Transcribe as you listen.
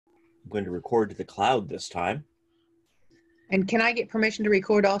going to record to the cloud this time. And can I get permission to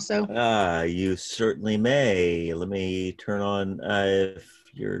record also? You certainly may. Let me turn on, if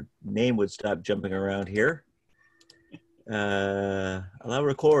your name would stop jumping around here. Allow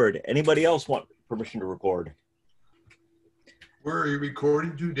record. Anybody else want permission to record? Where are you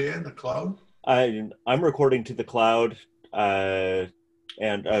recording to, Dan? The cloud? I'm recording to the cloud, and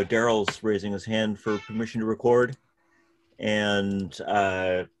Daryl's raising his hand for permission to record, and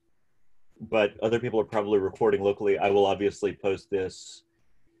but other people are probably recording locally. I will obviously post this.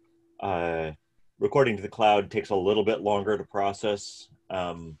 Recording to the cloud takes a little bit longer to process,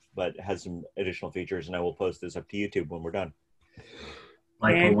 but has some additional features, and I will post this up to YouTube when we're done.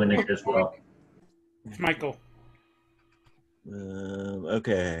 Michael Winnick as well. It's Michael.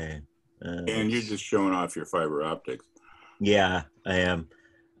 Okay. And you're just showing off your fiber optics. Yeah, I am.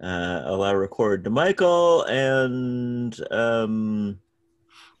 Allow record to Michael, and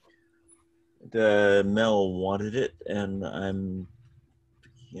the Mel wanted it, and I'm,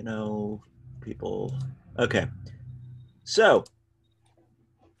 people. Okay. So,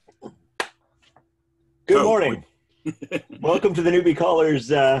 good morning. Welcome to the Newbie Callers.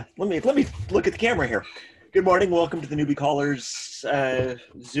 Let me look at the camera here. Good morning. Welcome to the Newbie Callers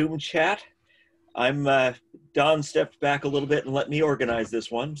Zoom chat. Don stepped back a little bit and let me organize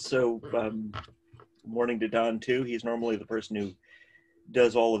this one. So, morning to Don too. He's normally the person who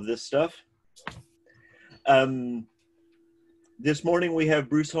does all of this stuff. This morning we have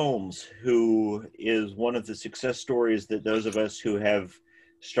Bruce Holmes, who is one of the success stories that those of us who have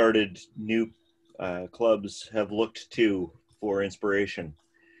started new clubs have looked to for inspiration.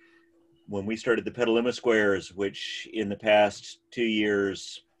 When we started the Petaluma Squares, which in the past 2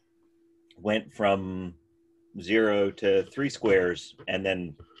 years went from 0 to 3 squares and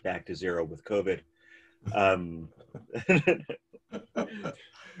then back to 0 with COVID.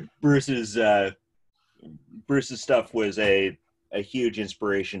 Bruce's stuff was a huge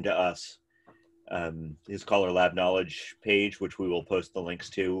inspiration to us. His Caller Lab Knowledge page, which we will post the links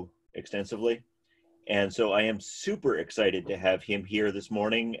to extensively. And so I am super excited to have him here this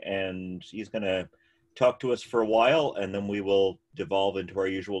morning, and he's going to talk to us for a while, and then we will devolve into our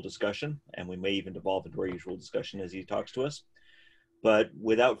usual discussion, and we may even devolve into our usual discussion as he talks to us. But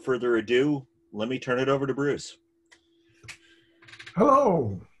without further ado, let me turn it over to Bruce.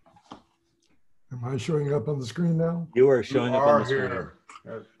 Hello. Am I showing up on the screen now? You are showing up on the screen.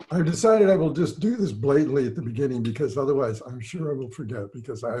 I've decided I will just do this blatantly at the beginning, because otherwise I'm sure I will forget,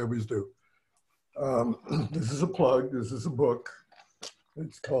 because I always do. This is a plug. This is a book.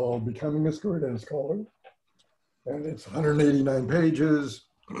 It's called Becoming a Square Dance Caller, and it's 189 pages.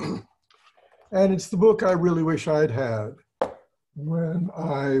 And it's the book I really wish I'd had when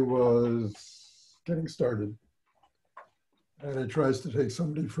I was getting started. And it tries to take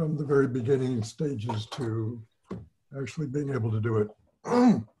somebody from the very beginning stages to actually being able to do it.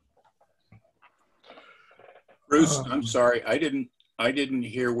 Bruce, I'm sorry, I didn't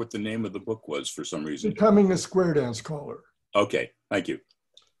hear what the name of the book was for some reason. Becoming a Square Dance Caller. Okay, thank you.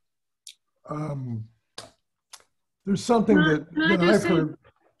 There's something that I've heard.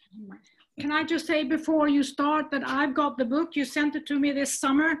 Can I just say before you start that I've got the book, you sent it to me this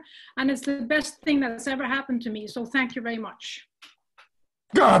summer, and it's the best thing that's ever happened to me. So thank you very much.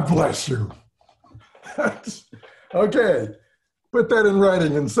 God bless you. Okay, put that in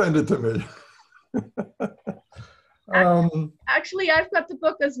writing and send it to me. Actually, I've got the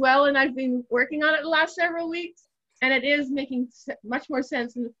book as well, and I've been working on it the last several weeks, and it is making much more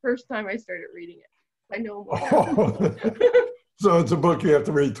sense than the first time I started reading it. I know more. Oh, so it's a book you have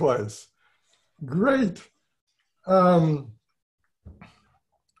to read twice. Great. If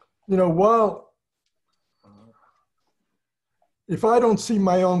I don't see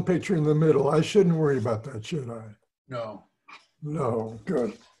my own picture in the middle, I shouldn't worry about that, should I? No. No,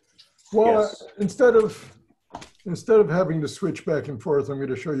 good. Well, Yes. Instead of having to switch back and forth, I'm going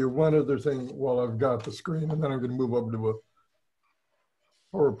to show you one other thing while I've got the screen, and then I'm going to move over to a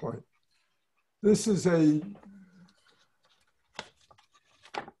PowerPoint. This is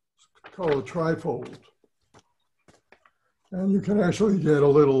called a trifold. And you can actually get a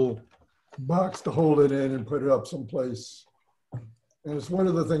little box to hold it in and put it up someplace. And it's one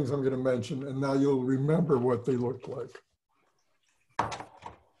of the things I'm going to mention, and now you'll remember what they look like.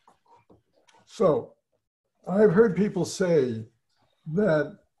 So, I've heard people say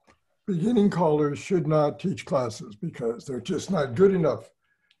that beginning callers should not teach classes because they're just not good enough.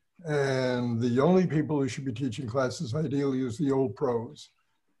 And the only people who should be teaching classes ideally is the old pros.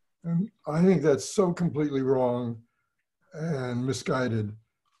 And I think that's so completely wrong and misguided.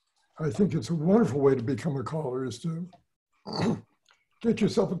 I think it's a wonderful way to become a caller is to get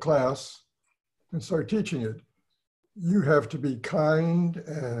yourself a class and start teaching it. You have to be kind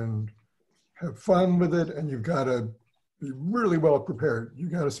and have fun with it, and you've got to be really well prepared. You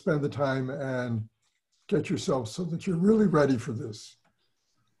got to spend the time and get yourself so that you're really ready for this.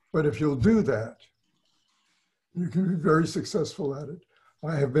 But if you'll do that, you can be very successful at it.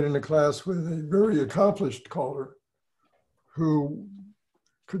 I have been in a class with a very accomplished caller who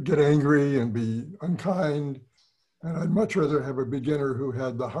could get angry and be unkind. And I'd much rather have a beginner who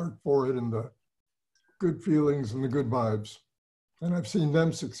had the heart for it and the good feelings and the good vibes. And I've seen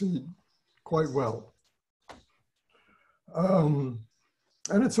them succeed quite well. And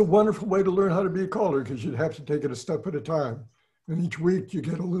it's a wonderful way to learn how to be a caller, because you'd have to take it a step at a time. And each week you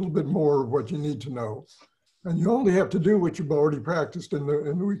get a little bit more of what you need to know. And you only have to do what you've already practiced in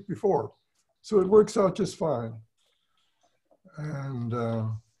the week before. So it works out just fine. And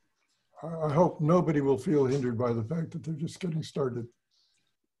I hope nobody will feel hindered by the fact that they're just getting started.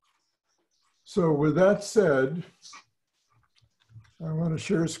 So with that said, I want to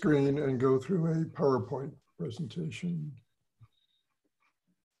share screen and go through a PowerPoint presentation,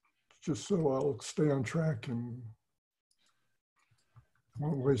 just so I'll stay on track and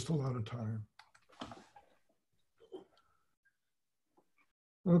won't waste a lot of time.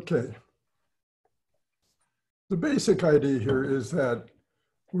 Okay. The basic idea here is that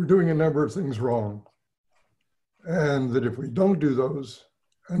we're doing a number of things wrong, and that if we don't do those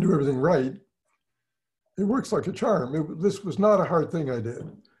and do everything right, it works like a charm. This was not a hard thing I did.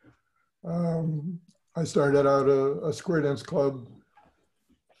 I started out a square dance club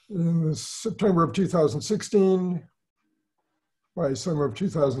in September of 2016. By summer of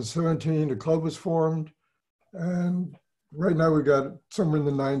 2017, the club was formed. And right now we've got somewhere in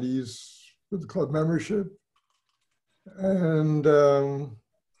the 90s with the club membership. And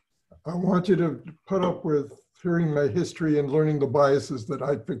I want you to put up with hearing my history and learning the biases that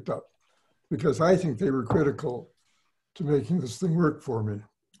I picked up, because I think they were critical to making this thing work for me.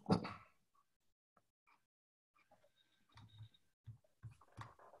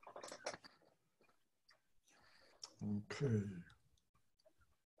 Okay.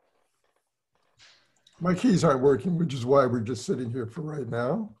 My keys aren't working, which is why we're just sitting here for right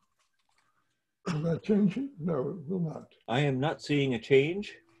now. Will that change it? No, it will not. I am not seeing a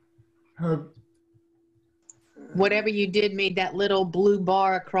change. Whatever you did made that little blue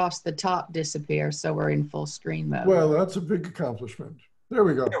bar across the top disappear, so we're in full screen mode. Well, that's a big accomplishment. There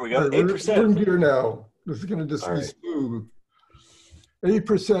we go. There we go. Right, 8%. we're in gear now. This is going to just All be right. smooth.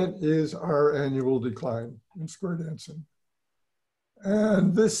 8% is our annual decline in square dancing.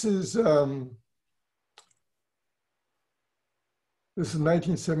 And this is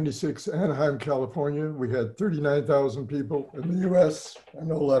 1976, Anaheim, California. We had 39,000 people in the US. I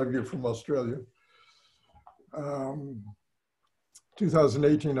know a lot of you are from Australia.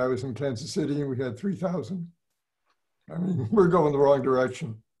 2018, I was in Kansas City and we had 3,000. I mean, we're going the wrong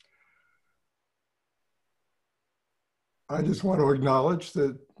direction. I just want to acknowledge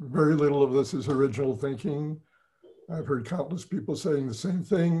that very little of this is original thinking. I've heard countless people saying the same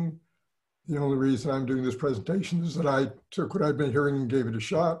thing. The only reason I'm doing this presentation is that I took what I'd been hearing and gave it a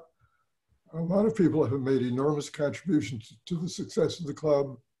shot. A lot of people have made enormous contributions to the success of the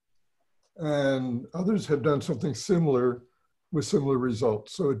club, and others have done something similar with similar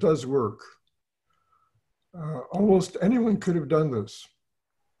results. So it does work. Almost anyone could have done this.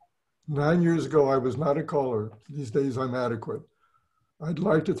 9 years ago, I was not a caller. These days, I'm adequate. I'd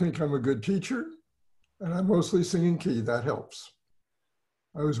like to think I'm a good teacher, and I mostly sing in key. That helps.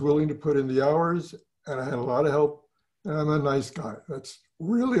 I was willing to put in the hours, and I had a lot of help, and I'm a nice guy. That's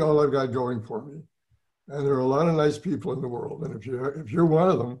really all I've got going for me. And there are a lot of nice people in the world, and if you're one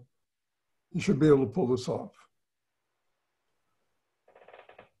of them, you should be able to pull this off.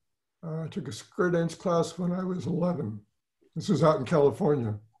 I took a square dance class when I was 11. This was out in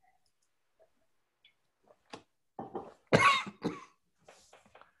California.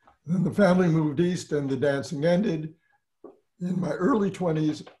 Then the family moved east and the dancing ended. In my early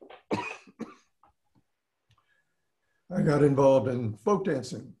 20s, I got involved in folk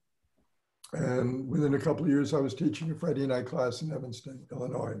dancing. And within a couple of years, I was teaching a Friday night class in Evanston,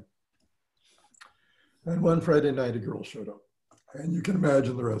 Illinois. And one Friday night, a girl showed up. And you can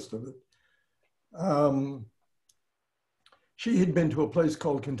imagine the rest of it. She had been to a place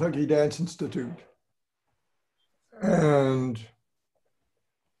called Kentucky Dance Institute. And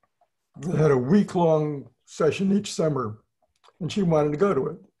they had a week-long session each summer. And she wanted to go to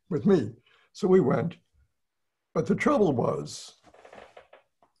it with me. So we went. But the trouble was,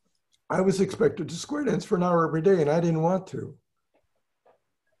 I was expected to square dance for an hour every day, and I didn't want to.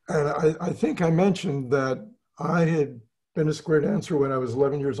 And I think I mentioned that I had been a square dancer when I was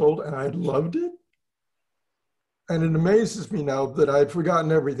 11 years old, and I loved it. And it amazes me now that I'd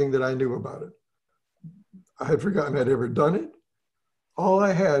forgotten everything that I knew about it. I had forgotten I'd ever done it. All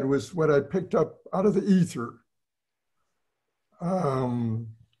I had was what I picked up out of the ether. And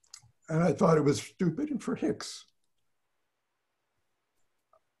I thought it was stupid and for hicks.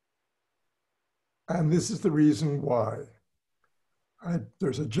 And this is the reason why.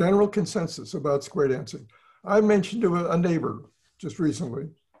 There's a general consensus about square dancing. I mentioned to a neighbor just recently,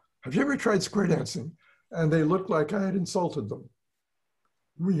 have you ever tried square dancing? And they looked like I had insulted them.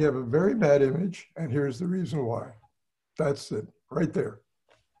 We have a very bad image, and here's the reason why. That's it, right there.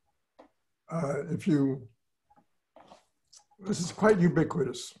 This is quite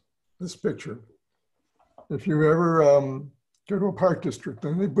ubiquitous, this picture. If you ever go to a park district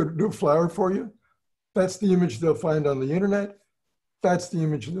and they do a flower for you, that's the image they'll find on the internet. That's the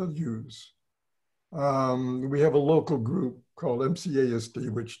image they'll use. We have a local group called MCASD,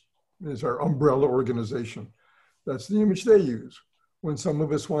 which is our umbrella organization. That's the image they use. When some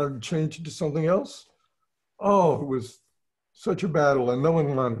of us wanted to change it to something else, oh, it was such a battle and no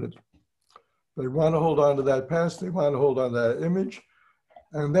one wanted it. They want to hold on to that past, they want to hold on to that image,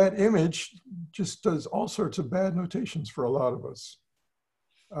 and that image just does all sorts of bad notations for a lot of us.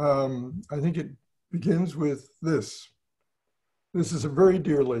 I think it begins with this. This is a very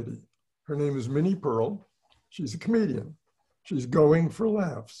dear lady. Her name is Minnie Pearl. She's a comedian. She's going for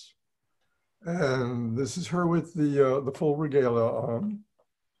laughs. And this is her with the full regalia on.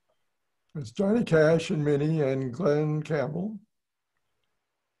 It's Johnny Cash and Minnie and Glenn Campbell.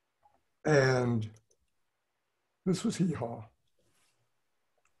 And this was Hee Haw.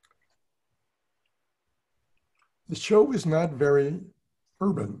 The show was not very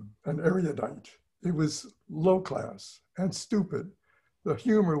urban and erudite. It was low class and stupid. The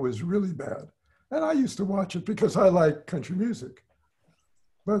humor was really bad. And I used to watch it because I like country music.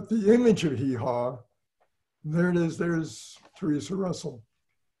 But the image of Hee Haw, there it is, there's Teresa Russell.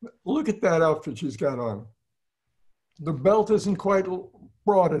 Look at that outfit she's got on. The belt isn't quite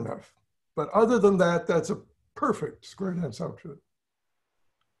broad enough. But other than that, that's a perfect square dance outfit.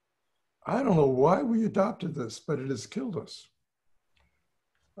 I don't know why we adopted this, but it has killed us.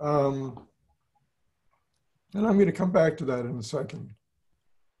 And I'm going to come back to that in a second.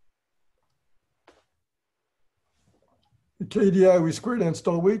 At KDI, we square danced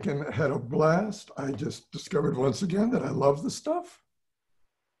all week and had a blast. I just discovered once again that I love the stuff.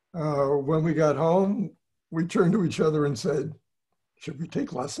 When we got home, we turned to each other and said, should we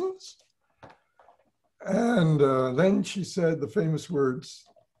take lessons? And then she said the famous words,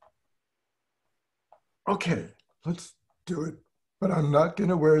 okay, let's do it, but I'm not going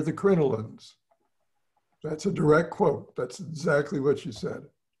to wear the crinolines. That's a direct quote. That's exactly what she said.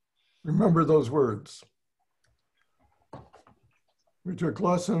 Remember those words. We took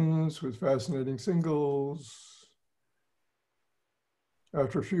lessons with Fascinating Singles.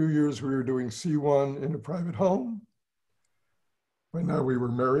 After a few years, we were doing C1 in a private home. By now we were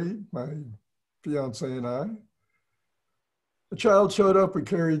married, my fiance and I. A child showed up, we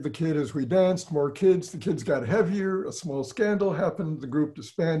carried the kid as we danced, more kids, the kids got heavier, a small scandal happened, the group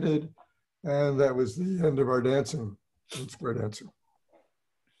disbanded, and that was the end of our dancing in square dancing.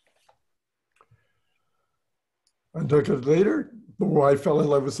 A decade later, the wife fell in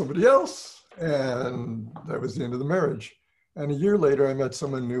love with somebody else, and that was the end of the marriage. And a year later, I met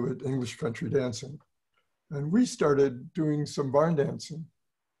someone new at English Country Dancing, and we started doing some barn dancing.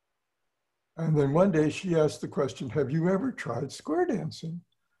 And then one day she asked the question, have you ever tried square dancing?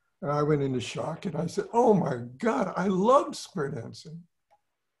 And I went into shock and I said, oh my God, I love square dancing.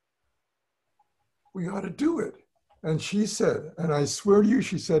 We ought to do it. And she said, and I swear to you,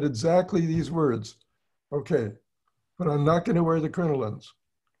 she said exactly these words, okay, but I'm not going to wear the crinolines.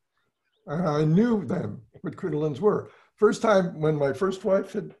 And I knew then what crinolines were. First time when my first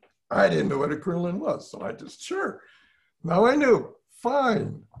wife had, I didn't know what a crinoline was. So I just, sure. Now I knew,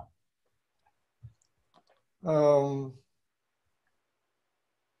 fine.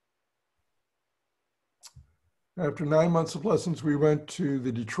 After 9 months of lessons, we went to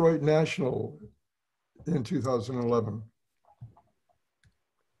the Detroit National in 2011.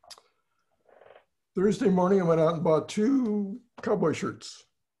 Thursday morning, I went out and bought 2 cowboy shirts.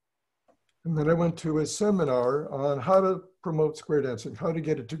 And then I went to a seminar on how to promote square dancing, how to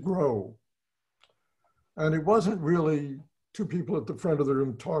get it to grow. And it wasn't really 2 people at the front of the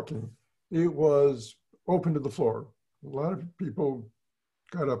room talking. It was open to the floor. A lot of people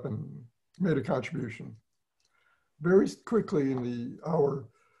got up and made a contribution. Very quickly in the hour,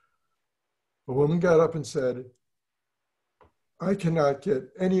 a woman got up and said, I cannot get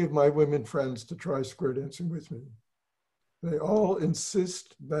any of my women friends to try square dancing with me. They all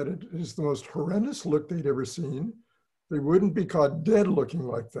insist that it is the most horrendous look they'd ever seen. They wouldn't be caught dead looking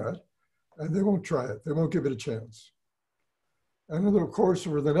like that, and they won't try it. They won't give it a chance. And of course,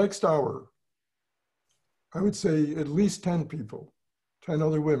 over the next hour, I would say at least 10 people, 10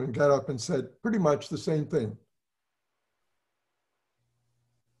 other women got up and said pretty much the same thing.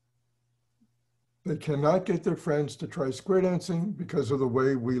 They cannot get their friends to try square dancing because of the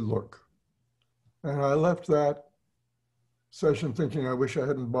way we look. And I left that session thinking I wish I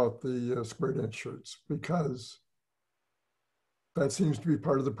hadn't bought the square dance shirts, because that seems to be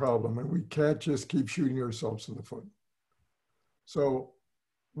part of the problem, and we can't just keep shooting ourselves in the foot. So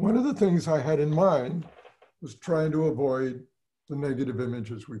one of the things I had in mind was trying to avoid the negative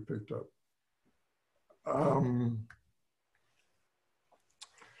images we picked up.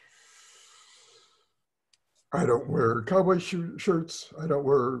 I don't wear cowboy shirts. I don't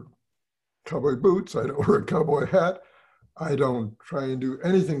wear cowboy boots. I don't wear a cowboy hat. I don't try and do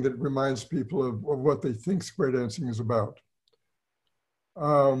anything that reminds people of what they think square dancing is about.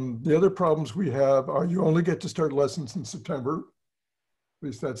 The other problems we have are you only get to start lessons in September. At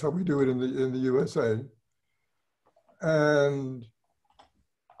least that's how we do it in the USA. And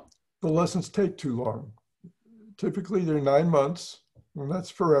the lessons take too long. Typically they're 9 months, and that's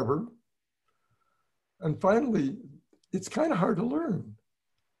forever. And finally, it's kind of hard to learn.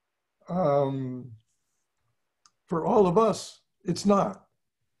 For all of us, it's not.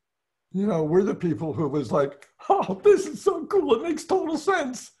 You know, we're the people who was like, oh, this is so cool, it makes total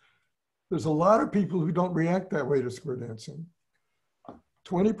sense. There's a lot of people who don't react that way to square dancing.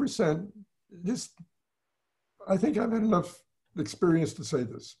 20%, I think I've had enough experience to say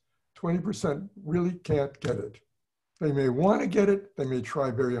this, 20% really can't get it. They may want to get it, they may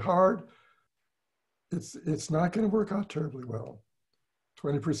try very hard. It's not going to work out terribly well.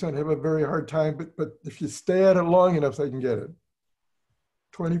 20% have a very hard time, but if you stay at it long enough, they can get it.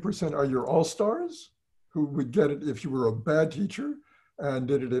 20% are your all-stars who would get it if you were a bad teacher and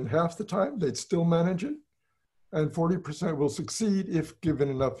did it in half the time, they'd still manage it. And 40% will succeed if given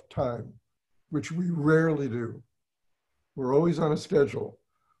enough time, which we rarely do. We're always on a schedule.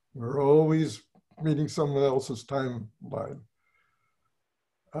 We're always meeting someone else's timeline.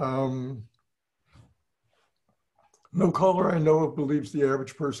 No caller I know of believes the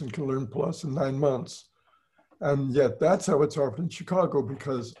average person can learn plus in 9 months. And yet that's how it's offered in Chicago,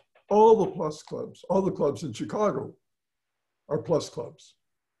 because all the plus clubs, all the clubs in Chicago are plus clubs.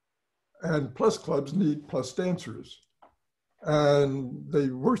 And plus clubs need plus dancers. And they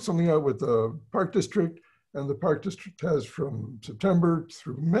work something out with the Park District, and the Park District has from September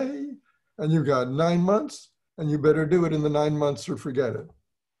through May, and you've got 9 months, and you better do it in the 9 months or forget it.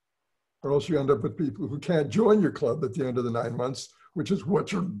 Or else you end up with people who can't join your club at the end of the 9 months, which is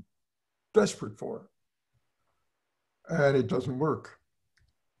what you're desperate for. And it doesn't work.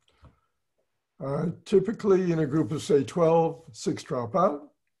 Typically in a group of say 12, 6 drop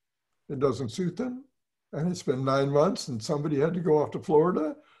out. It doesn't suit them. And it's been 9 months and somebody had to go off to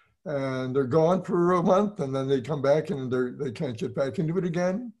Florida and they're gone for a month and then they come back and they can't get back into it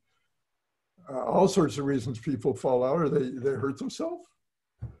again. All sorts of reasons people fall out or they hurt themselves.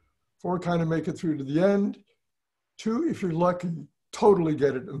 4 kind of make it through to the end. 2, if you're lucky, totally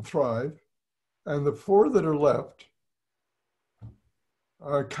get it and thrive. And the 4 that are left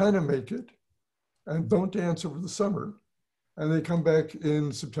kind of make it and don't dance over the summer. And they come back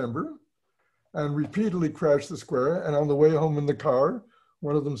in September and repeatedly crash the square. And on the way home in the car,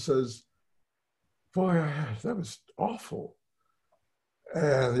 one of them says, boy, that was awful.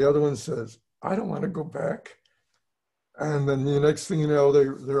 And the other one says, I don't want to go back. And then the next thing you know,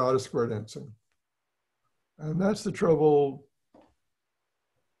 they're out of square dancing. And that's the trouble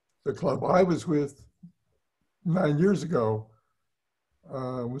the club I was with 9 years ago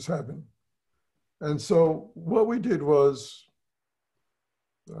was having. And so what we did was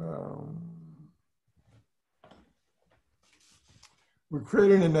we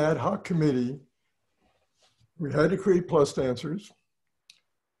created an ad hoc committee. We had to create plus dancers.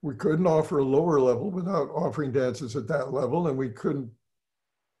 We couldn't offer a lower level without offering dances at that level, and we couldn't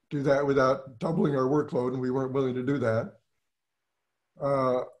do that without doubling our workload, and we weren't willing to do that.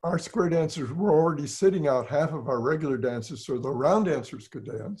 Our square dancers were already sitting out half of our regular dances so the round dancers could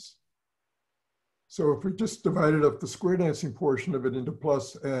dance. So if we just divided up the square dancing portion of it into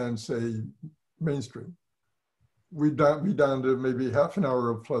plus and say mainstream, we'd be down to maybe half an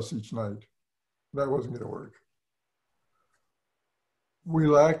hour of plus each night. That wasn't going to work. We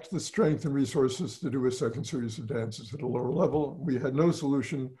lacked the strength and resources to do a second series of dances at a lower level. We had no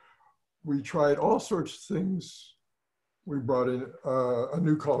solution. We tried all sorts of things. We brought in a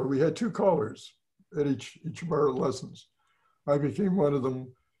new caller. We had 2 callers at each of our lessons. I became one of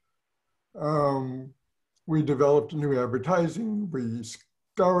them. We developed new advertising. We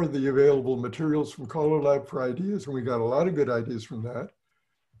scoured the available materials from Caller Lab for ideas, and we got a lot of good ideas from that.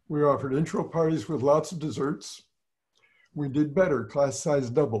 We offered intro parties with lots of desserts. We did better, class size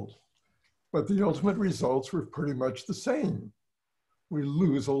doubled. But the ultimate results were pretty much the same. We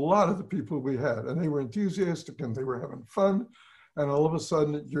lose a lot of the people we had, and they were enthusiastic and they were having fun. And all of a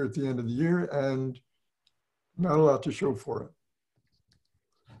sudden, you're at the end of the year and not a lot to show for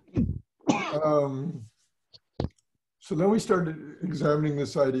it. So then we started examining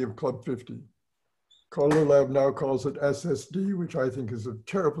this idea of Club 50. Caller Lab now calls it SSD, which I think is a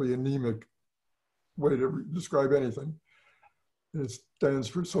terribly anemic way to describe anything. It stands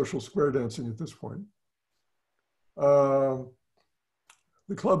for social square dancing at this point. The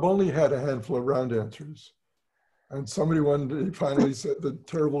club only had a handful of round dancers. And somebody one day finally said the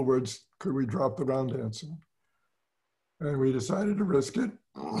terrible words, could we drop the round dancing? And we decided to risk it.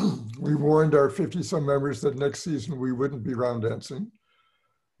 We warned our 50-some members that next season we wouldn't be round dancing.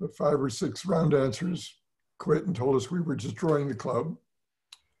 But 5 or 6 round dancers quit and told us we were destroying the club.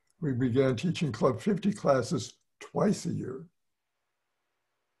 We began teaching Club 50 classes twice a year,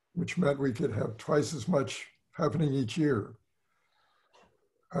 which meant we could have twice as much happening each year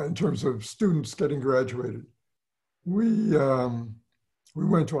in terms of students getting graduated. We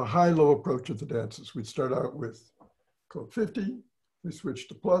went to a high-low approach at the dances. We'd start out with Club 50, we switched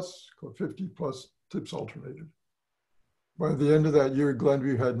to plus, Club 50 plus tips alternated. By the end of that year,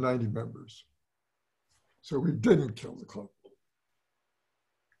 Glenview had 90 members. So we didn't kill the club.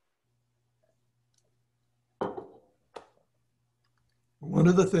 One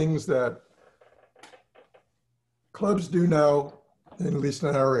of the things that clubs do now, at least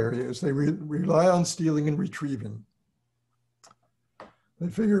in our area, is they rely on stealing and retrieving. They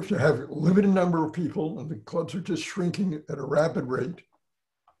figure if you have a limited number of people and the clubs are just shrinking at a rapid rate,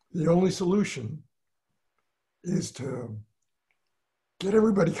 the only solution is to get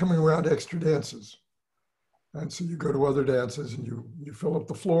everybody coming around to extra dances. And so you go to other dances and you fill up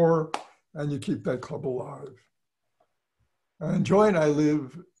the floor and you keep that club alive. And Joy and I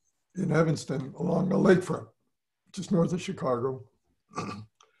live in Evanston along the lakefront, just north of Chicago.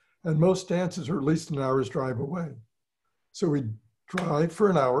 And most dances are at least an hour's drive away. So we drive for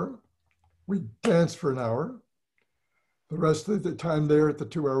an hour, we dance for an hour. The rest of the time there at the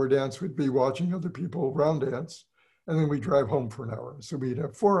 2-hour dance would be watching other people round dance, and then we drive home for an hour. So we'd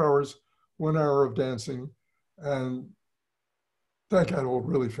have 4 hours, 1 hour of dancing, and that got old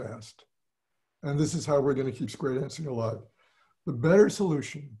really fast. And this is how we're going to keep square dancing alive. The better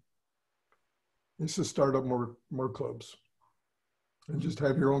solution is to start up more clubs and just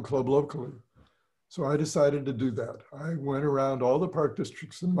have your own club locally. So I decided to do that. I went around all the park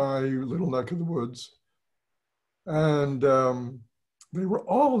districts in my little neck of the woods, and they were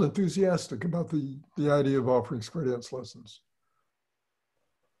all enthusiastic about the idea of offering square dance lessons.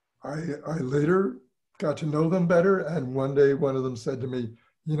 I later got to know them better, and one day one of them said to me,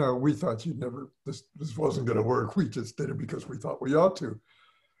 you know, we thought you'd never, this wasn't going to work. We just did it because we thought we ought to.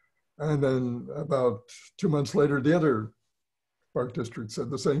 And then about 2 months later, the other park district said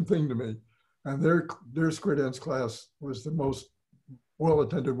the same thing to me. And their square dance class was the most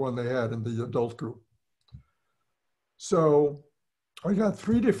well-attended one they had in the adult group. So I got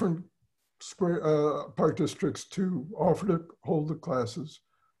 3 different park districts to offer to hold the classes.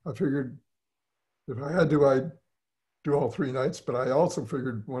 I figured if I had to, I'd do all 3 nights, but I also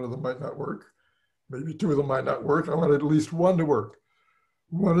figured one of them might not work. Maybe 2 of them might not work. I wanted at least 1 to work.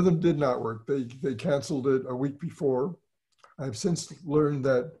 One of them did not work. They canceled it a week before. I've since learned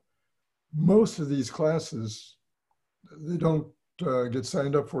that most of these classes, they don't get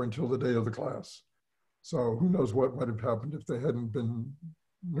signed up for until the day of the class. So who knows what might have happened if they hadn't been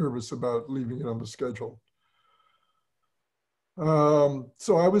nervous about leaving it on the schedule.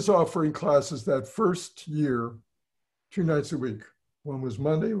 So I was offering classes that first year, 2 nights a week. One was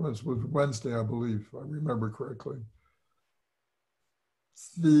Monday, one was Wednesday, I believe, if I remember correctly.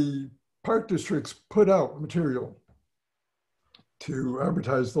 The park districts put out material to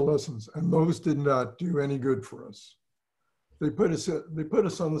advertise the lessons, and those did not do any good for us. They put us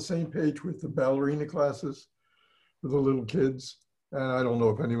on the same page with the ballerina classes for the little kids, and I don't know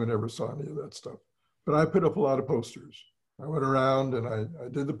if anyone ever saw any of that stuff. But I put up a lot of posters. I went around and I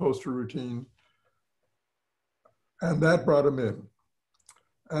did the poster routine, and that brought them in.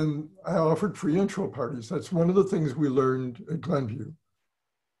 And I offered free intro parties. That's one of the things we learned at Glenview.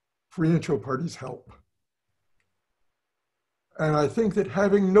 Free intro parties help. And I think that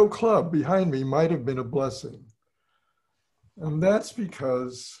having no club behind me might have been a blessing. And that's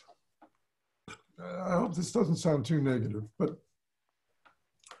because I hope this doesn't sound too negative, but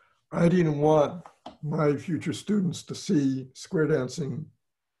I didn't want my future students to see square dancing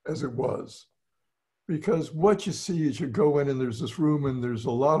as it was. Because what you see is you go in and there's this room and there's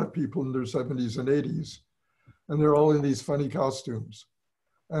a lot of people in their 70s and 80s, and they're all in these funny costumes.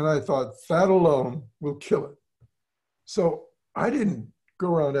 And I thought that alone will kill it. So I didn't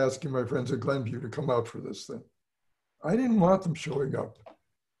go around asking my friends at Glenview to come out for this thing. I didn't want them showing up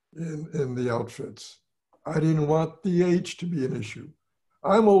in the outfits. I didn't want the age to be an issue.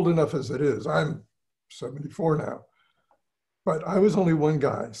 I'm old enough as it is. I'm 74 now, but I was only one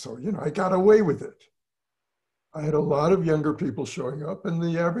guy. So, you know, I got away with it. I had a lot of younger people showing up, and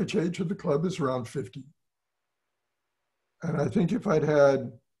the average age of the club is around 50. And I think if I'd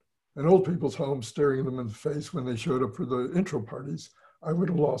had an old people's home staring them in the face when they showed up for the intro parties, I would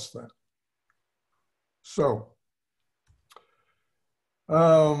have lost that. So,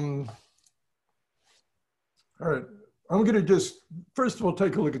 all right, I'm gonna just, first of all,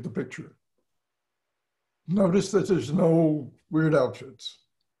 take a look at the picture. Notice that there's no weird outfits,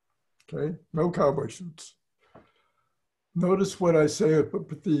 okay? No cowboy suits. Notice what I say up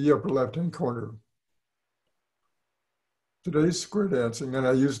at the upper left-hand corner. Today's square dancing, and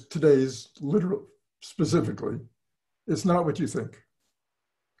I use today's literal specifically, it's not what you think.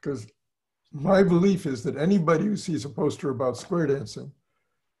 Because my belief is that anybody who sees a poster about square dancing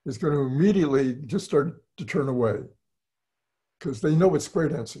is going to immediately just start to turn away because they know what square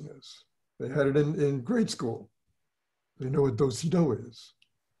dancing is. They had it in grade school. They know what do-si-do is.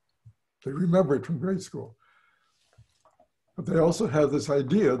 They remember it from grade school. But they also have this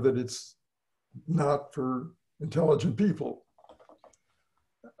idea that it's not for intelligent people.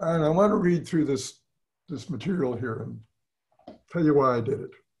 And I want to read through this material here and tell you why I did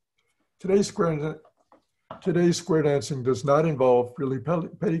it. Today's square dancing does not involve frilly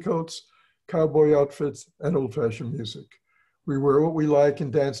petticoats, cowboy outfits, and old-fashioned music. We wear what we like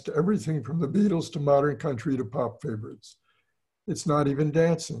and dance to everything from the Beatles to modern country to pop favorites. It's not even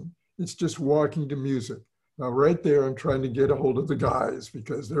dancing. It's just walking to music. Now, right there, I'm trying to get a hold of the guys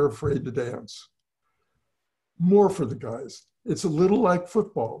because they're afraid to dance. More for the guys. It's a little like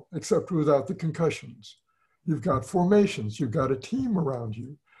football, except without the concussions. You've got formations. You've got a team around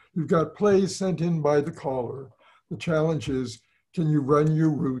you. You've got plays sent in by the caller. The challenge is, can you run your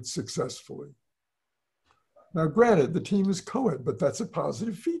route successfully? Now, granted, the team is co-ed, but that's a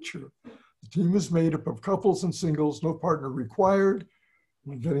positive feature. The team is made up of couples and singles, no partner required.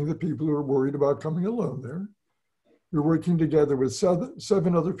 You're getting the people who are worried about coming alone there. You're working together with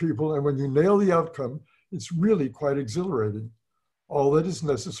seven other people, and when you nail the outcome, it's really quite exhilarating. All that is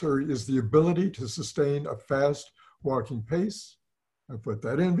necessary is the ability to sustain a fast walking pace. I put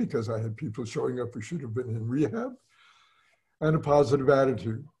that in because I had people showing up who should have been in rehab, and a positive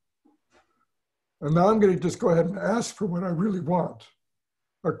attitude. And now I'm going to just go ahead and ask for what I really want.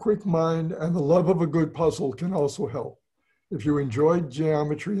 A quick mind and the love of a good puzzle can also help. If you enjoyed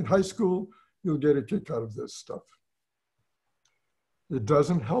geometry in high school, you'll get a kick out of this stuff. It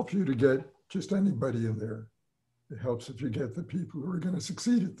doesn't help you to get just anybody in there. It helps if you get the people who are going to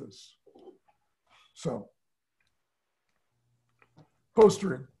succeed at this. So,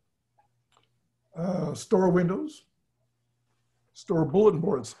 postering, store windows, store bulletin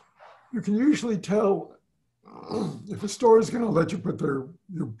boards. You can usually tell if a store is going to let you put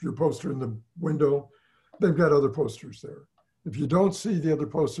your poster in the window, they've got other posters there. If you don't see the other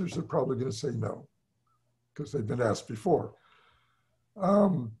posters, they're probably going to say no because they've been asked before.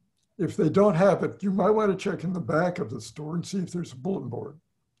 If they don't have it, you might want to check in the back of the store and see if there's a bulletin board.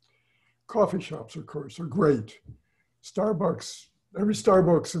 Coffee shops, of course, are great. Starbucks, every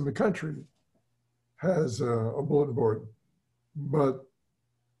Starbucks in the country has a bulletin board, but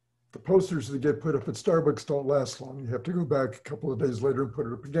the posters that get put up at Starbucks don't last long. You have to go back a couple of days later and put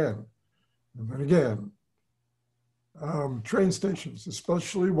it up again, and then again. Train stations,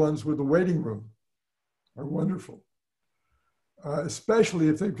 especially ones with a waiting room, are wonderful. Especially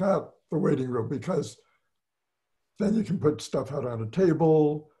if they've got the waiting room, because then you can put stuff out on a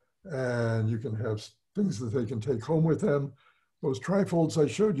table and you can have things that they can take home with them. Those trifolds I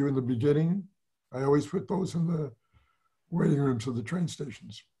showed you in the beginning, I always put those in the waiting rooms of the train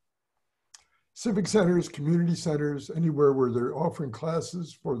stations. Civic centers, community centers, anywhere where they're offering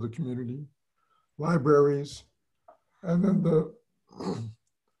classes for the community, libraries, and then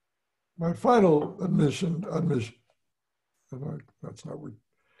my final that's not what,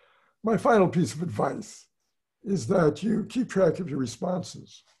 my final piece of advice is that you keep track of your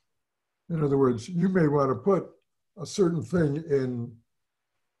responses. In other words, you may want to put a certain thing in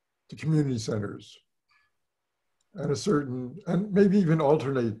the community centers and maybe even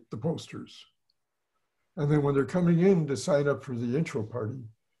alternate the posters. And then when they're coming in to sign up for the intro party,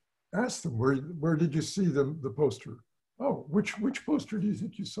 ask them, where did you see the poster? Oh, which poster do you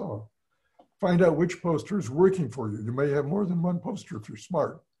think you saw? Find out which poster is working for you. You may have more than one poster if you're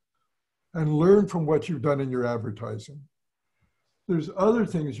smart. And learn from what you've done in your advertising. There's other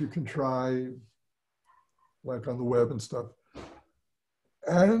things you can try, like on the web and stuff.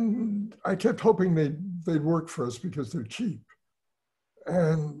 And I kept hoping they'd work for us because they're cheap.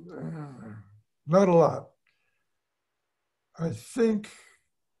 And not a lot. I think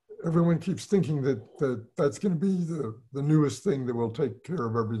everyone keeps thinking that's going to be the newest thing that will take care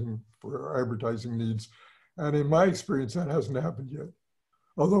of everything for our advertising needs. And in my experience, that hasn't happened yet.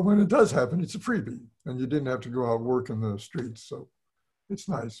 Although when it does happen, it's a freebie and you didn't have to go out and work in the streets. So it's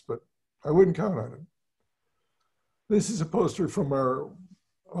nice, but I wouldn't count on it. This is a poster from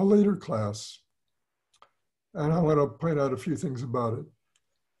a later class. And I want to point out a few things about it.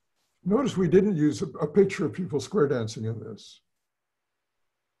 Notice we didn't use a picture of people square dancing in this.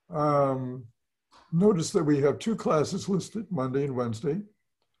 Notice that we have 2 classes listed, Monday and Wednesday.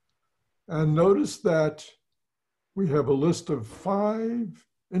 And notice that we have a list of 5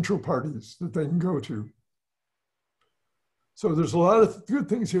 intro parties that they can go to. So there's a lot of good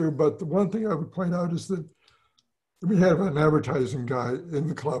things here, but the one thing I would point out is that we have an advertising guy in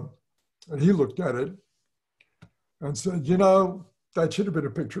the club, and he looked at it and said, you know, that should have been a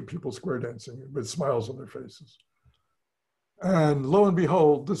picture of people square dancing with smiles on their faces. And lo and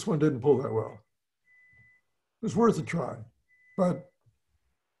behold, this one didn't pull that well. It was worth a try, but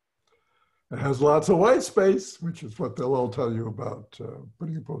it has lots of white space, which is what they'll all tell you about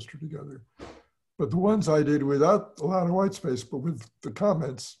putting a poster together. But the ones I did without a lot of white space, but with the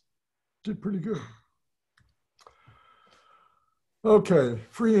comments, did pretty good. Okay,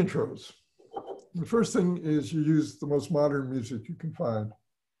 free intros. The first thing is you use the most modern music you can find.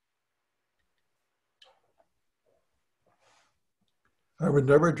 I would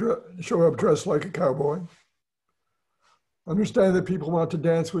never show up dressed like a cowboy. Understand that people want to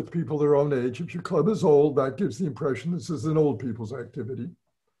dance with people their own age. If your club is old, that gives the impression this is an old people's activity.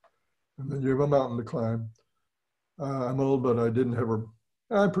 And then you have a mountain to climb. I'm old, but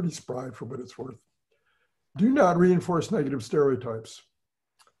I'm pretty spry for what it's worth. Do not reinforce negative stereotypes.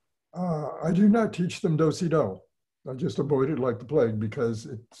 I do not teach them do-si-do. I just avoid it like the plague because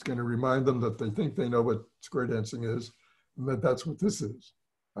it's going to remind them that they think they know what square dancing is and that that's what this is.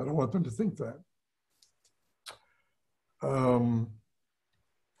 I don't want them to think that.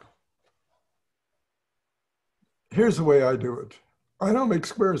 Here's the way I do it. I don't make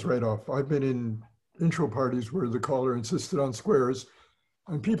squares right off. I've been in intro parties where the caller insisted on squares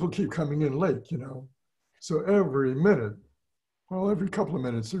and people keep coming in late, you know. So every minute, well, every couple of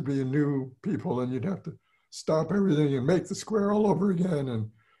minutes, there'd be a new people and you'd have to stop everything and make the square all over again. And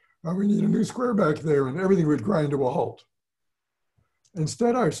we need a new square back there, and everything would grind to a halt.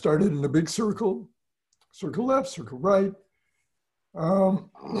 Instead, I started in a big circle, circle left, circle right.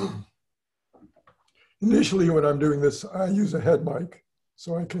 Initially, when I'm doing this, I use a head mic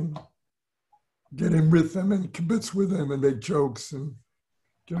so I can get in with them and kibitz with them and make jokes and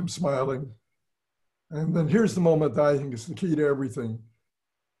get them smiling. And then here's the moment that I think is the key to everything.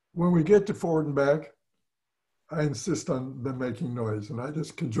 When we get to forward and back, I insist on them making noise, and I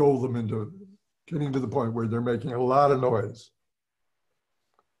just cajole them into getting to the point where they're making a lot of noise.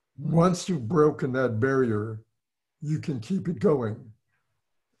 Once you've broken that barrier, you can keep it going.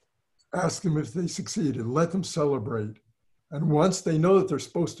 Ask them if they succeeded, let them celebrate. And once they know that they're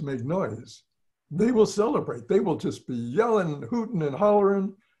supposed to make noise, they will celebrate. They will just be yelling, hooting, and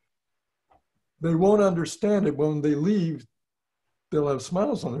hollering. They won't understand it. When they leave, they'll have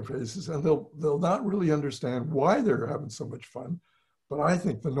smiles on their faces, and they'll not really understand why they're having so much fun. But I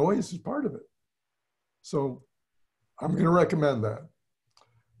think the noise is part of it. So I'm going to recommend that.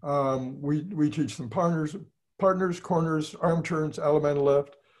 We teach them partners, corners, arm turns, Alemán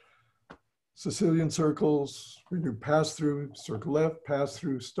left, Sicilian circles. We do pass through, circle left, pass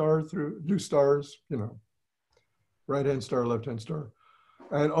through, star through, do stars, you know, right hand star, left hand star.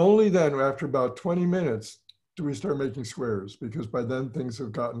 And only then, after about 20 minutes, do we start making squares, because by then things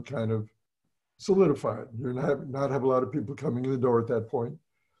have gotten kind of solidified. You're not have a lot of people coming in the door at that point.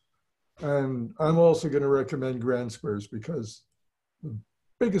 And I'm also going to recommend grand squares, because the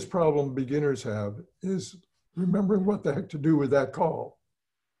biggest problem beginners have is remembering what the heck to do with that call.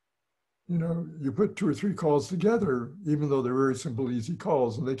 You know, you put 2 or 3 calls together, even though they're very simple, easy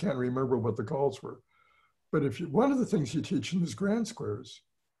calls, and they can't remember what the calls were. But one of the things you teach them is grand squares.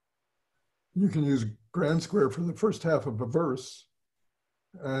 You can use grand square for the first half of a verse,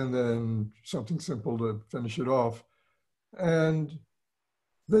 and then something simple to finish it off. And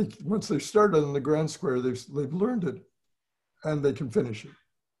once they started on the grand square, they've learned it and they can finish it.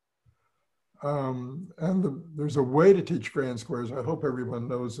 There's a way to teach grand squares. I hope everyone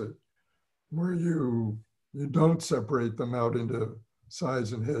knows it, where you don't separate them out into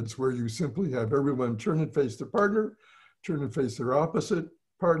sides and heads, where you simply have everyone turn and face their partner, turn and face their opposite,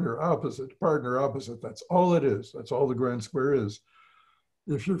 partner, opposite, partner, opposite. That's all it is. That's all the grand square is.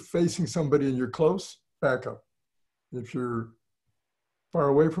 If you're facing somebody and you're close, back up. If you're far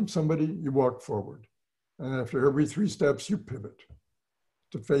away from somebody, you walk forward. And after every 3 steps, you pivot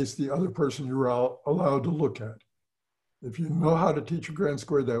to face the other person you're allowed to look at. If you know how to teach a grand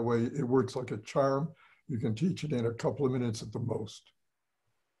square that way, it works like a charm. You can teach it in a couple of minutes at the most.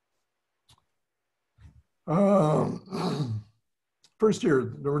 First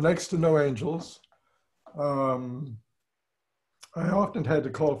year, there were next to no angels. I often had to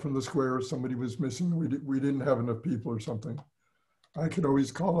call from the square if somebody was missing. We didn't have enough people or something. I could always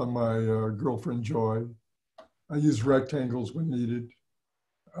call on my girlfriend, Joy. I used rectangles when needed.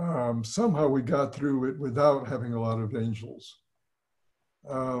 Somehow we got through it without having a lot of angels.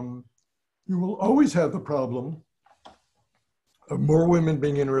 You will always have the problem of more women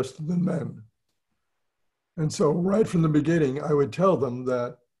being interested than men. And so right from the beginning, I would tell them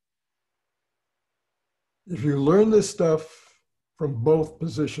that if you learn this stuff from both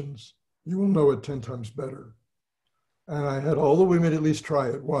positions, you will know it 10 times better. And I had all the women at least try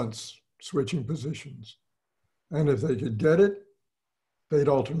it once, switching positions. And if they could get it, they'd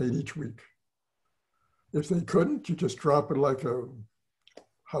alternate each week. If they couldn't, you just drop it like a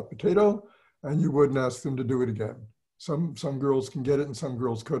hot potato and you wouldn't ask them to do it again. Some girls can get it and some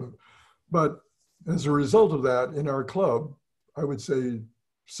girls couldn't. But as a result of that, in our club, I would say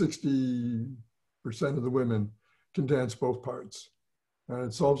 60% of the women can dance both parts. And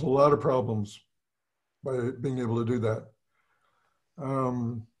it solves a lot of problems by being able to do that.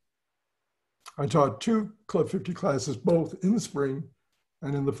 I taught 2 Club 50 classes, both in the spring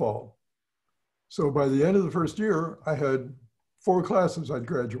and in the fall. So by the end of the first year, I had 4 classes I'd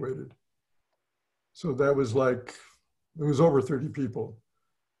graduated. So that was like, it was over 30 people.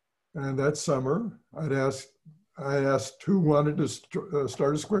 And that summer, I asked who wanted to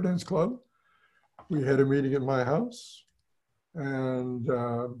start a square dance club. We had a meeting at my house, and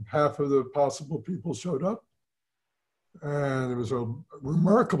half of the possible people showed up. And there was a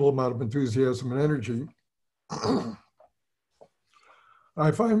remarkable amount of enthusiasm and energy.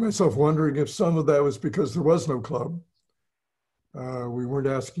 I find myself wondering if some of that was because there was no club. We weren't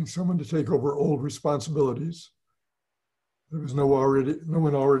asking someone to take over old responsibilities. There was no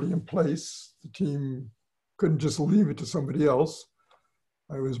one already in place. The team couldn't just leave it to somebody else.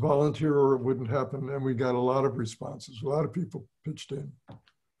 I was volunteer or it wouldn't happen, and we got a lot of responses. A lot of people pitched in.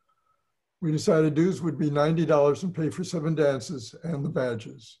 We decided dues would be $90 and pay for 7 dances and the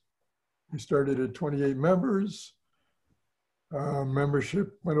badges. We started at 28 members.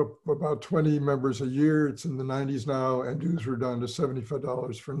 Membership went up about 20 members a year. It's in the 90s now, and dues were down to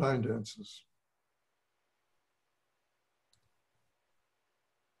 $75 for 9 dances.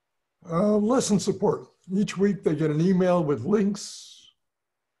 Lesson support. Each week they get an email with links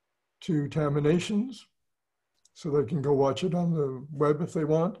to Taminations, so they can go watch it on the web if they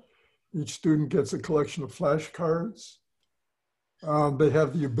want. Each student gets a collection of flashcards. They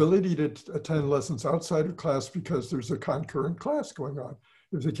have the ability to attend lessons outside of class because there's a concurrent class going on.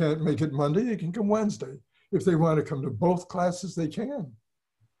 If they can't make it Monday, they can come Wednesday. If they want to come to both classes, they can.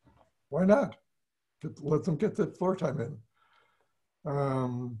 Why not? Let them get the floor time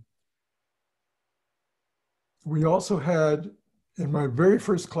in. We also had, in my very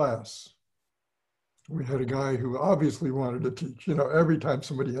first class, we had a guy who obviously wanted to teach. You know, every time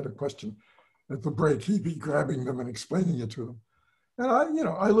somebody had a question at the break, he'd be grabbing them and explaining it to them. And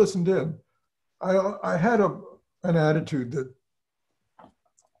I listened in. I had an attitude that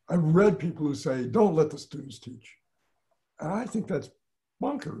I've read people who say, don't let the students teach. And I think that's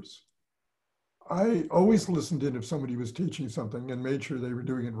bonkers. I always listened in if somebody was teaching something and made sure they were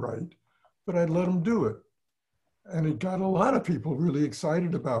doing it right, but I'd let them do it. And it got a lot of people really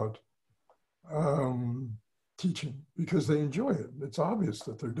excited about teaching because they enjoy it. It's obvious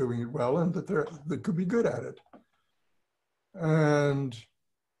that they're doing it well and that they could be good at it. And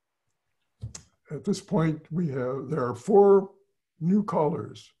at this point, there are 4 new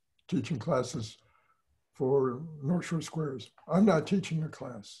callers teaching classes for North Shore Squares. I'm not teaching a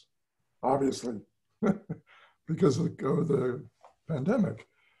class, obviously, because of the pandemic.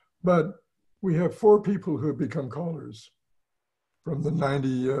 But we have 4 people who have become callers from the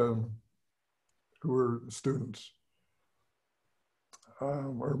 90 who are students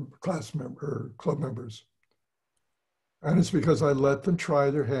or class member or club members. And it's because I let them try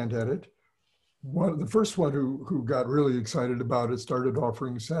their hand at it. The first one who got really excited about it started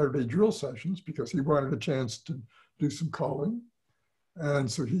offering Saturday drill sessions because he wanted a chance to do some calling.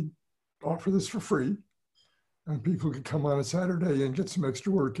 And so he offered this for free, and people could come on a Saturday and get some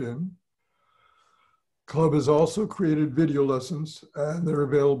extra work in. Club has also created video lessons, and they're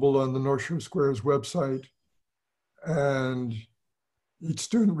available on the North Shore Squares website. And each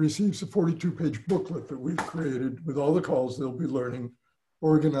student receives a 42-page booklet that we've created with all the calls they'll be learning,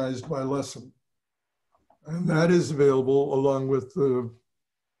 organized by lesson. And that is available along with the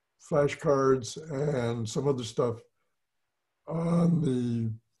flashcards and some other stuff on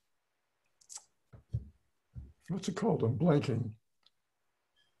the, what's it called? I'm blanking.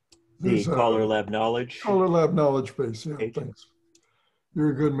 The Caller Lab Knowledge. Caller Lab Knowledge base, yeah, page. Thanks. You're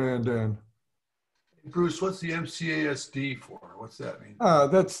a good man, Dan. Bruce, what's the MCASD for? What's that mean?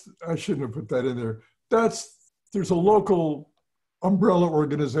 I shouldn't have put that in there. There's a local umbrella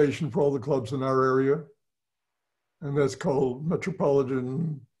organization for all the clubs in our area, and that's called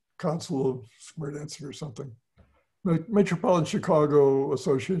Metropolitan Council of Square Dancing or something. Metropolitan Chicago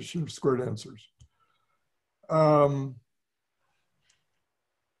Association of Square Dancers.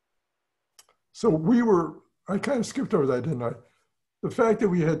 So I kind of skipped over that, didn't I? The fact that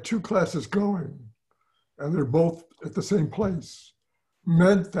we had 2 classes going and they're both at the same place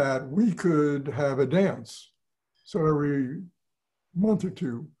meant that we could have a dance. So every month or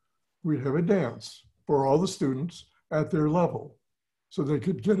 2, we'd have a dance for all the students at their level. So they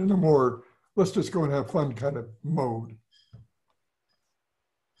could get in a more, let's just go and have fun kind of mode.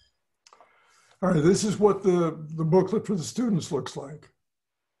 All right, this is what the booklet for the students looks like.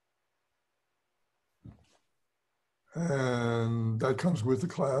 And that comes with the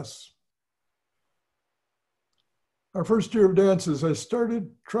class. Our first year of dances, I started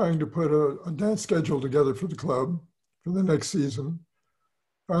trying to put a dance schedule together for the club for the next season.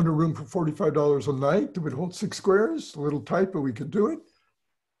 Found a room for $45 a night that would hold 6 squares, a little tight, but we could do it.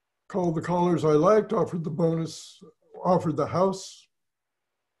 Called the callers I liked, offered the bonus, offered the house,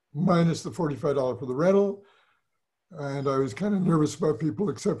 minus the $45 for the rental. And I was kind of nervous about people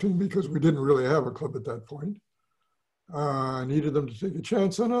accepting because we didn't really have a club at that point. I needed them to take a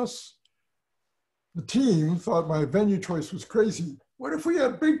chance on us. The team thought my venue choice was crazy. What if we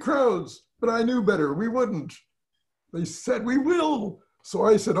had big crowds? But I knew better, we wouldn't. They said, we will. So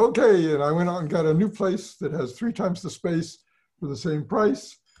I said, okay. And I went out and got a new place that has 3 times the space for the same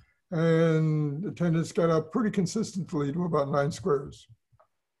price. And attendance got up pretty consistently to about 9 squares.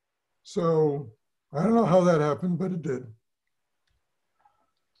 So I don't know how that happened, but it did.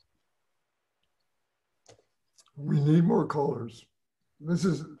 We need more callers. This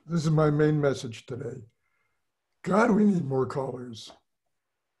is my main message today. God, we need more callers.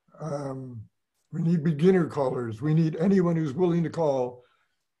 We need beginner callers. We need anyone who's willing to call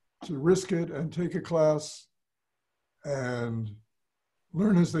to risk it and take a class and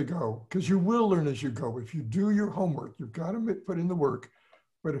learn as they go. Because you will learn as you go. If you do your homework, you've got to put in the work.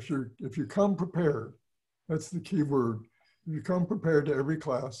 But if you come prepared, that's the key word. If you come prepared to every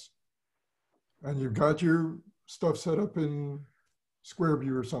class and you've got your stuff set up in Square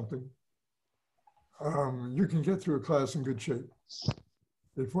View or something, you can get through a class in good shape.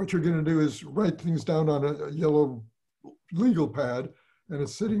 If what you're going to do is write things down on a yellow legal pad and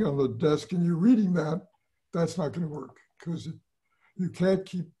it's sitting on the desk and you're reading that, that's not going to work because you can't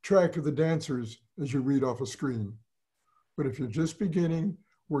keep track of the dancers as you read off a screen. But if you're just beginning,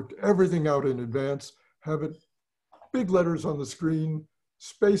 work everything out in advance, have it big letters on the screen,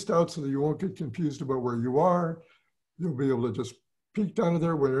 spaced out so that you won't get confused about where you are. You'll be able to just peek down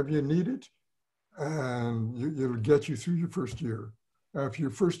there wherever you need it, and it'll get you through your first year. After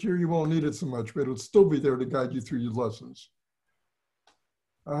your first year, you won't need it so much, but it'll still be there to guide you through your lessons.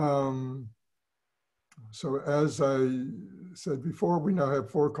 So as I said before, we now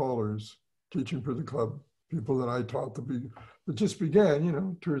have 4 callers teaching for the club, people that I taught that just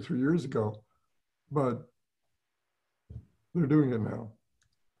began, 2 or 3 years ago, but they're doing it now.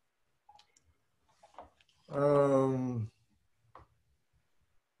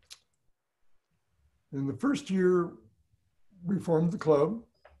 In the first year, we formed the club.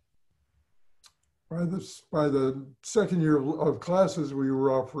 By the second year of classes, we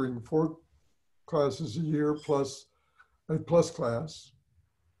were offering 4 classes a year plus a plus class.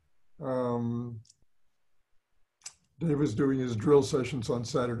 Dave was doing his drill sessions on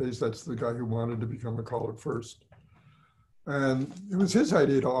Saturdays. That's the guy who wanted to become a caller first. And it was his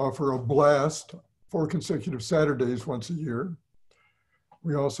idea to offer a blast 4 consecutive Saturdays once a year.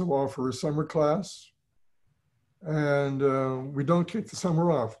 We also offer a summer class. And we don't kick the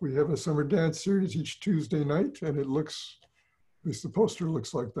summer off. We have a summer dance series each Tuesday night, and it looks, at least the poster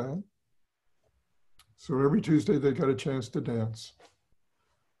looks like that. So every Tuesday they got a chance to dance.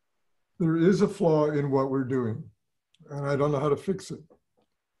 There is a flaw in what we're doing, and I don't know how to fix it,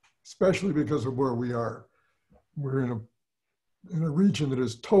 especially because of where we are. We're in a region that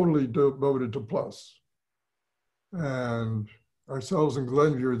is totally devoted to plus. And ourselves and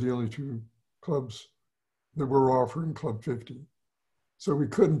Glenview are the only two clubs that we're offering Club 50. So we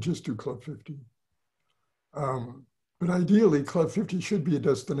couldn't just do Club 50. But ideally, Club 50 should be a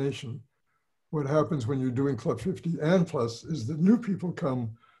destination. What happens when you're doing Club 50 and plus is that new people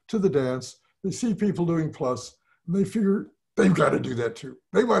come to the dance, they see people doing plus, and they figure they've got to do that too.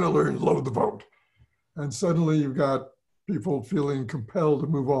 They want to learn load the boat. And suddenly you've got people feeling compelled to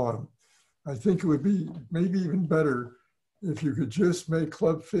move on. I think it would be maybe even better if you could just make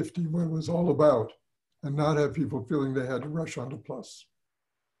Club 50 what it was all about and not have people feeling they had to rush onto plus.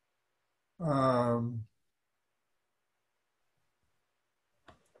 I'm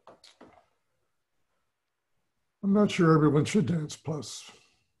not sure everyone should dance plus.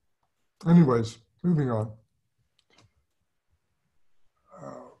 Anyways, moving on.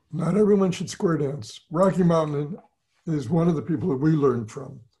 Not everyone should square dance. Rocky Mountain is one of the people that we learned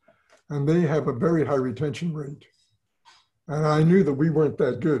from, and they have a very high retention rate. And I knew that we weren't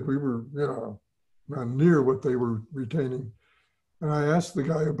that good. We were, you know, not near what they were retaining. And I asked the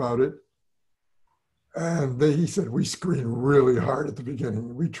guy about it, and he said, we screen really hard at the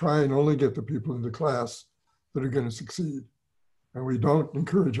beginning. We try and only get the people into class that are going to succeed. And we don't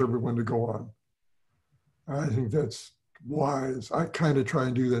encourage everyone to go on. I think that's wise. I kind of try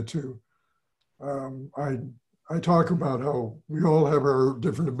and do that too. I talk about how we all have our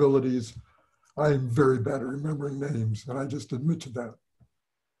different abilities. I'm very bad at remembering names, and I just admit to that.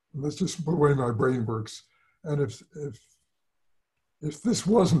 And that's just the way my brain works. And if this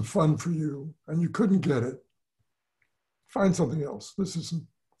wasn't fun for you and you couldn't get it, find something else. This isn't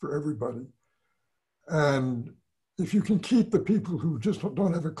for everybody. And if you can keep the people who just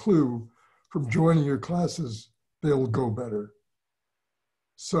don't have a clue from joining your classes, they'll go better.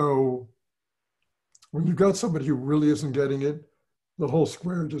 So when you've got somebody who really isn't getting it, the whole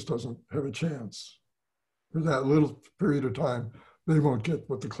square just doesn't have a chance. For that little period of time, they won't get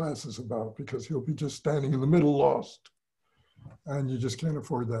what the class is about because he'll be just standing in the middle lost. And you just can't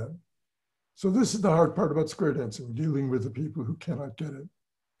afford that. So this is the hard part about square dancing, dealing with the people who cannot get it.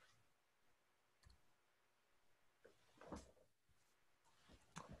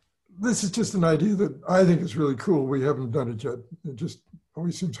 This is just an idea that I think is really cool. We haven't done it yet. It just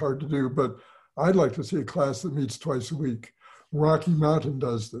always seems hard to do, but I'd like to see a class that meets twice a week. Rocky Mountain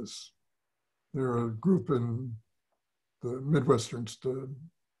does this. They're a group in the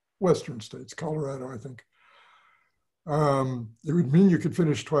Western states, Colorado, I think. It would mean you could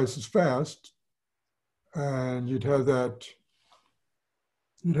finish twice as fast, and you'd have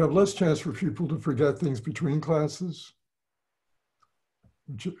less chance for people to forget things between classes,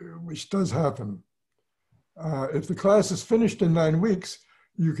 which does happen. If the class is finished in 9 weeks,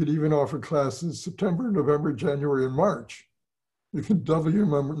 you could even offer classes September, November, January, and March. You can double your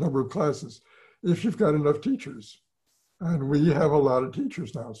number of classes if you've got enough teachers. And we have a lot of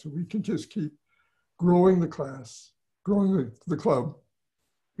teachers now, so we can just keep growing the class, growing the club,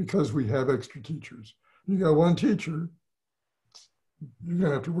 because we have extra teachers. You got one teacher, you're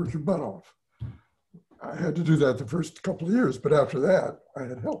gonna have to work your butt off. I had to do that the first couple of years, but after that, I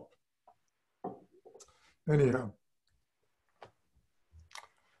had help. Anyhow.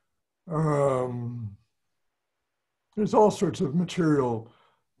 There's all sorts of material.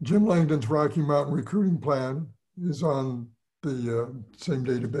 Jim Langdon's Rocky Mountain Recruiting Plan is on the same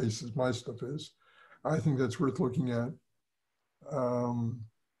database as my stuff is. I think that's worth looking at.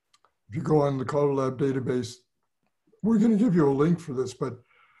 If you go on the Color Lab database, we're going to give you a link for this, but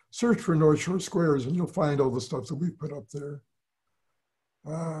search for North Shore Squares and you'll find all the stuff that we put up there.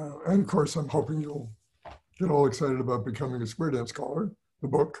 And of course, I'm hoping you'll get all excited about becoming a square dance caller, the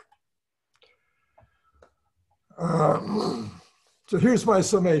book. So here's my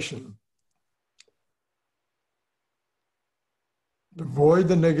summation. Avoid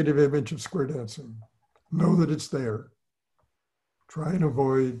the negative image of square dancing. Know that it's there. Try and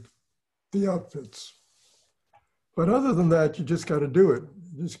avoid the outfits. But other than that, you just got to do it.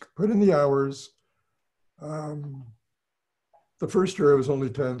 You just put in the hours. The first year I was only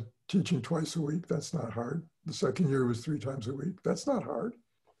teaching twice a week. That's not hard. The second year was 3 times a week. That's not hard.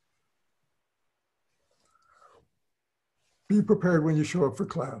 Be prepared when you show up for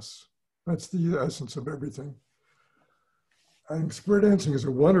class. That's the essence of everything. And square dancing is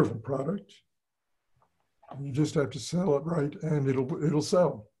a wonderful product. You just have to sell it right, and it'll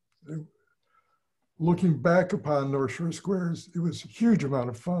sell. Looking back upon North Shore Squares, it was a huge amount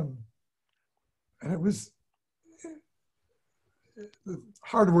of fun. And it was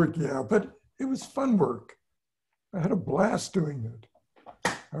hard work, yeah, but it was fun work. I had a blast doing it.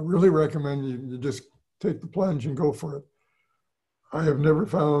 I really recommend you just take the plunge and go for it. I have never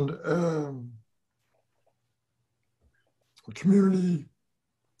found a community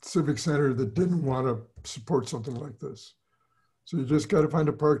civic center that didn't want to support something like this. So you just got to find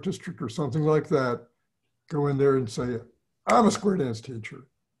a park district or something like that, go in there and say, I'm a square dance teacher,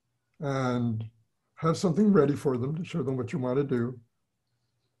 and have something ready for them to show them what you want to do,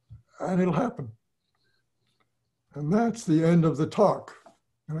 and it'll happen. And that's the end of the talk.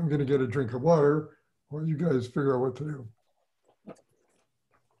 And I'm going to get a drink of water while you guys figure out what to do.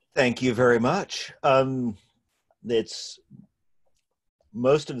 Thank you very much. It's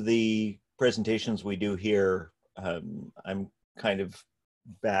most of the presentations we do here, I'm kind of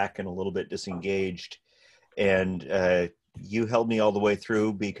back and a little bit disengaged, and you held me all the way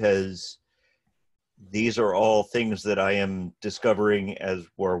through because these are all things that I am discovering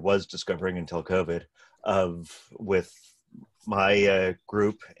was discovering until COVID with my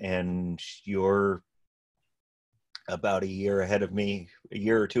group, and you're about a year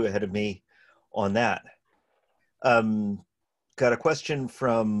or two ahead of me on that. Got a question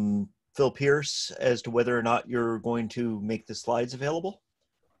from Phil Pierce as to whether or not you're going to make the slides available,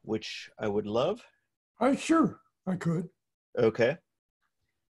 which I would love. Sure, I could. Okay.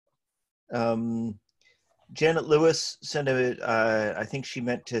 Janet Lewis sent I think she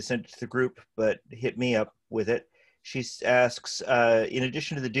meant to send it to the group, but hit me up with it. She asks, in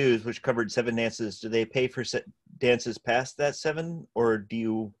addition to the dues, which covered 7 dances, do they pay for dances past that 7, or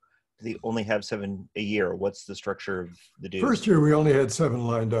do they only have 7 a year? What's the structure of the dues? First year, we only had 7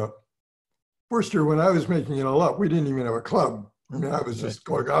 lined up. First year, when I was making it all up, we didn't even have a club. I mean, I was just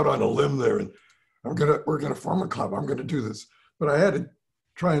going out on a limb there, and we're gonna form a club. I'm gonna do this, but I had to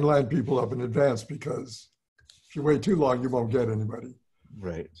try and line people up in advance because if you wait too long, you won't get anybody.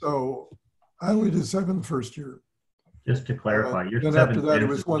 Right. So I only did 7 the first year. Just to clarify, your then 7 after that, it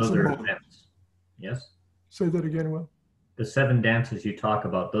was dances, once those a are month. events. Yes? Say that again, Will. The 7 dances you talk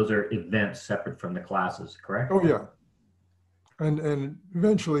about, those are events separate from the classes, correct? Oh yeah. And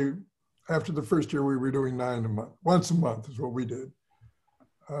eventually, after the first year, we were doing 9 a month. Once a month is what we did.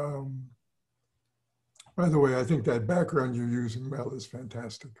 By the way, I think that background you're using, Mel, is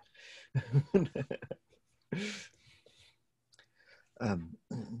fantastic.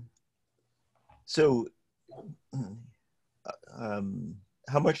 So,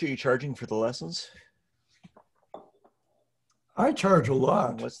 how much are you charging for the lessons? I charge a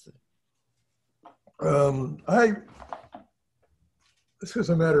lot. What's the? This was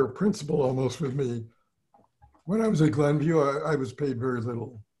a matter of principle almost with me. When I was at Glenview, I was paid very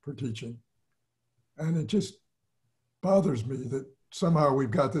little for teaching. And it just bothers me that somehow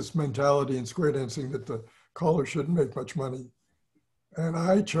we've got this mentality in square dancing that the caller shouldn't make much money. And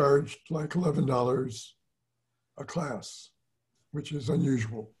I charged like $11 a class, which is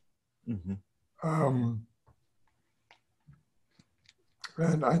unusual. Mm-hmm.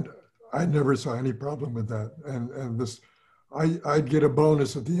 And I never saw any problem with that. And this, I'd get a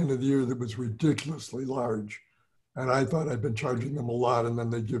bonus at the end of the year that was ridiculously large. And I thought I'd been charging them a lot, and then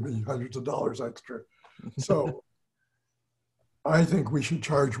they'd give me hundreds of dollars extra. So I think we should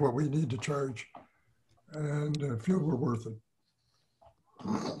charge what we need to charge and feel we're worth it.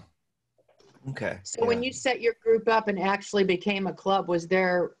 Okay. So when you set your group up and actually became a club, was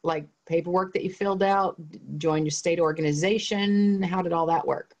there like paperwork that you filled out, joined your state organization? How did all that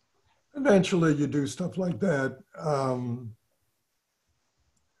work? Eventually you do stuff like that.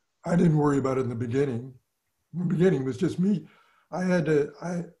 I didn't worry about it in the beginning. In the beginning, it was just me. I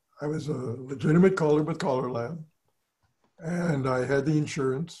was a legitimate caller with Caller Lab, and I had the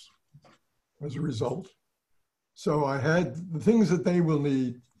insurance as a result. So I had the things that they will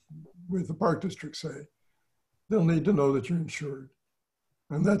need with the park district say. They'll need to know that you're insured.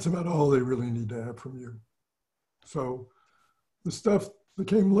 And that's about all they really need to have from you. So the stuff that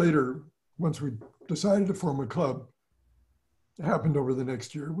came later, once we decided to form a club, happened over the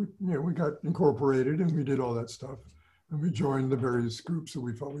next year. We got incorporated and we did all that stuff. And we joined the various groups that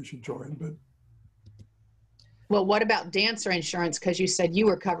we felt we should join. But well, what about dancer insurance? Because you said you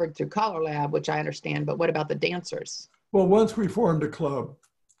were covered through Color Lab, which I understand, but what about the dancers? well, once we formed a club,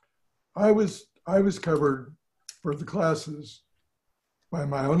 I was covered for the classes by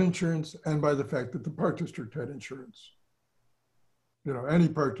my own insurance and by the fact that the park district had insurance. You know, any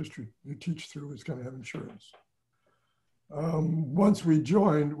park district you teach through is going to have insurance. Once we'd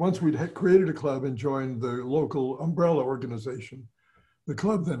created a club and joined the local umbrella organization, the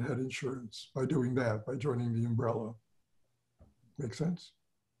club then had insurance by doing that, by joining the umbrella. Make sense?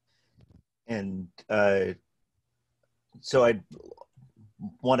 And so I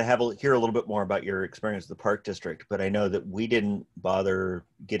want to hear a little bit more about your experience with the Park District, but I know that we didn't bother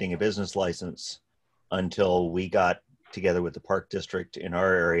getting a business license until we got together with the Park District in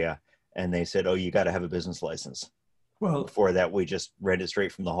our area, and they said, oh, you got to have a business license. Well, before that, we just read it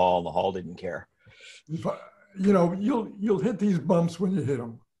straight from the hall, and the hall didn't care. You know, you'll hit these bumps when you hit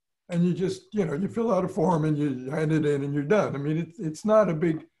them, and you just, you know, you fill out a form and you hand it in and you're done. I mean, it's not a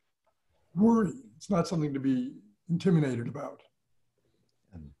big worry. It's not something to be intimidated about.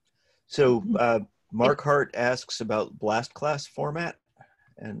 So Mark Hart asks about Blast Class format,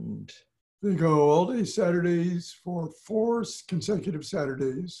 and they go all day Saturdays for 4 consecutive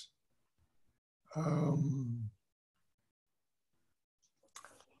Saturdays.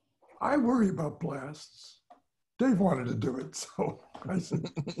 I worry about blasts. Dave wanted to do it, so I said,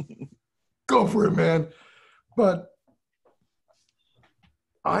 go for it, man. But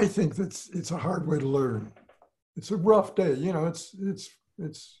I think it's a hard way to learn. It's a rough day. You know, it's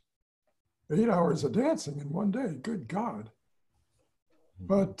 8 hours of dancing in one day. Good God.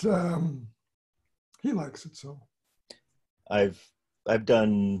 But he likes it, so. I've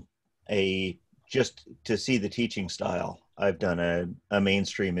done just to see the teaching style, I've done a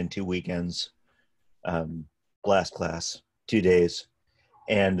mainstream in 2 weekends, Blast Class, 2 days.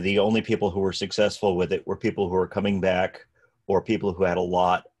 And the only people who were successful with it were people who were coming back or people who had a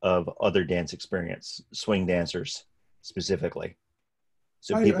lot of other dance experience, swing dancers specifically.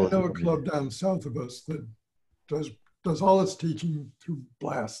 So I people know a club down south of us that does all its teaching through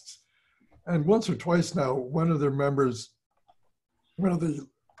blasts. And once or twice now, one of their members, one of the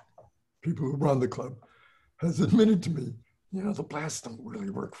people who run the club, has admitted to me, you know, the blasts don't really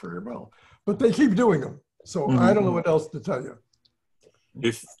work very well, but they keep doing them. So I don't know what else to tell you.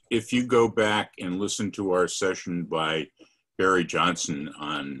 If you go back and listen to our session by Barry Johnson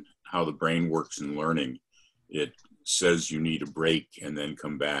on how the brain works in learning, it says you need a break and then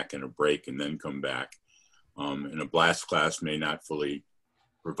come back, and a break and then come back. And a blast class may not fully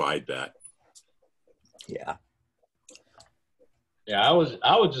provide that. Yeah. Yeah, I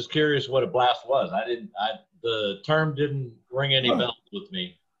was just curious what a blast was. The term didn't ring any bells with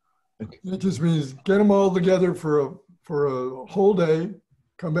me. It just means get them all together for a whole day,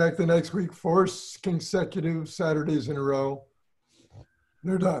 come back the next week, 4 consecutive Saturdays in a row.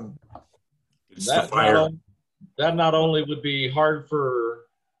 They're done. That not only would be hard for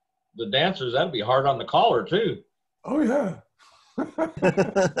the dancers, that'd be hard on the caller too. Oh yeah.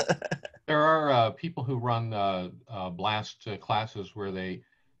 There are people who run blast classes where they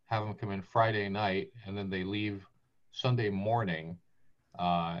have them come in Friday night and then they leave Sunday morning,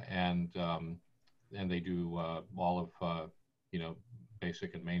 and they do all of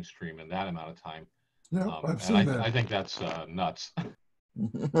basic and mainstream in that amount of time. Yeah, I've seen that. I think that's nuts.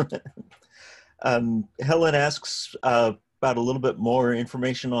 Helen asks about a little bit more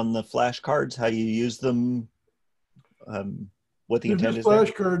information on the flashcards, how you use them, what the intent is.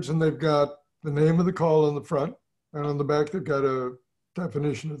 Flashcards, and they've got the name of the call on the front, and on the back they've got a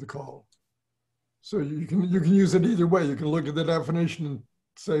definition of the call. So you can use it either way. You can look at the definition and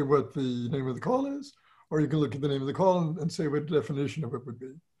say what the name of the call is, or you can look at the name of the call and say what the definition of it would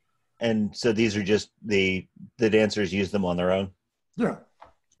be. And so these are just the dancers use them on their own? Yeah.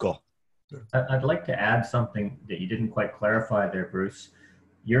 Cool. I'd like to add something that you didn't quite clarify there, Bruce.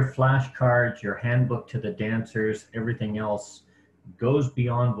 Your flashcards, your handbook to the dancers, everything else goes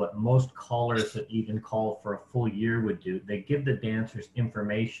beyond what most callers that even call for a full year would do. They give the dancers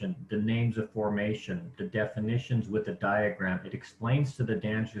information, the names of formation, the definitions with a diagram. It explains to the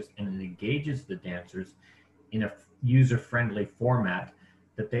dancers and it engages the dancers in a user-friendly format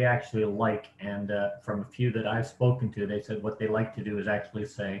that they actually like. And from a few that I've spoken to, they said what they like to do is actually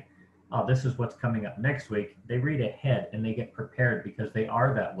say, oh, this is what's coming up next week. They read ahead and they get prepared because they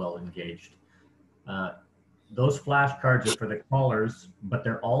are that well engaged. Those flashcards are for the callers, but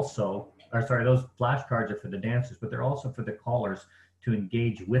they're also, those flashcards are for the dancers, but they're also for the callers to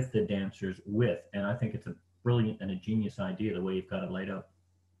engage with the dancers with. And I think it's a brilliant and a genius idea the way you've got it laid out.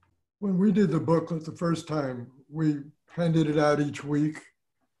 When we did the booklet the first time, we handed it out each week,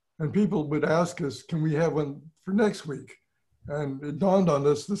 and people would ask us, can we have one for next week? And it dawned on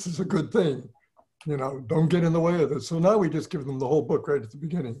us, this is a good thing. You know, don't get in the way of this. So now we just give them the whole book right at the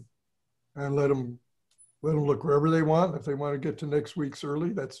beginning and let them look wherever they want. If they want to get to next week's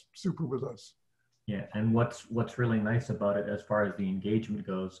early, that's super with us. Yeah, and what's really nice about it as far as the engagement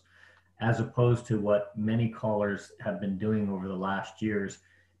goes, as opposed to what many callers have been doing over the last years,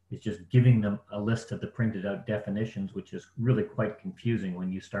 is just giving them a list of the printed out definitions, which is really quite confusing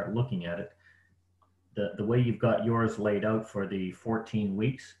when you start looking at it. The way you've got yours laid out for the 14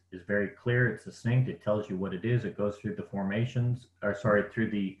 weeks is very clear. It's succinct. It tells you what it is. It goes through the formations, or sorry,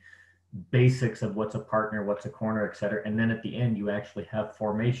 through the basics of what's a partner, what's a corner, et cetera. And then at the end, you actually have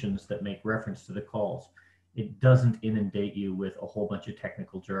formations that make reference to the calls. It doesn't inundate you with a whole bunch of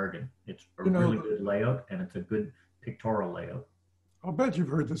technical jargon. It's a really good layout, and it's a good pictorial layout. I'll bet you've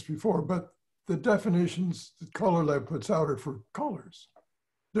heard this before, but the definitions that Color Lab puts out are for callers.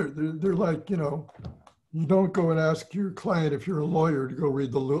 They're like, you know, you don't go and ask your client if you're a lawyer to go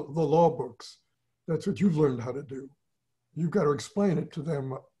read the law books. That's what you've learned how to do. You've got to explain it to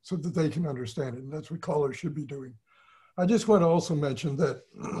them so that they can understand it. And that's what callers should be doing. I just want to also mention that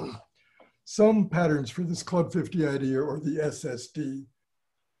some patterns for this Club 50 idea, or the SSD,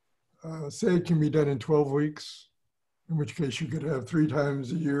 say it can be done in 12 weeks, in which case you could have 3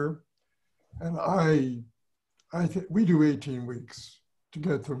 times a year. And I think we do 18 weeks to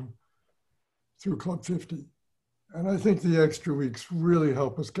get them through Club 50. And I think the extra weeks really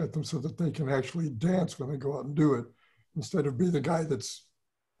help us get them so that they can actually dance when they go out and do it, instead of be the guy that's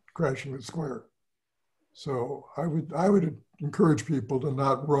crashing the square. So I would encourage people to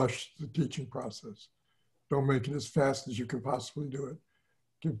not rush the teaching process. Don't make it as fast as you can possibly do it.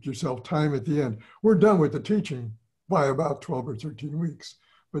 Give yourself time at the end. We're done with the teaching by about 12 or 13 weeks,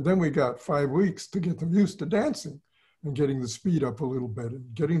 but then we got 5 weeks to get them used to dancing and getting the speed up a little bit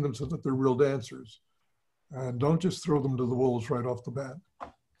and getting them so that they're real dancers. And don't just throw them to the wolves right off the bat.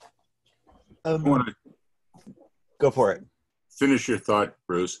 Go for it. Finish your thought,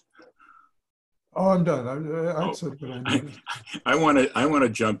 Bruce. Oh, I'm done. I said what I needed. I want to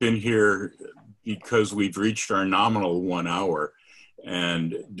jump in here because we've reached our nominal 1 hour,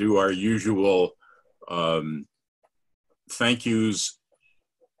 and do our usual thank yous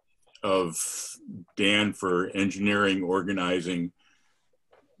of Dan for engineering, organizing,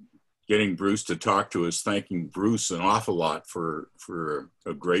 getting Bruce to talk to us, thanking Bruce an awful lot for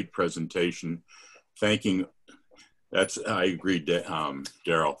a great presentation, I agree,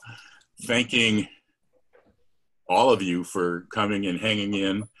 Daryl. Thanking all of you for coming and hanging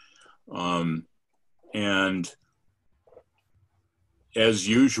in. And as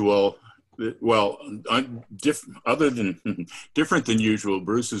usual, well, different than usual,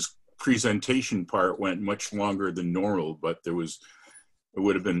 Bruce's presentation part went much longer than normal, but it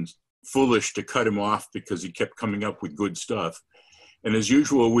would have been foolish to cut him off because he kept coming up with good stuff. And as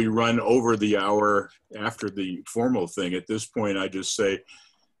usual, we run over the hour after the formal thing. At this point, I just say,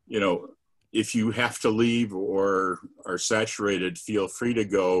 you know, if you have to leave or are saturated, feel free to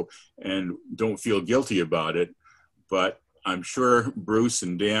go and don't feel guilty about it. But I'm sure Bruce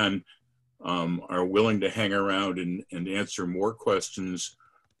and Dan are willing to hang around and answer more questions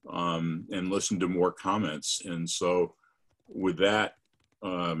and listen to more comments. And so with that,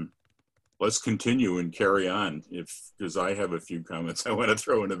 let's continue and carry on, because I have a few comments I want to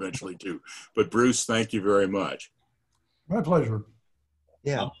throw in eventually too. But Bruce, thank you very much. My pleasure.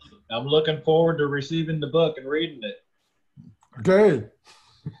 Yeah. I'm looking forward to receiving the book and reading it. Okay,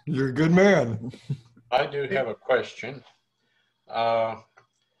 you're a good man. I do have a question.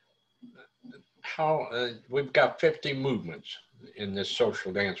 We've got 50 movements in this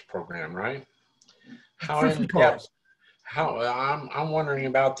social dance program, right? How in depth? I'm wondering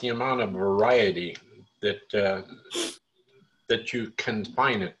about the amount of variety that you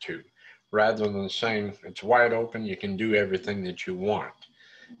confine it to, rather than saying it's wide open, you can do everything that you want,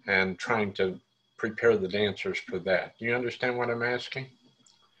 and trying to prepare the dancers for that. Do you understand what I'm asking?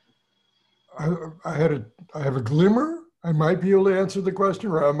 I have a glimmer. I might be able to answer the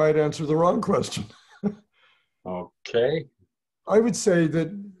question, or I might answer the wrong question. Okay. I would say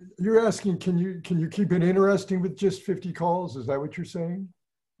that you're asking, can you keep it interesting with just 50 calls? Is that what you're saying?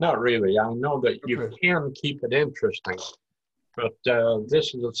 Not really. I know that you can keep it interesting, but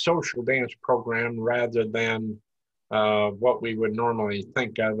this is a social dance program rather than what we would normally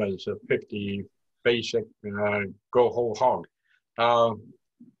think of as a 50 basic go whole hog.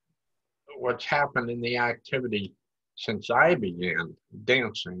 What's happened in the activity since I began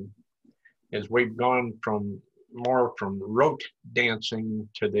dancing is we've gone more from rote dancing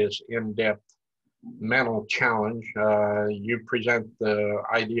to this in-depth mental challenge. You present the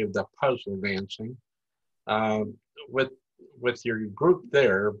idea of the puzzle dancing. With your group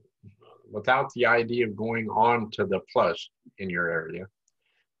there, without the idea of going on to the plus in your area,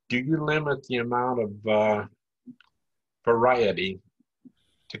 do you limit the amount of variety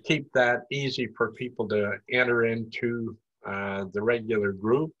to keep that easy for people to enter into the regular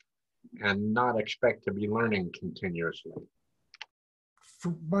group and not expect to be learning continuously.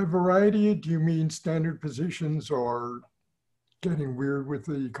 By variety, do you mean standard positions or getting weird with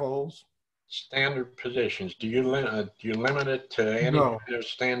the calls? Standard positions. Do you limit it to any No. kind of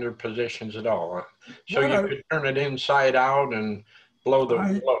standard positions at all? So Well, you could turn it inside out and blow the.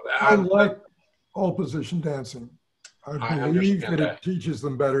 I like all position dancing. I believe that it teaches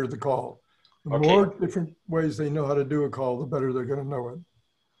them better the call. The more different ways they know how to do a call, the better they're going to know it.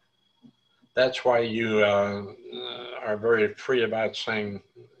 That's why you are very free about saying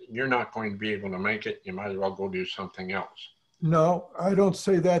you're not going to be able to make it. You might as well go do something else. No, I don't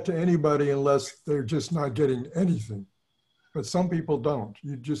say that to anybody unless they're just not getting anything. But some people don't.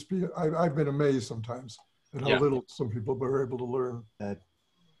 I've been amazed sometimes at how little some people are able to learn.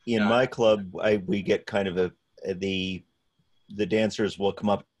 In my club, we get kind of the dancers will come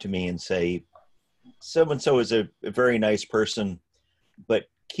up to me and say, so-and-so is a very nice person, but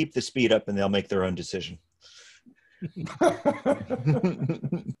keep the speed up and they'll make their own decision.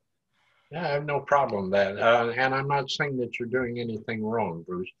 Yeah, I have no problem with that. And I'm not saying that you're doing anything wrong,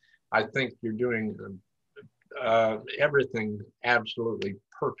 Bruce. I think you're doing everything absolutely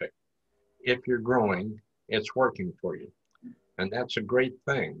perfect. If you're growing, it's working for you. And that's a great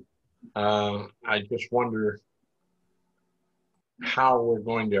thing. I just wonder how we're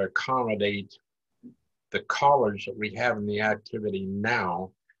going to accommodate the callers that we have in the activity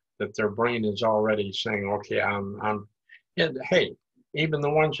now, that their brain is already saying, okay, hey, even the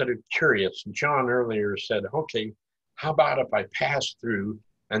ones that are curious. John earlier said, okay, how about if I pass through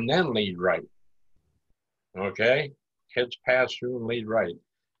and then lead right? Okay, kids pass through and lead right.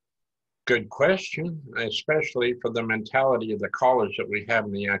 Good question, especially for the mentality of the callers that we have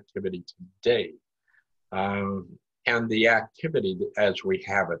in the activity today. And the activity as we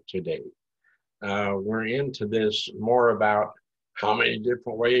have it today. We're into this more about how many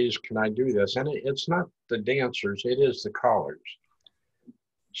different ways can I do this? And it's not the dancers, it is the callers.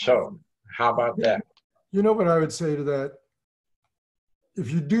 So how about that? You know what I would say to that?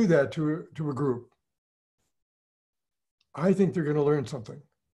 If you do that to a group, I think they're going to learn something.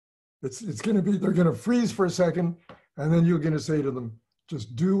 It's going to be, they're going to freeze for a second, and then you're going to say to them,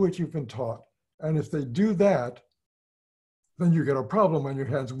 just do what you've been taught. And if they do that, then you get a problem on your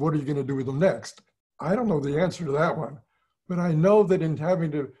hands. What are you going to do with them next? I don't know the answer to that one, but I know that in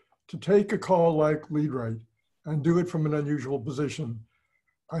having to take a call like lead right and do it from an unusual position,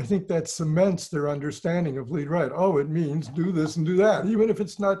 I think that cements their understanding of lead right. Oh, it means do this and do that, even if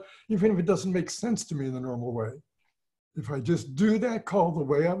it doesn't make sense to me in the normal way. If I just do that call the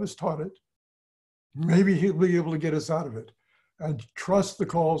way I was taught it, maybe he'll be able to get us out of it. And trust the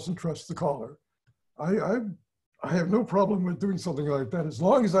calls and trust the caller. I have no problem with doing something like that as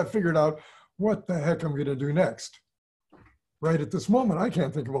long as I figured out what the heck I'm going to do next. Right at this moment, I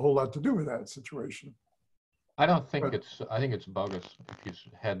can't think of a whole lot to do with that situation. I think it's bogus if his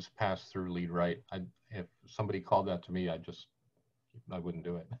heads pass through lead right. If somebody called that to me, I wouldn't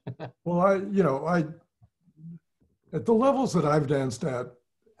do it. Well, at the levels that I've danced at,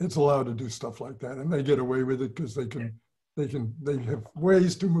 it's allowed to do stuff like that, and they get away with it because they have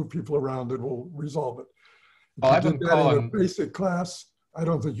ways to move people around that will resolve it. If you did that in a basic class, I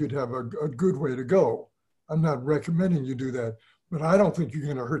don't think you'd have a good way to go. I'm not recommending you do that, but I don't think you're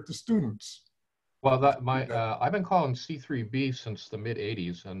going to hurt the students. Well, I've been calling C3B since the mid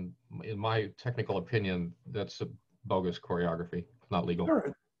 '80s, and in my technical opinion, that's a bogus choreography, not legal. All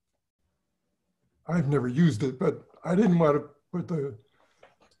right. I've never used it, but I didn't want to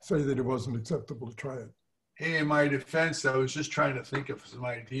say that it wasn't acceptable to try it. Hey, in my defense, I was just trying to think of some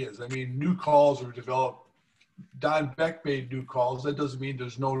ideas. I mean, new calls were developed. Don Beck made new calls. That doesn't mean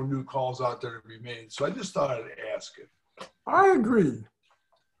there's no new calls out there to be made. So I just thought I'd ask it. I agree.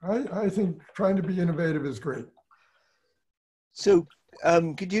 I think trying to be innovative is great. So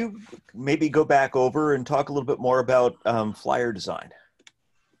could you maybe go back over and talk a little bit more about flyer design?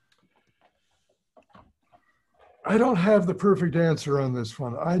 I don't have the perfect answer on this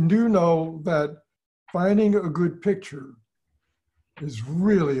one. I do know that finding a good picture is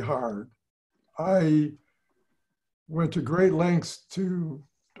really hard. I went to great lengths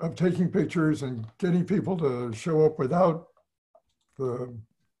of taking pictures and getting people to show up without the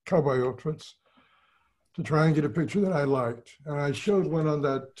cowboy outfits to try and get a picture that I liked. And I showed one on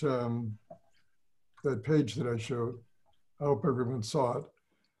that page that I showed. I hope everyone saw it.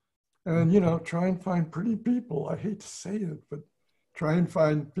 And, try and find pretty people. I hate to say it, but try and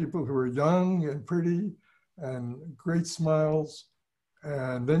find people who are young and pretty and great smiles.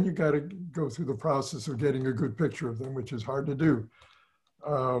 And then you got to go through the process of getting a good picture of them, which is hard to do.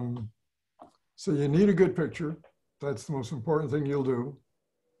 So you need a good picture. That's the most important thing you'll do.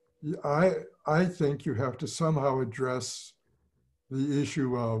 I think you have to somehow address the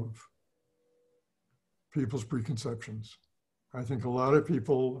issue of people's preconceptions. I think a lot of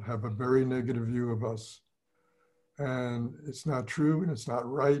people have a very negative view of us, and it's not true and it's not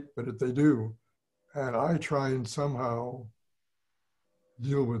right, but they do. And I try and somehow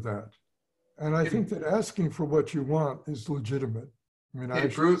deal with that. And I think that asking for what you want is legitimate. I mean, Hey,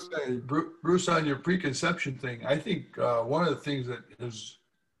 Bruce, on your preconception thing, I think one of the things that has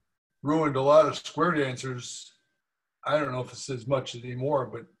ruined a lot of square dancers, I don't know if it's as much anymore,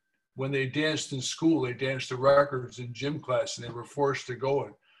 but when they danced in school, they danced to records in gym class and they were forced to go.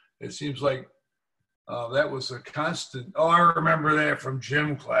 And it seems like that was a constant. Oh, I remember that from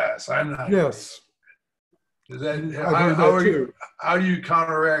gym class. I'm not. Yes. Is that, how do you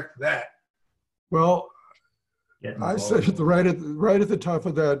counteract that? Well, I said right at the top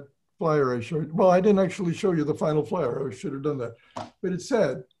of that flyer I showed. Well, I didn't actually show you the final flyer. I should have done that. But it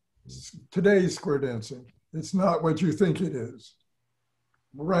said, today's square dancing. It's not what you think it is.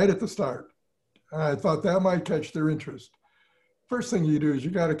 Right at the start. And I thought that might catch their interest. First thing you do is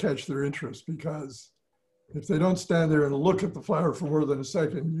you got to catch their interest, because if they don't stand there and look at the flyer for more than a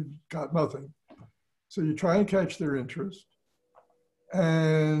second, you've got nothing. So you try and catch their interest,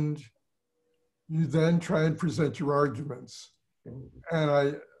 and you then try and present your arguments.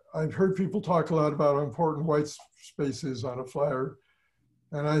 And I've heard people talk a lot about how important white space is on a flyer.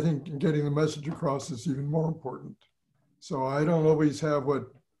 And I think getting the message across is even more important. So I don't always have what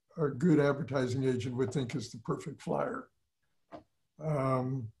a good advertising agent would think is the perfect flyer.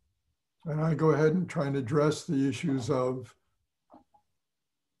 And I go ahead and try and address the issues of,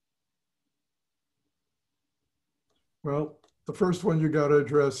 well, the first one you got to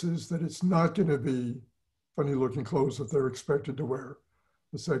address is that it's not going to be funny looking clothes that they're expected to wear.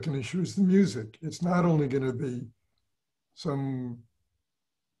 The second issue is the music. It's not only going to be some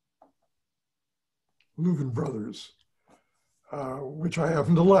Louvin Brothers, which I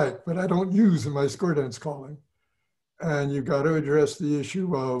happen to like, but I don't use in my square dance calling. And you've got to address the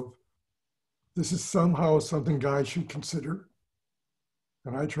issue of, this is somehow something guys should consider.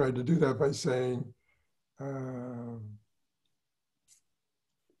 And I tried to do that by saying, the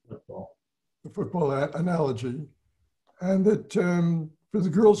football analogy. And that for the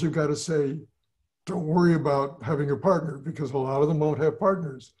girls, you've got to say, don't worry about having a partner, because a lot of them won't have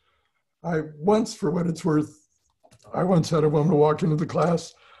partners. I once, for what it's worth, I once had a woman walk into the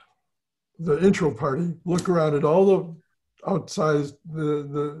class, the intro party, look around at all the outsized,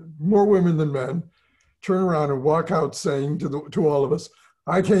 the more women than men, turn around and walk out saying to all of us,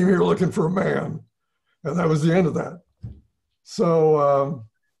 I came here looking for a man. And that was the end of that. So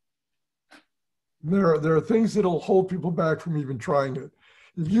there are things that'll hold people back from even trying it.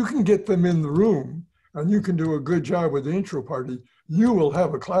 If you can get them in the room and you can do a good job with the intro party, you will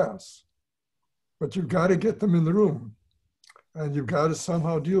have a class. But you've got to get them in the room, and you've got to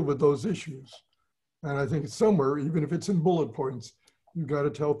somehow deal with those issues. And I think somewhere, even if it's in bullet points, you've got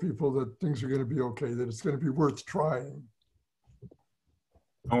to tell people that things are going to be okay, that it's going to be worth trying.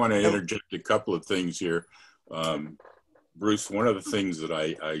 I want to interject a couple of things here. Bruce, one of the things that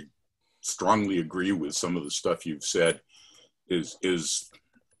I strongly agree with some of the stuff you've said is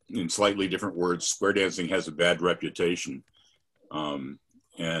in slightly different words, square dancing has a bad reputation.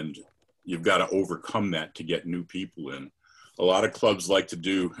 And you've got to overcome that to get new people in. A lot of clubs like to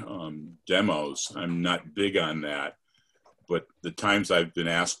do demos. I'm not big on that, but the times I've been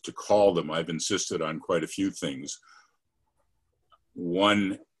asked to call them, I've insisted on quite a few things.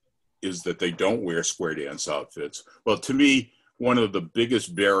 One is that they don't wear square dance outfits. Well, to me, one of the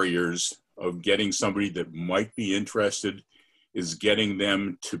biggest barriers of getting somebody that might be interested is getting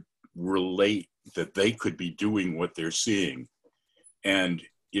them to relate that they could be doing what they're seeing. And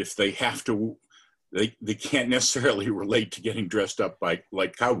if they have to, they can't necessarily relate to getting dressed up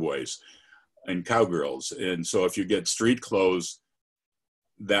like cowboys and cowgirls. And so if you get street clothes,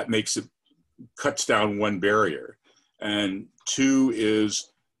 that makes it, cuts down one barrier. And two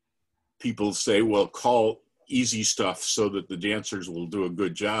is people say, well, call easy stuff so that the dancers will do a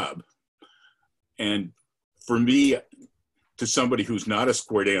good job. And for me, to somebody who's not a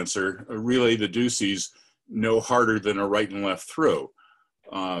square dancer, really the deuces no harder than a right and left through.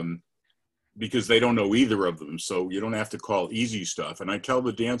 Because they don't know either of them. So you don't have to call easy stuff. And I tell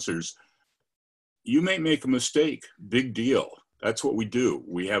the dancers, you may make a mistake, big deal. That's what we do.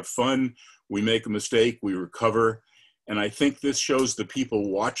 We have fun, we make a mistake, we recover. And I think this shows the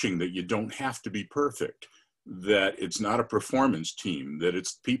people watching that you don't have to be perfect, that it's not a performance team, that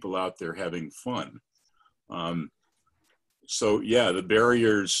it's people out there having fun. So yeah, the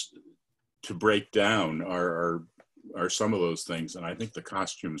barriers to break down are are some of those things. And I think the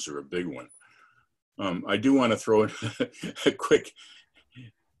costumes are a big one. I do want to throw in a quick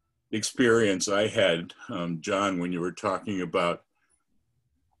experience I had, John, when you were talking about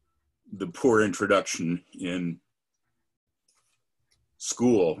the poor introduction in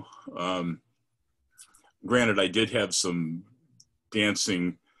school. Granted, I did have some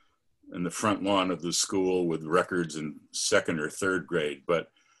dancing in the front lawn of the school with records in 2nd or 3rd grade,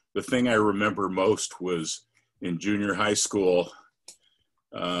 but the thing I remember most was in junior high school.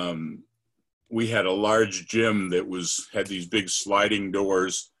 We had a large gym that had these big sliding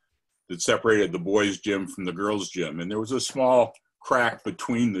doors that separated the boys' gym from the girls' gym, and there was a small crack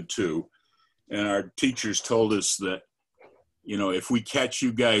between the two. And our teachers told us that, you know, if we catch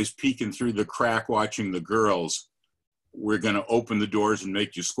you guys peeking through the crack watching the girls, we're going to open the doors and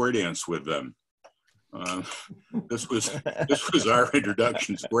make you square dance with them. This was our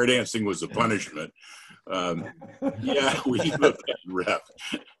introduction. Square dancing was a punishment. Yeah, we lived that rep.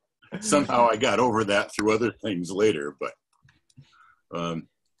 Somehow I got over that through other things later, but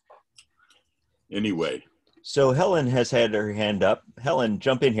anyway. So Helen has had her hand up. Helen,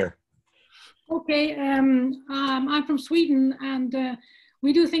 jump in here. Okay, I'm from Sweden, and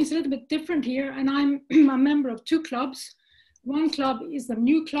we do things a little bit different here, and I'm a member of 2 clubs. One club is the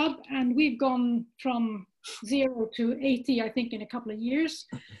new club, and we've gone from 0 to 80, I think, in a couple of years.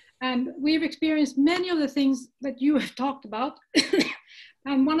 And we've experienced many of the things that you have talked about.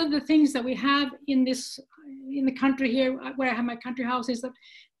 And one of the things that we have in the country here, where I have my country house, is that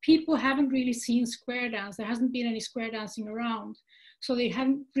people haven't really seen square dance. There hasn't been any square dancing around. So they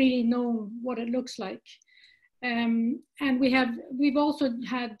haven't really known what it looks like. And we've also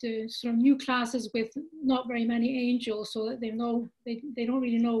had sort of new classes with not very many angels, so that they don't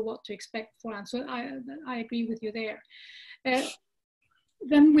really know what to expect for. And so I agree with you there.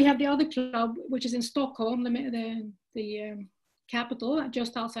 Then we have the other club, which is in Stockholm, the capital,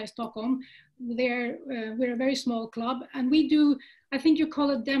 just outside Stockholm. We're a very small club, and we do, I think you call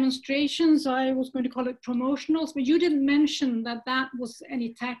it demonstrations. I was going to call it promotionals, but you didn't mention that was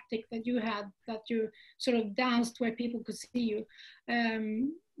any tactic that you had, that you sort of danced where people could see you.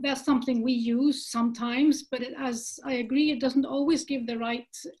 That's something we use sometimes, but as I agree, it doesn't always give the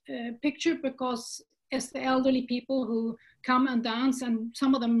right picture, because it's the elderly people who come and dance, and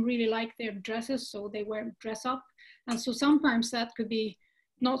some of them really like their dresses, so they dress up. And so sometimes that could be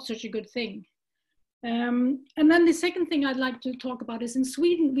not such a good thing. And then the second thing I'd like to talk about is in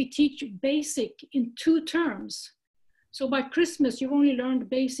Sweden, we teach basic in 2 terms. So by Christmas, you've only learned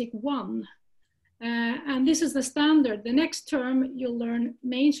basic 1. And this is the standard. The next term, you'll learn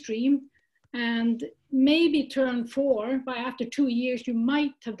mainstream, and maybe term 4, by after 2 years, you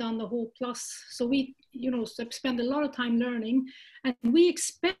might have done the whole plus. So we, spend a lot of time learning, and we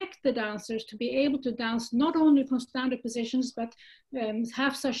expect the dancers to be able to dance not only from standard positions, but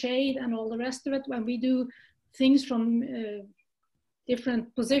half sachet and all the rest of it, when we do things from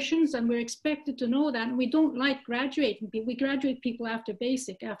different positions, and we're expected to know that. And we don't like graduating people. We graduate people after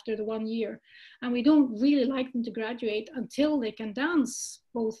basic, after the 1 year, and we don't really like them to graduate until they can dance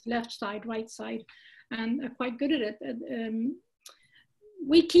both left side, right side, and are quite good at it.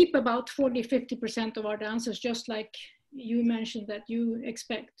 We keep about 40–50% of our dancers, just like you mentioned that you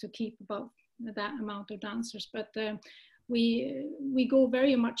expect to keep about that amount of dancers, but we go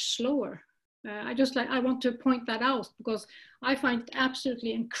very much slower. I want to point that out, because I find it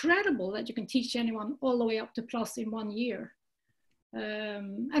absolutely incredible that you can teach anyone all the way up to plus in 1 year.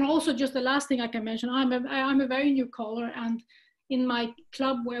 And also, just the last thing I can mention, I'm a very new caller, and in my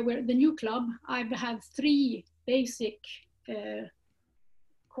club, where we're the new club, I've had 3 basic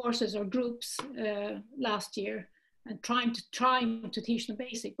courses or groups last year, and trying to teach them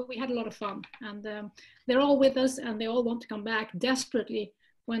basic, but we had a lot of fun, and they're all with us, and they all want to come back desperately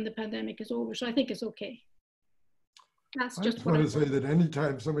when the pandemic is over. So I think it's okay. That's just I want to say that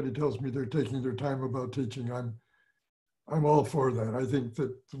anytime somebody tells me they're taking their time about teaching, I'm all for that. I think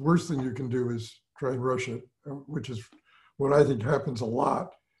that the worst thing you can do is try and rush it, which is what I think happens a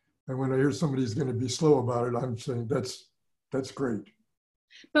lot. And when I hear somebody's going to be slow about it, I'm saying that's great.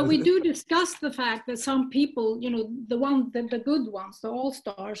 But we do discuss the fact that some people, the good ones, the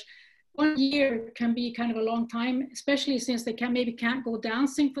all-stars, 1 year can be kind of a long time, especially since they maybe can't go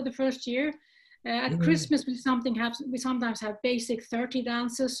dancing for the first year. At Christmas, we sometimes have basic 30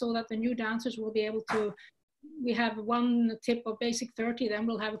 dances, so that the new dancers will be able to, we have 1 tip of basic 30, then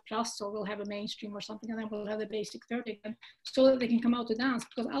we'll have a plus, or we'll have a mainstream or something, and then we'll have the basic 30 again, so that they can come out to dance,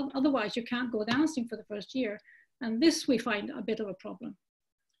 because otherwise you can't go dancing for the first year. And this we find a bit of a problem.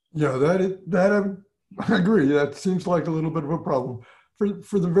 Yeah, I agree. That seems like a little bit of a problem.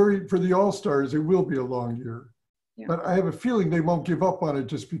 For the all-stars, it will be a long year. But I have a feeling they won't give up on it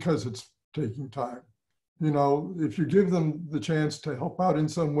just because it's taking time. You know, if you give them the chance to help out in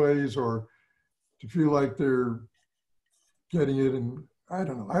some ways or to feel like they're getting it, and I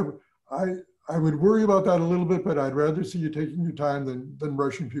don't know, I would worry about that a little bit, but I'd rather see you taking your time than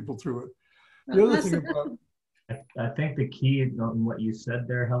rushing people through it. The other thing about, I think the key on what you said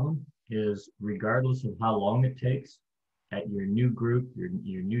there, Helen, is regardless of how long it takes, at your new group, your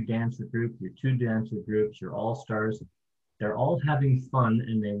new dancer group, your 2 dancer groups, your all-stars, they're all having fun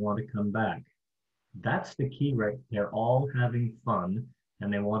and they want to come back. That's the key, right? They're all having fun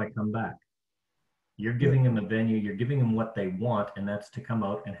and they want to come back. You're giving them a venue, you're giving them what they want, and that's to come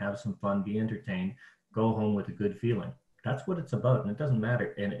out and have some fun, be entertained, go home with a good feeling. That's what it's about, and it doesn't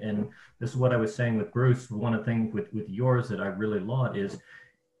matter. And this is what I was saying with Bruce. One of the things with yours that I really laud is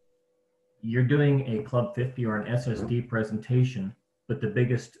you're doing a Club 50 or an SSD presentation, but the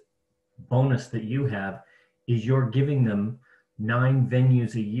biggest bonus that you have is you're giving them 9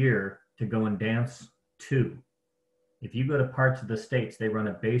 venues a year to go and dance to. If you go to parts of the States, they run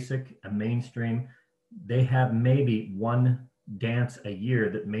a basic, a mainstream. They have maybe 1 dance a year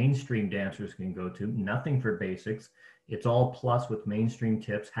that mainstream dancers can go to, nothing for basics. It's all plus with mainstream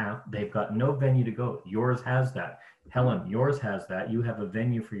tips, half. They've got no venue to go. Yours has that. Helen, yours has that. You have a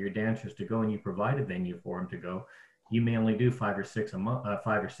venue for your dancers to go and you provide a venue for them to go. You may only do 5 or 6 a month,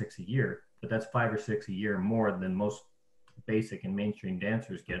 5 or 6 a year, but that's 5 or 6 a year more than most basic and mainstream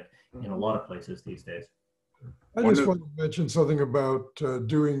dancers get in a lot of places these days. I just want to mention something about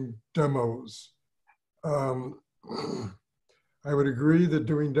doing demos. I would agree that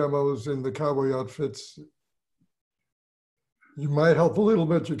doing demos in the cowboy outfits, you might help a little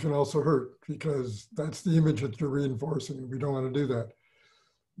bit, you can also hurt, because that's the image that you're reinforcing. We don't want to do that.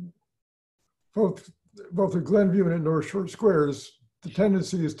 Both at Glenview and at North Shore Squares, the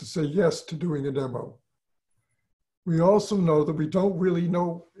tendency is to say yes to doing a demo. We also know that we don't really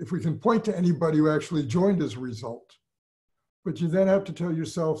know if we can point to anybody who actually joined as a result. But you then have to tell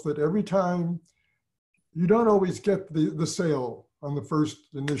yourself that every time, you don't always get the sale on the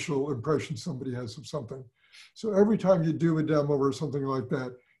first initial impression somebody has of something. So every time you do a demo or something like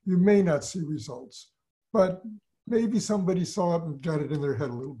that, you may not see results, but maybe somebody saw it and got it in their head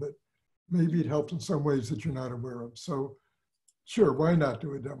a little bit. Maybe it helped in some ways that you're not aware of. So sure, why not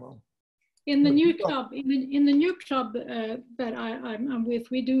do a demo? In the new club, in the new club that I'm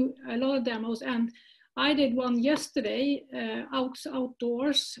with, we do a lot of demos, and I did one yesterday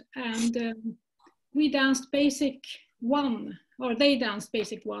outdoors, and we danced basic 1, or they danced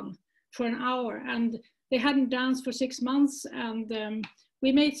basic 1 for an hour, and they hadn't danced for 6 months, and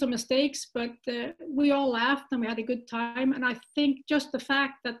we made some mistakes, but we all laughed and we had a good time. And I think just the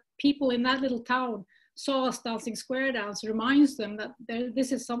fact that people in that little town saw us dancing square dance reminds them that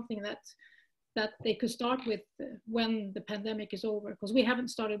this is something that they could start with when the pandemic is over, because we haven't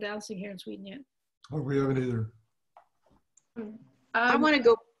started dancing here in Sweden yet. Oh, we haven't either. I want to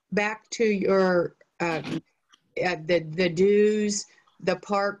go back to your the dues, the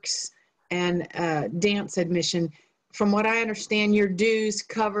parks, and dance admission. From what I understand, your dues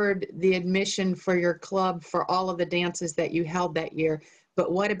covered the admission for your club for all of the dances that you held that year.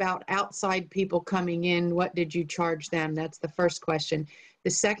 But what about outside people coming in? What did you charge them? That's the first question. The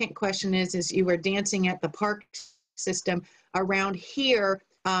second question is you were dancing at the park system. Around here,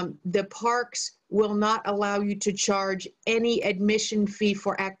 the parks will not allow you to charge any admission fee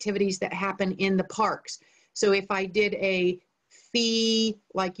for activities that happen in the parks. So if I did a fee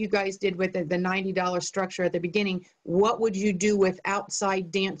like you guys did with the $90 structure at the beginning, what would you do with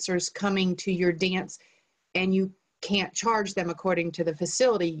outside dancers coming to your dance and you can't charge them according to the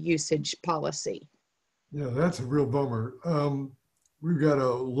facility usage policy? Yeah, that's a real bummer. We've got a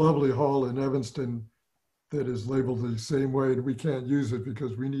lovely hall in Evanston that is labeled the same way, and we can't use it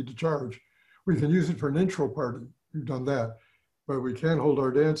because we need to charge. We can use it for an intro party. We've done that, but we can't hold our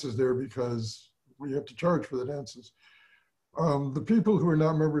dances there because we have to charge for the dances. The people who are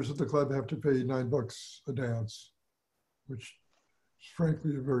not members of the club have to pay $9 a dance, which is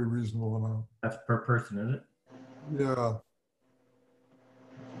frankly a very reasonable amount. That's per person, isn't it? Yeah.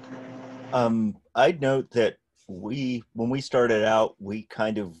 I'd note that when we started out, we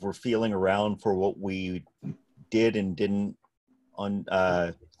kind of were feeling around for what we did and didn't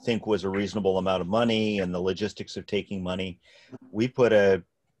think was a reasonable amount of money and the logistics of taking money. We put a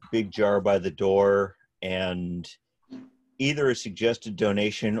big jar by the door and either a suggested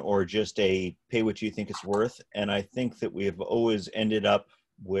donation or just a pay what you think it's worth. And I think that we have always ended up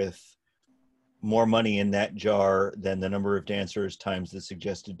with more money in that jar than the number of dancers times the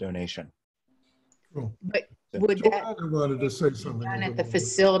suggested donation. Cool. But would that wanted to say something done at the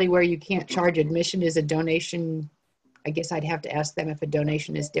facility where you can't charge admission is a donation I guess I'd have to ask them if a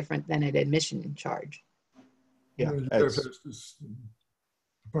donation is different than an admission charge. Yeah, you have to ask this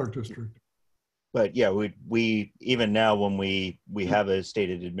Park District. but yeah, we even now when we have a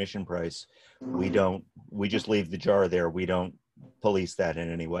stated admission price, we just leave the jar there. We don't police that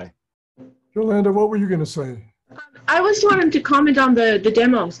in any way. Yolanda, what were you going to say? I was wanting to comment on the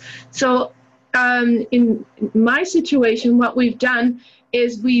demos. So in my situation, what we've done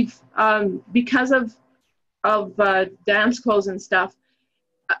is we've, because of dance clothes and stuff,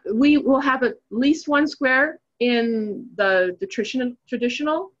 we will have at least one square in the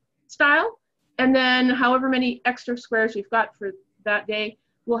traditional style. And then however many extra squares we've got for that day,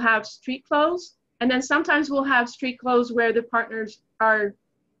 we'll have street clothes. And then sometimes we'll have street clothes where the partners are,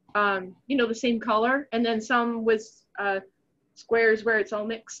 the same color. And then some with squares where it's all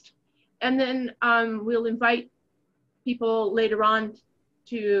mixed. And then we'll invite people later on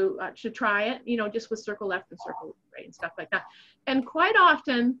to try it, just with circle left and circle right and stuff like that. And quite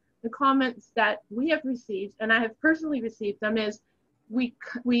often the comments that we have received, and I have personally received them, is we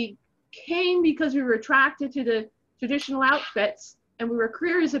came because we were attracted to the traditional outfits and we were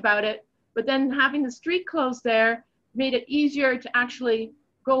curious about it, but then having the street clothes there made it easier to actually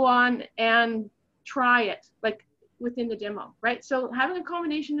go on and try it, like within the demo, right? So having a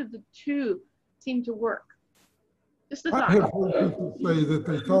combination of the two seemed to work. Just a thought. I have heard people say that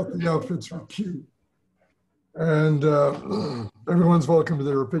they thought the outfits were cute, and everyone's welcome to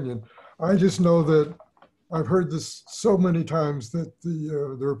their opinion. I just know that I've heard this so many times that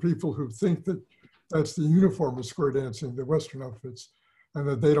there are people who think that that's the uniform of square dancing, the Western outfits, and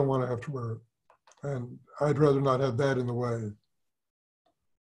that they don't want to have to wear it. And I'd rather not have that in the way.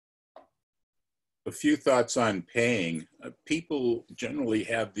 A few thoughts on paying. People generally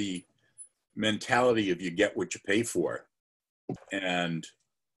have the mentality of you get what you pay for. And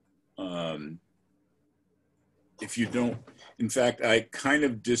if you don't, in fact, I kind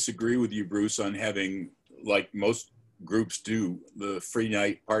of disagree with you, Bruce, on having, like most groups do, the free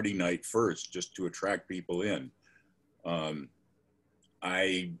night, party night first, just to attract people in.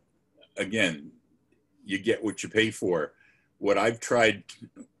 Again, you get what you pay for. What I've tried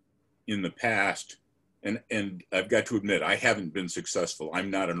in the past, and I've got to admit, I haven't been successful. I'm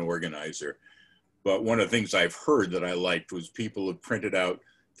not an organizer. But one of the things I've heard that I liked was people have printed out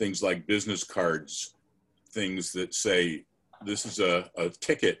things like business cards, things that say, this is a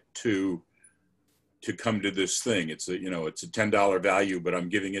ticket to come to this thing. It's a $10 value, but I'm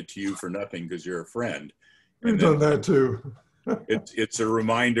giving it to you for nothing because you're a friend. We've done that too. It's a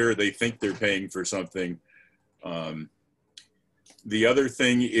reminder. They think they're paying for something. The other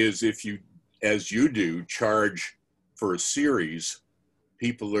thing is, if you, as you do, charge for a series,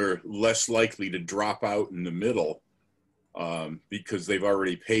 people are less likely to drop out in the middle because they've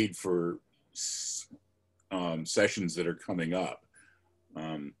already paid for sessions that are coming up.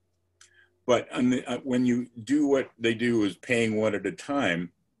 But when you do what they do is paying one at a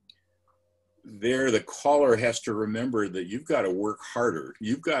time, the caller has to remember that you've got to work harder.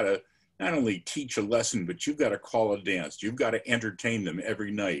 You've got to not only teach a lesson, but you've got to call a dance. You've got to entertain them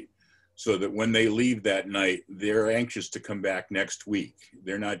every night so that when they leave that night, they're anxious to come back next week.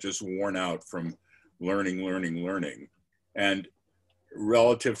 They're not just worn out from learning. And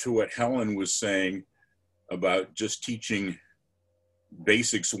relative to what Helen was saying about just teaching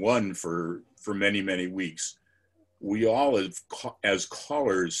basics one for many, many weeks, we all as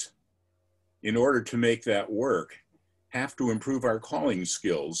callers, in order to make that work, have to improve our calling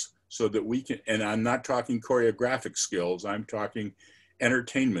skills so that we can, and I'm not talking choreographic skills, I'm talking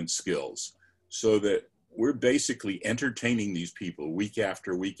entertainment skills, so that we're basically entertaining these people week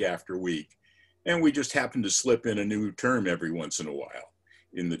after week after week. And we just happen to slip in a new term every once in a while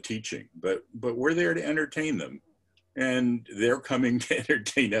in the teaching, but we're there to entertain them. And they're coming to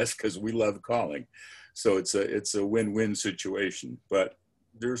entertain us because we love calling. So it's a win-win situation. But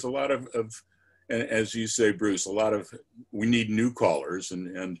there's a lot of, and as you say, Bruce, we need new callers.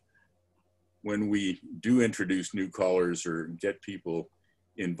 And when we do introduce new callers or get people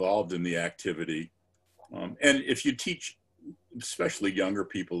involved in the activity, and if you teach, especially younger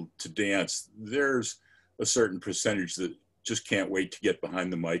people, to dance, there's a certain percentage that just can't wait to get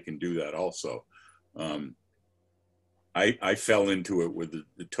behind the mic and do that also. I fell into it with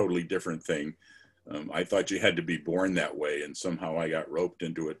a totally different thing. I thought you had to be born that way, and somehow I got roped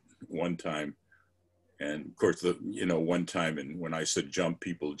into it one time. And of course, one time, and when I said jump,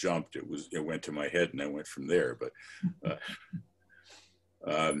 people jumped. It went to my head, and I went from there. But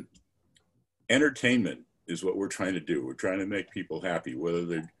entertainment is what we're trying to do. We're trying to make people happy,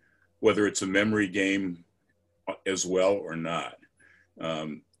 whether it's a memory game as well or not.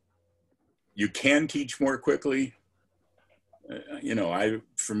 You can teach more quickly. You know, I,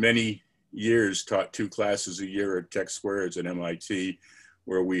 for many years, taught 2 classes a year at Tech Squares at MIT,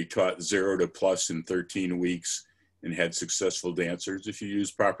 where we taught 0 to plus in 13 weeks and had successful dancers. If you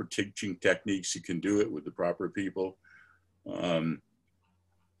use proper teaching techniques, you can do it with the proper people.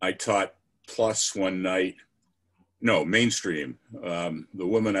 I taught plus one night, no, mainstream. The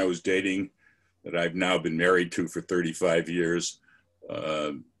woman I was dating, that I've now been married to for 35 years,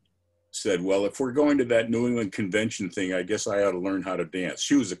 said, well, if we're going to that New England convention thing, I guess I ought to learn how to dance.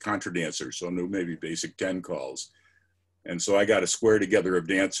 She was a contra dancer, so knew maybe basic 10 calls. And so I got a square together of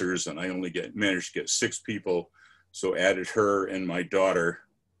dancers, and I only managed to get 6 people. So added her and my daughter,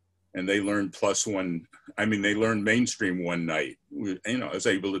 and they learned plus one. I mean, they learned mainstream one night. You know, I was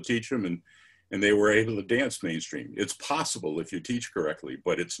able to teach them, and they were able to dance mainstream. It's possible if you teach correctly,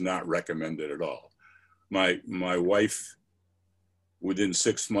 but it's not recommended at all. My wife, within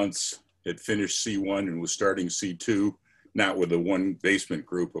 6 months, had finished C1 and was starting C2, not with a one basement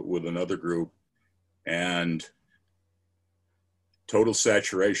group, but with another group. And total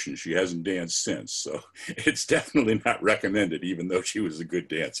saturation. She hasn't danced since. So it's definitely not recommended, even though she was a good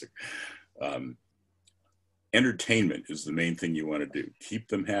dancer. Entertainment is the main thing you want to do. Keep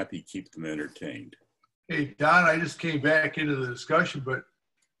them happy, keep them entertained. Hey, Don, I just came back into the discussion, but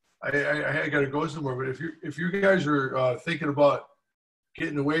I got to go somewhere. But if you guys are thinking about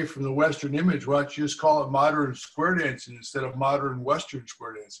getting away from the Western image, why don't you just call it modern square dancing instead of modern Western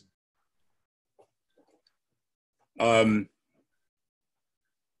square dancing?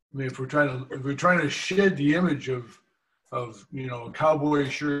 I mean, if we're trying to shed the image of you know, cowboy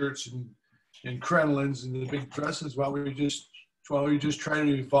shirts and crenolines and the big dresses, why don't we just try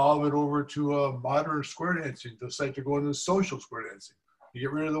to evolve it over to modern square dancing, just like they're going to social square dancing. You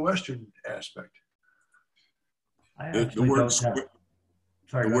get rid of the Western aspect. The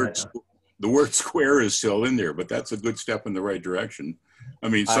word square is still in there, but that's a good step in the right direction. I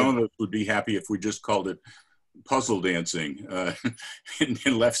mean, some of us would be happy if we just called it puzzle dancing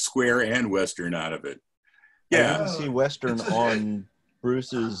and left square and Western out of it. Yeah, I didn't see Western on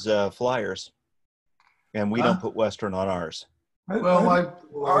Bruce's flyers, and we don't put Western on ours. Well,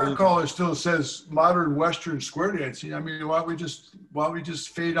 our caller still says modern Western square dancing. I mean, why don't we just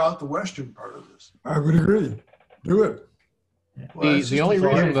fade out the Western part of this? I would agree. Do it. Well, the only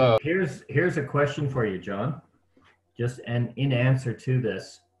reason here's a question for you, John. Just and in answer to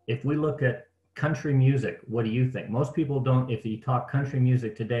this, if we look at country music, what do you think? Most people don't, if you talk country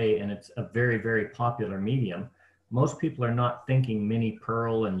music today, and it's a very, very popular medium, most people are not thinking Minnie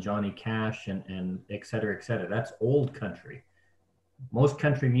Pearl and Johnny Cash and et cetera, et cetera. That's old country. Most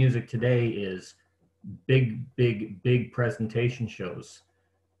country music today is big, big, big presentation shows.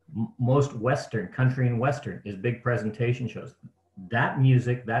 Most Western, country and Western is big presentation shows. That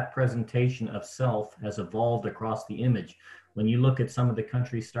music, that presentation of self has evolved across the image. When you look at some of the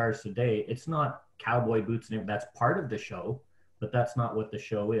country stars today, it's not cowboy boots and everything. That's part of the show, but that's not what the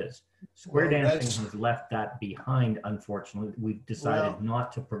show is. Square dancing has left that behind, unfortunately. We've decided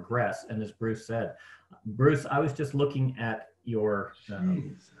not to progress. And as Bruce said, Bruce, I was just looking at your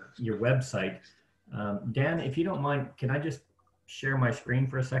website. Dan, if you don't mind, can I just share my screen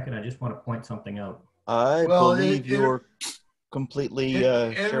for a second? I just want to point something out. I believe you're completely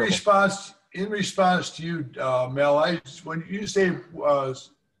in response to you, Mel, when you say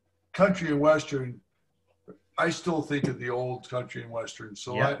country and Western, I still think of the old country and Western.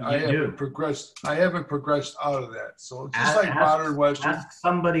 So yeah, I haven't progressed. I haven't progressed out of that. So just like modern Western. Ask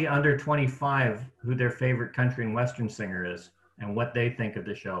somebody under 25 who their favorite country and Western singer is and what they think of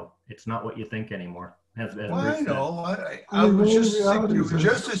the show. It's not what you think anymore. Well, I know. I was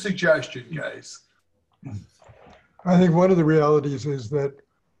just a suggestion, guys. I think one of the realities is that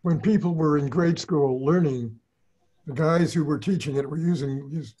when people were in grade school learning, the guys who were teaching it were using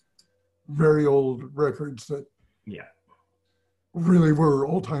these very old records that really were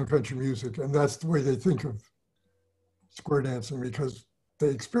old-time country music. And that's the way they think of square dancing because they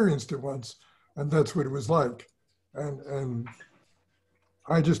experienced it once and that's what it was like. And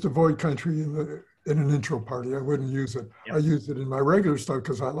I just avoid country in an intro party. I wouldn't use it. I use it in my regular stuff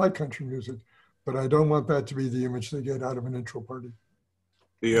because I like country music, but I don't want that to be the image they get out of an intro party.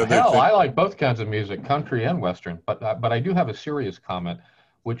 Hell, I like both kinds of music, country and Western, but I do have a serious comment,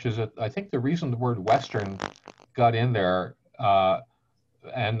 which is that I think the reason the word Western got in there,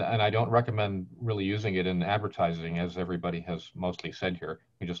 and I don't recommend really using it in advertising, as everybody has mostly said here,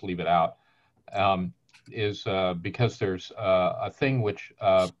 we just leave it out, is because there's a thing which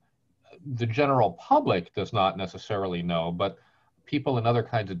the general public does not necessarily know, but people in other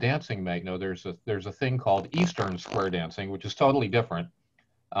kinds of dancing may know. There's a thing called Eastern square dancing, which is totally different.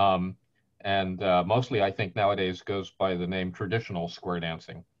 And mostly I think nowadays goes by the name traditional square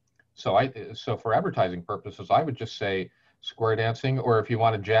dancing. So for advertising purposes, I would just say square dancing, or if you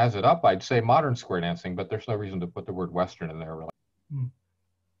want to jazz it up, I'd say modern square dancing, but there's no reason to put the word Western in there, really.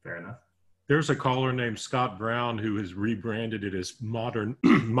 Fair enough. There's a caller named Scott Brown who has rebranded it as modern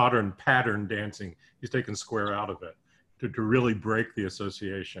modern pattern dancing. He's taken square out of it to really break the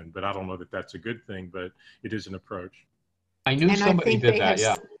association. But I don't know that that's a good thing, but it is an approach. I knew somebody did that,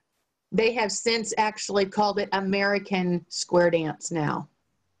 yeah. They have since actually called it American Square Dance now.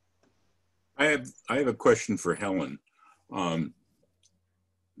 I have a question for Helen.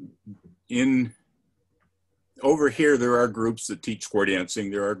 Over here, there are groups that teach square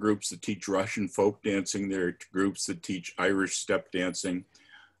dancing. There are groups that teach Russian folk dancing. There are groups that teach Irish step dancing.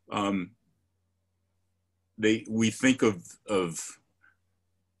 We think of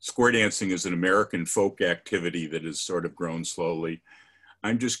square dancing as an American folk activity that has sort of grown slowly.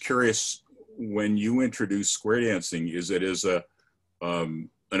 I'm just curious, when you introduce square dancing, is it as an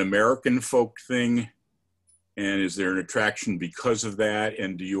American folk thing? And is there an attraction because of that?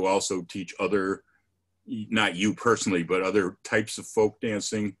 And do you also teach other, not you personally, but other types of folk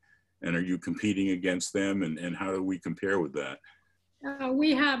dancing? And are you competing against them? And how do we compare with that?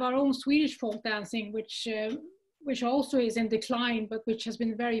 We have our own Swedish folk dancing, which also is in decline, but which has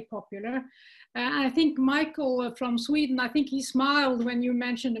been very popular. I think Michael from Sweden, I think he smiled when you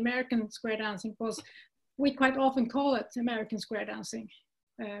mentioned American square dancing, because we quite often call it American square dancing.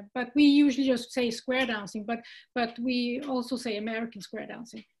 But we usually just say square dancing, but we also say American square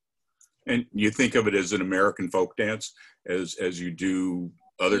dancing. And you think of it as an American folk dance, as you do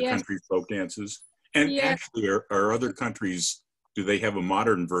other countries' folk dances? And actually, are other countries, do they have a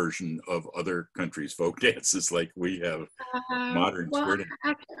modern version of other countries' folk dances like we have modern square dancing?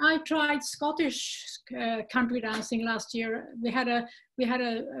 I tried Scottish country dancing last year. We had a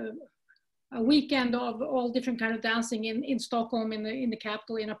weekend of all different kind of dancing in Stockholm, in the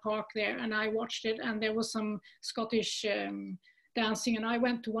capital, in a park there, and I watched it, and there was some Scottish dancing, and I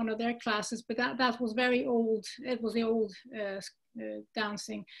went to one of their classes, but that was very old. It was the old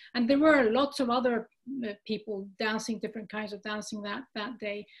dancing, and there were lots of other people dancing different kinds of dancing that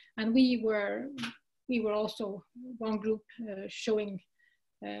day, and we were also one group showing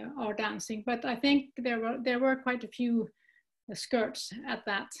our dancing. But I think there were quite a few skirts at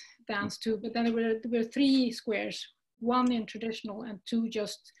that dance too, but then there were 3 squares, 1 in traditional and 2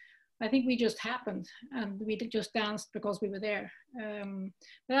 just, I think we just happened, and we just danced because we were there.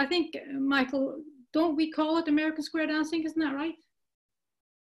 But I think, Michael, don't we call it American square dancing? Isn't that right?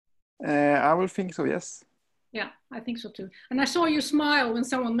 I will think so, yes. Yeah, I think so too. And I saw you smile when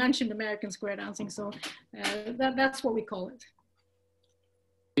someone mentioned American square dancing, so that's what we call it.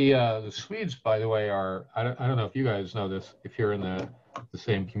 The Swedes, by the way, are, I don't know if you guys know this, if you're in the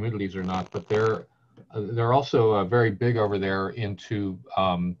same communities or not, but they're also very big over there into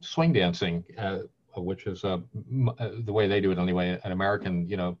swing dancing, which is the way they do it anyway, an American,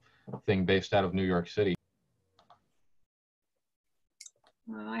 thing based out of New York City.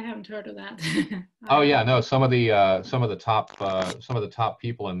 I haven't heard of that. Oh yeah, no. Some of the top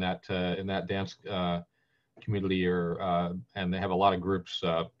people in that dance community are, and they have a lot of groups,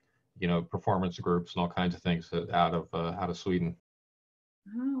 performance groups and all kinds of things out of Sweden.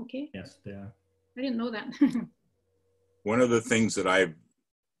 Oh, okay. Yes, they are. I didn't know that. One of the things that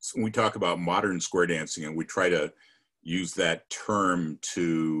we talk about modern square dancing, and we try to use that term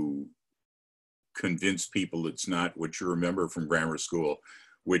to convince people it's not what you remember from grammar school,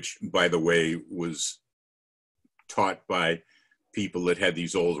 which, by the way, was taught by people that had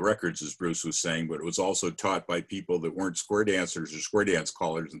these old records, as Bruce was saying, but it was also taught by people that weren't square dancers or square dance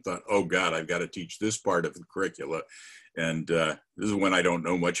callers and thought, oh God, I've got to teach this part of the curricula. And this is one I don't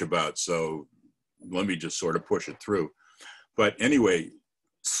know much about, so let me just sort of push it through. But anyway,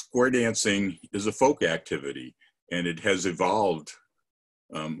 square dancing is a folk activity, and it has evolved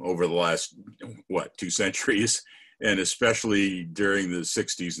over the last, 2 centuries, and especially during the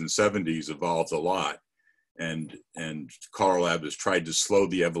 60s and 70s evolved a lot. And Color Lab has tried to slow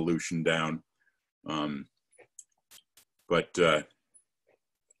the evolution down. But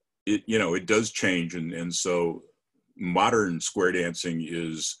it does change. And so modern square dancing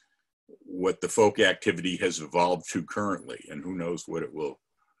is what the folk activity has evolved to currently, and who knows what it will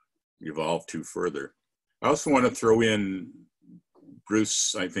evolve to further. I also want to throw in,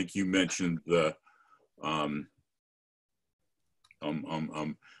 Bruce, I think you mentioned the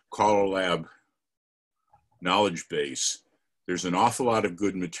Color Lab knowledge base. There's an awful lot of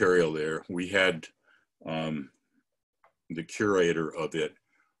good material there. We had the curator of it,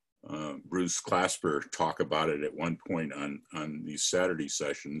 Bruce Clasper, talk about it at one point on these Saturday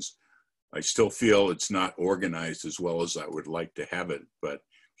sessions. I still feel it's not organized as well as I would like to have it, but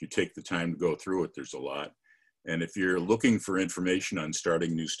if you take the time to go through it, there's a lot. And if you're looking for information on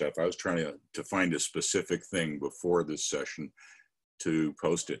starting new stuff, I was trying to find a specific thing before this session to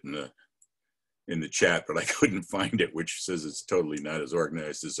post it in the chat, but I couldn't find it, which says it's totally not as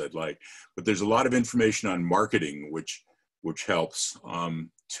organized as I'd like. But there's a lot of information on marketing, which helps. 2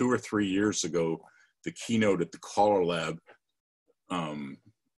 or 3 years ago, the keynote at the Caller Lab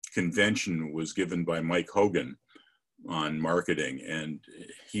convention was given by Mike Hogan on marketing, and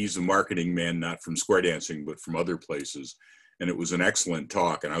he's a marketing man, not from square dancing, but from other places. And it was an excellent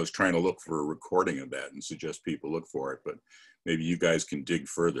talk, and I was trying to look for a recording of that and suggest people look for it, but maybe you guys can dig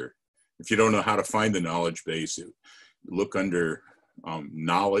further. If you don't know how to find the knowledge base, look under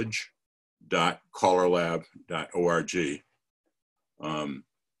knowledge.callerlab.org.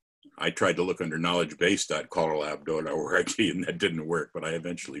 I tried to look under knowledgebase.callerlab.org, and that didn't work, but I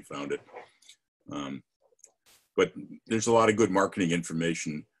eventually found it. But there's a lot of good marketing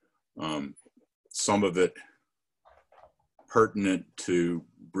information, some of it pertinent to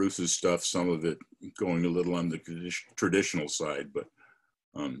Bruce's stuff, some of it going a little on the traditional side, but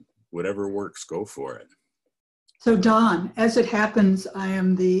whatever works, go for it. So Don, as it happens, I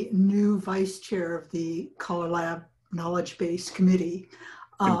am the new vice chair of the Caller Lab Knowledge Base Committee.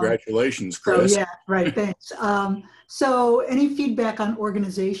 Congratulations, Chris. So yeah, right, thanks. So any feedback on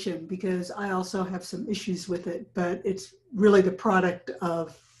organization, because I also have some issues with it, but it's really the product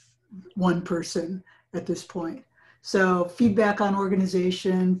of one person at this point. So feedback on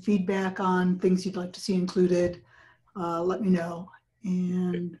organization, feedback on things you'd like to see included, let me know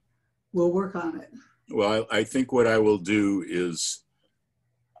and we'll work on it. Well, I think what I will do is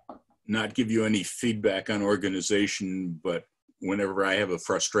not give you any feedback on organization, but whenever I have a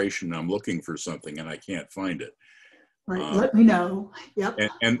frustration, I'm looking for something and I can't find it. Right, let me know. Yep.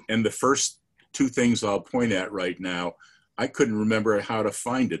 And the first 2 things I'll point at right now, I couldn't remember how to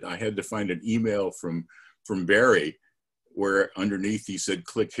find it. I had to find an email from Barry where underneath he said,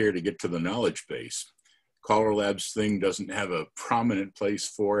 click here to get to the knowledge base. Caller Lab's thing doesn't have a prominent place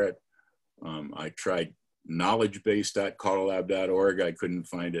for it. I tried knowledgebase.callerlab.org. I couldn't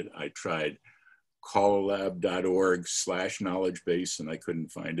find it. I tried callerlab.org/knowledgebase, and I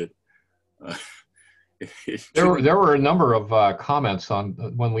couldn't find it. There were a number of comments on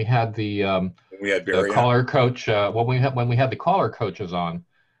when we had the caller coach when we had the caller coaches on,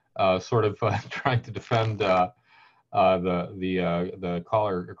 sort of trying to defend the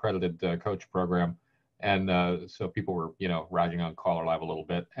caller accredited coach program, and so people were ragging on Caller Lab a little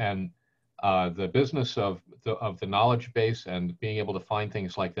bit, and the business of the knowledge base and being able to find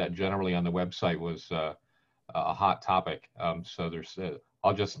things like that generally on the website was a hot topic. So there's,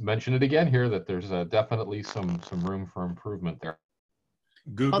 I'll just mention it again here, that there's definitely some room for improvement there.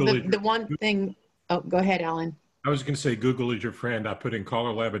 Google the one thing. Oh, go ahead, Alan. I was going to say Google is your friend. I put in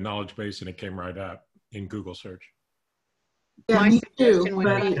Caller Lab and Knowledge Base, and it came right up in Google search. Yeah, me too.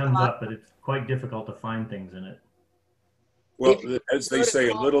 It comes up, but it's quite difficult to find things in it. Well, as they say,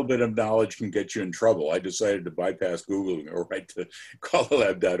 a little bit of knowledge can get you in trouble. I decided to bypass Google and go right to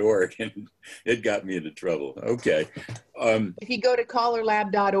callerlab.org, and it got me into trouble. Okay. If you go to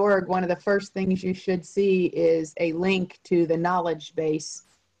callerlab.org, one of the first things you should see is a link to the knowledge base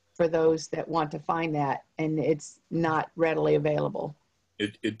for those that want to find that, and it's not readily available.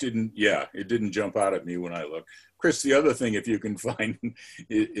 It didn't jump out at me when I looked. Chris, the other thing, if you can find,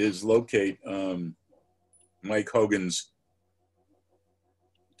 is locate Mike Hogan's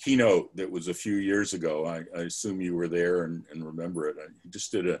keynote that was a few years ago. I assume you were there and remember it. He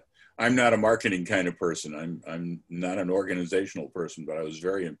just did I'm not a marketing kind of person. I'm not an organizational person, but I was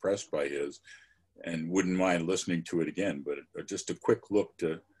very impressed by his and wouldn't mind listening to it again. But just a quick look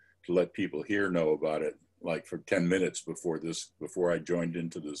to let people here know about it, like for 10 minutes before I joined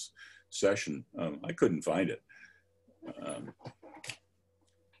into this session. I couldn't find it.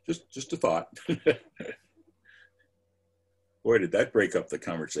 Just a thought. Boy, did that break up the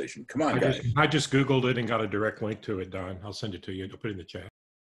conversation. Come on, guys. I just Googled it and got a direct link to it, Don. I'll send it to you. I'll put it in the chat.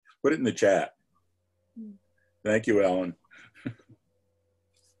 Put it in the chat. Thank you, Alan.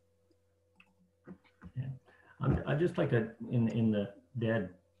 Yeah. I'd just like to, in the dead,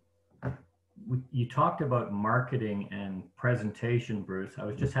 you talked about marketing and presentation, Bruce. I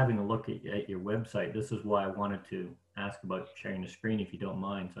was just having a look at your website. This is why I wanted to ask about sharing the screen, if you don't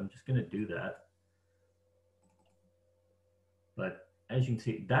mind. So I'm just going to do that. But as you can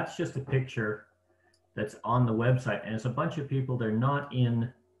see, that's just a picture that's on the website. And it's a bunch of people. They're not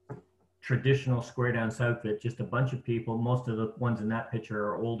in traditional square dance outfit, just a bunch of people. Most of the ones in that picture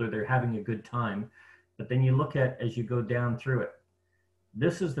are older. They're having a good time. But then you look at, as you go down through it,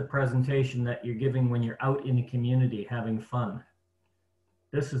 This is the presentation that you're giving when you're out in the community having fun.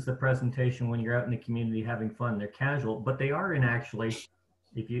 This is the presentation when you're out in the community having fun. They're casual, but they are in actually,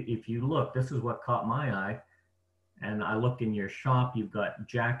 if you look, this is what caught my eye. And I looked in your shop, you've got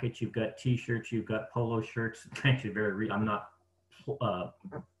jackets, you've got t-shirts, you've got polo shirts. Actually, I'm not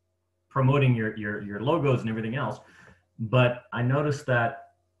promoting your logos and everything else, but I noticed that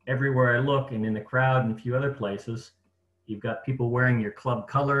everywhere I look and in the crowd and a few other places, you've got people wearing your club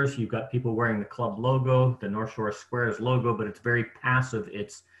colors, you've got people wearing the club logo, the North Shore Squares logo, but it's very passive.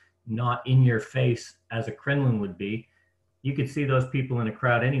 It's not in your face as a Crinlin would be. You could see those people in a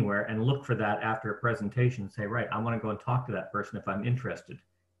crowd anywhere and look for that after a presentation and say, right, I want to go and talk to that person if I'm interested.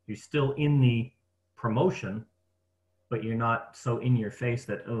 You're still in the promotion, but you're not so in your face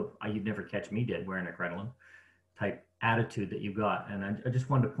that, oh, you'd never catch me dead wearing a Crinlin type attitude that you got. And I just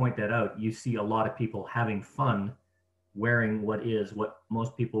wanted to point that out. You see a lot of people having fun wearing what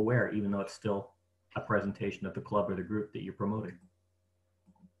most people wear, even though it's still a presentation of the club or the group that you're promoting.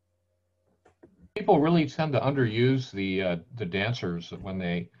 People really tend to underuse the dancers when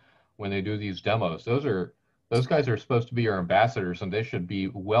they do these demos. Those guys are supposed to be your ambassadors, and they should be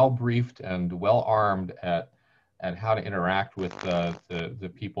well briefed and well armed at how to interact with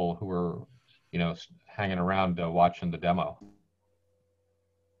the people who are, you know, hanging around watching the demo.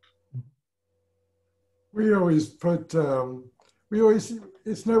 We always put,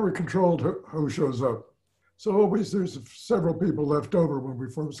 it's never controlled who shows up. So always there's several people left over when we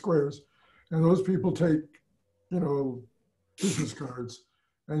form squares. And those people take, you know, business cards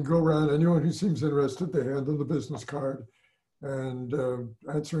and go around. Anyone who seems interested, they hand them the business card and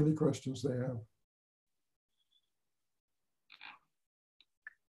answer any questions they have.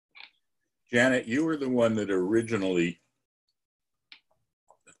 Janet, you were the one that originally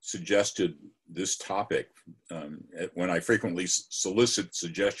suggested this topic. When I frequently solicit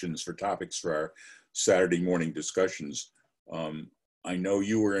suggestions for topics for our Saturday morning discussions, I know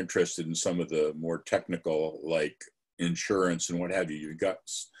you were interested in some of the more technical, like insurance and what have you. You got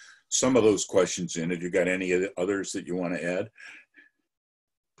some of those questions in. Have you got any others that you want to add?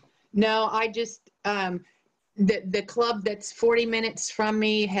 No, I just, the club that's 40 minutes from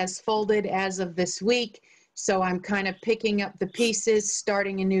me has folded as of this week. So I'm kind of picking up the pieces,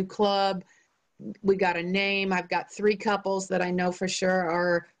 starting a new club. We got a name. I've got 3 couples that I know for sure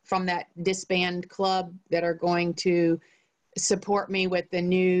are from that disband club that are going to support me with the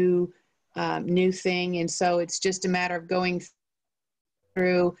new thing. And so it's just a matter of going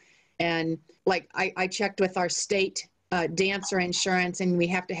through, and like I checked with our state dancer insurance, and we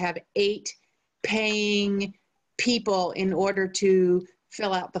have to have 8 paying people in order to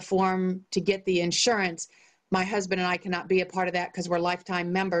fill out the form to get the insurance. My husband and I cannot be a part of that because we're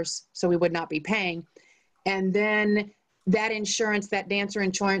lifetime members, so we would not be paying. And then that insurance, that dancer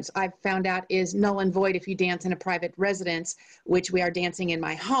insurance, I've found out is null and void if you dance in a private residence, which we are dancing in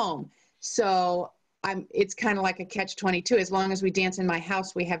my home. So it's kind of like a catch-22. As long as we dance in my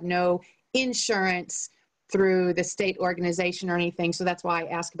house, we have no insurance through the state organization or anything. So that's why I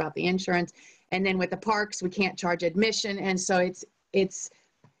ask about the insurance. And then with the parks, we can't charge admission. And so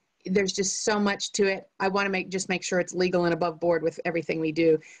there's just so much to it. I want to just make sure it's legal and above board with everything we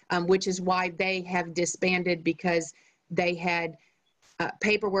do, which is why they have disbanded, because they had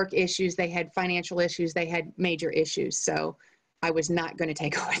paperwork issues, they had financial issues, they had major issues. So I was not going to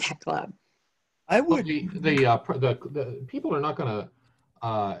take over that club. I would. The people are not going to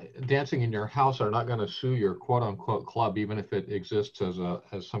dancing in your house are not going to sue your quote unquote club, even if it exists as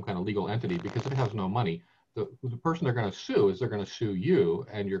some kind of legal entity, because it has no money. The person they're going to sue is they're going to sue you,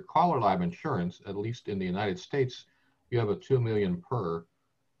 and your caller live insurance, at least in the United States, you have a $2 million per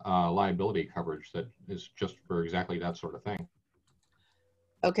liability coverage that is just for exactly that sort of thing.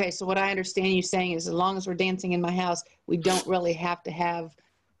 Okay, so what I understand you saying is, as long as we're dancing in my house, we don't really have to have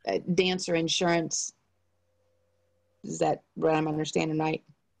dancer insurance. Is that what I'm understanding right?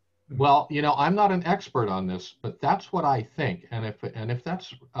 Well, you know, I'm not an expert on this, but that's what I think. And if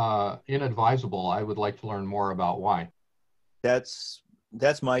that's inadvisable, I would like to learn more about why. That's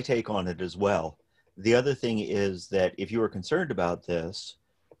my take on it as well. The other thing is that if you are concerned about this,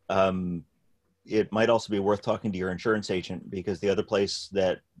 it might also be worth talking to your insurance agent, because the other place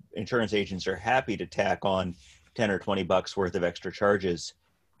that insurance agents are happy to tack on 10 or 20 bucks worth of extra charges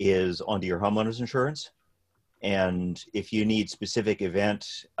is onto your homeowner's insurance. And if you need specific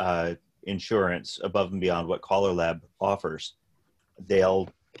event insurance above and beyond what Caller Lab offers,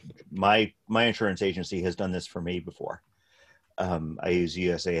 my insurance agency has done this for me before. I use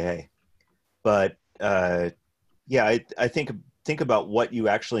USAA. But yeah, I think think about what you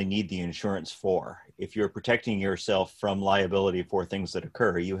actually need the insurance for. If you're protecting yourself from liability for things that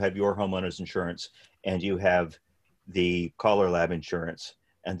occur, you have your homeowner's insurance and you have the Caller Lab insurance,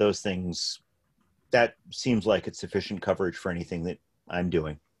 and those things, that seems like it's sufficient coverage for anything that I'm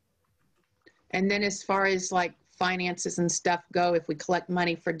doing. And then as far as like finances and stuff go, if we collect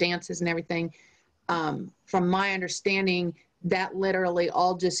money for dances and everything, from my understanding, that literally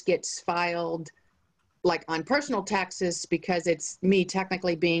all just gets filed like on personal taxes because it's me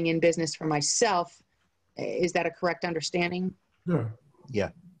technically being in business for myself. Is that a correct understanding? Yeah. Yeah.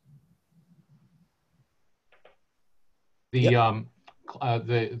 I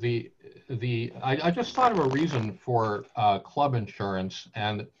just thought of a reason for club insurance,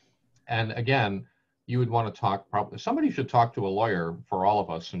 and again, you would want to talk, probably somebody should talk to a lawyer for all of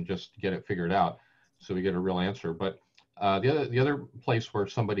us and just get it figured out so we get a real answer. But the other place where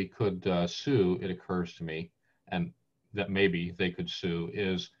somebody could sue, it occurs to me, and that maybe they could sue,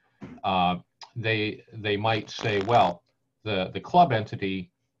 is they might say, well, the club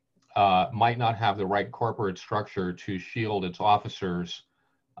entity might not have the right corporate structure to shield its officers,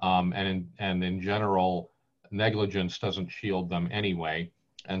 and in general, negligence doesn't shield them anyway.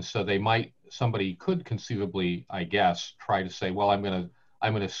 And so somebody could conceivably, I guess, try to say, well, I'm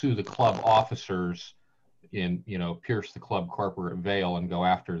gonna sue the club officers, pierce the club corporate veil and go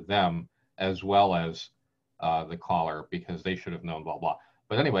after them as well as the caller because they should have known, blah blah.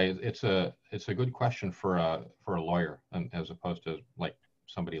 But anyway, it's a good question for a lawyer, and as opposed to like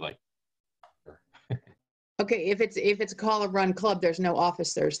somebody like. Okay, if it's a caller run club, there's no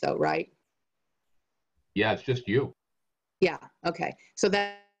officers though, right? Yeah, it's just you. Yeah. Okay. So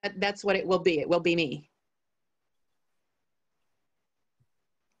that's what it will be. It will be me.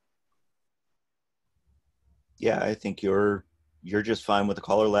 Yeah, I think you're just fine with the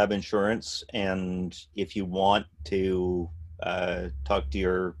Caller Lab insurance, and if you want to talk to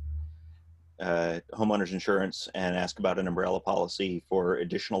your homeowner's insurance and ask about an umbrella policy for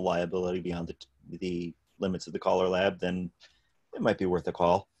additional liability beyond the limits of the Caller Lab, then it might be worth a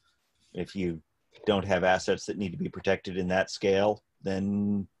call. If you don't have assets that need to be protected in that scale,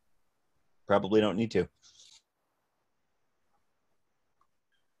 then probably don't need to.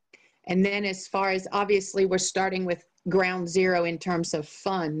 And then as far as, obviously we're starting with ground zero in terms of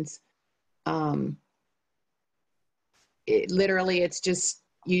funds. It's just,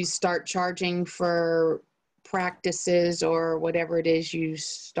 you start charging for practices or whatever it is you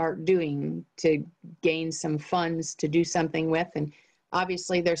start doing to gain some funds to do something with. And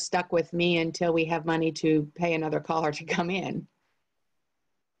obviously they're stuck with me until we have money to pay another caller to come in.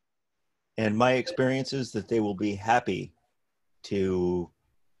 And my experience is that they will be happy to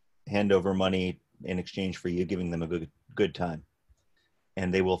hand over money in exchange for you giving them a good time.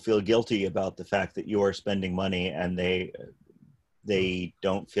 And they will feel guilty about the fact that you are spending money, and they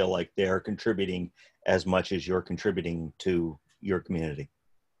don't feel like they're contributing as much as you're contributing to your community.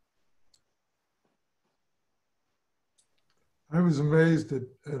 I was amazed at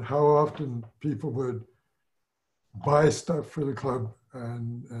how often people would buy stuff for the club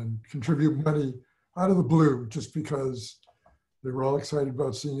and contribute money out of the blue just because they were all excited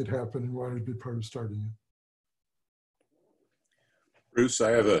about seeing it happen and wanted to be part of starting it. Bruce,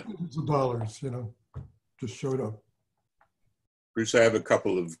 I have Millions of dollars, just showed up. Bruce, I have a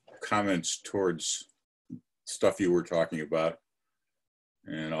couple of comments towards stuff you were talking about,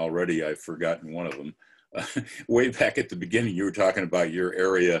 and already I've forgotten one of them. Way back at the beginning, you were talking about your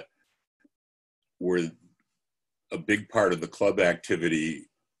area where a big part of the club activity,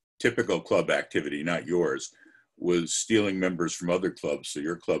 typical club activity, not yours, was stealing members from other clubs so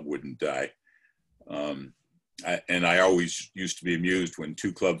your club wouldn't die. And I always used to be amused when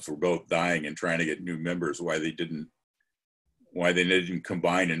two clubs were both dying and trying to get new members, why they didn't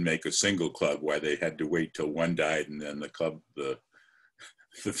combine and make a single club, why they had to wait till one died and then the club, the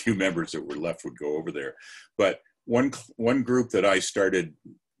few members that were left would go over there. But one group that I started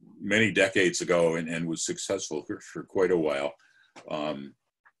many decades ago and was successful for quite a while, one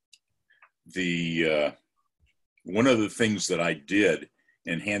of the things that I did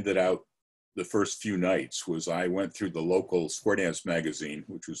and handed out the first few nights was I went through the local Square Dance magazine,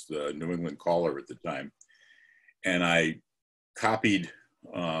 which was the New England Caller at the time, and I copied,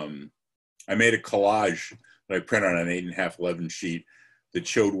 I made a collage that I printed on an 8.5 11 sheet that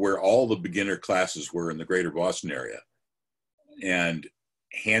showed where all the beginner classes were in the greater Boston area, and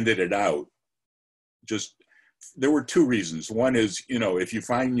handed it out. There were two reasons. One is, if you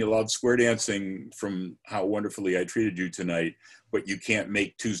find you love square dancing from how wonderfully I treated you tonight, but you can't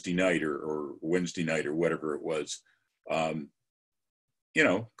make Tuesday night or Wednesday night or whatever it was, you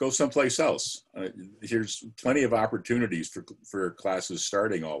know, go someplace else. Here's plenty of opportunities for classes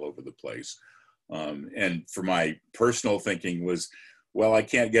starting all over the place. And for my personal thinking was, well, I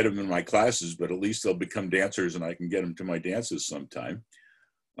can't get them in my classes, but at least they'll become dancers and I can get them to my dances sometime.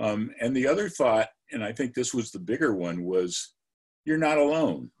 And the other thought, and I think this was the bigger one, was you're not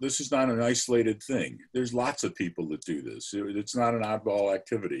alone. This is not an isolated thing. There's lots of people that do this. It's not an oddball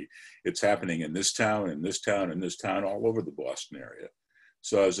activity. It's happening in this town, in this town, in this town, all over the Boston area.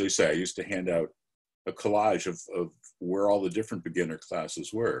 So as I say, I used to hand out a collage of where all the different beginner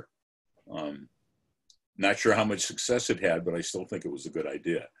classes were. Not sure how much success it had, but I still think it was a good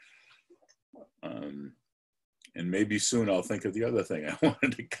idea. And maybe soon I'll think of the other thing I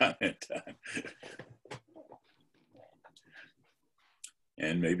wanted to comment on.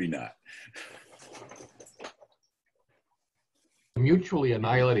 And maybe not. The mutually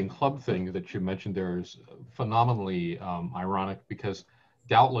annihilating club thing that you mentioned there is phenomenally ironic, because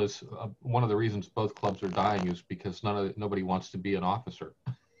doubtless one of the reasons both clubs are dying is because nobody wants to be an officer.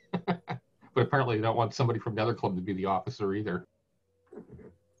 But apparently they don't want somebody from the other club to be the officer either.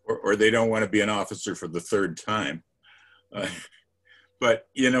 Or they don't want to be an officer for the third time. But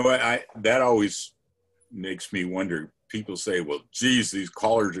you know what, that always makes me wonder. People say, well, geez, these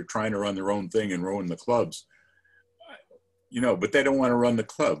callers are trying to run their own thing and ruin the clubs. You know, but they don't want to run the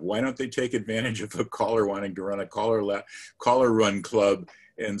club. Why don't they take advantage of a caller wanting to run a caller run club?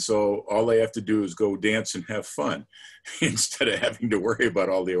 And so all they have to do is go dance and have fun instead of having to worry about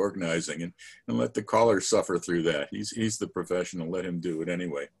all the organizing, and let the caller suffer through that. He's the professional, let him do it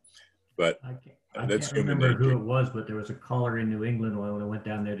anyway. But I can't remember who it was, but there was a caller in New England when I went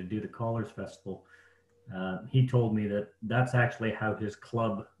down there to do the Callers Festival. He told me that that's actually how his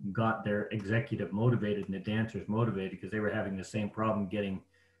club got their executive motivated and the dancers motivated, because they were having the same problem getting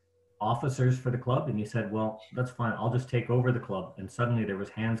officers for the club. And he said, well, that's fine, I'll just take over the club. And suddenly there was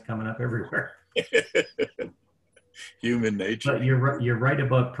hands coming up everywhere. Human nature. But you're right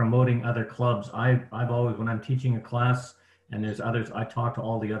about promoting other clubs. I've always, when I'm teaching a class and there's others, I talk to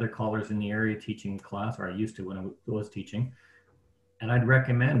all the other callers in the area teaching class, or I used to when I was teaching. And I'd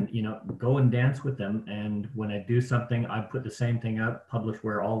recommend, you know, go and dance with them. And when I do something, I put the same thing out, publish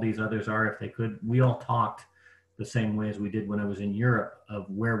where all these others are if they could. We all talked the same way as we did when I was in Europe, of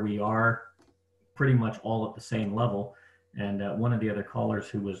where we are pretty much all at the same level. And one of the other callers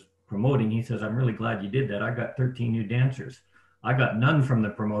who was promoting, he says, I'm really glad you did that. I got 13 new dancers. I got none from the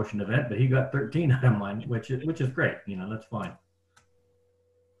promotion event, but he got 13 out of mine, which is great. You know, that's fine.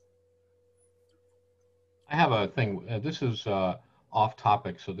 I have a thing. This is off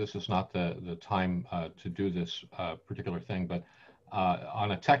topic, so this is not the time to do this particular thing. But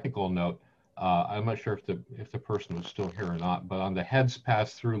on a technical note, I'm not sure if the person was still here or not. But on the heads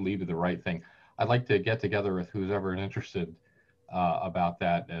pass through, lead to the right thing, I'd like to get together with who's ever interested about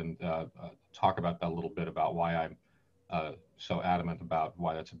that and talk about that a little bit, about why I'm so adamant about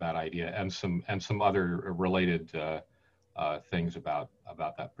why that's a bad idea, and some other related things about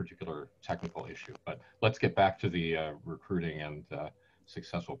that particular technical issue. But let's get back to the recruiting and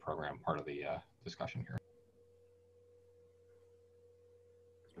successful program part of the discussion here.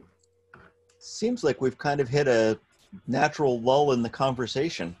 Seems like we've kind of hit a natural lull in the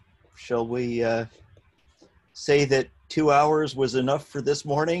conversation. Shall we say that 2 hours was enough for this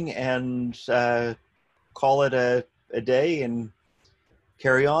morning and call it a day and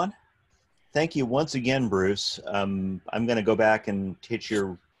carry on? Thank you once again, Bruce. I'm going to go back and hit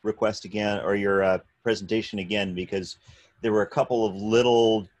your request again, or your presentation again, because there were a couple of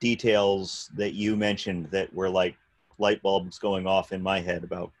little details that you mentioned that were like light bulbs going off in my head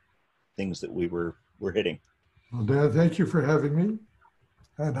about things that we were hitting. Well, Dan, thank you for having me.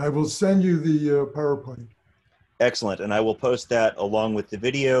 And I will send you the PowerPoint. Excellent. And I will post that along with the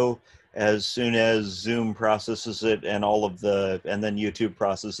video as soon as Zoom processes it and and then YouTube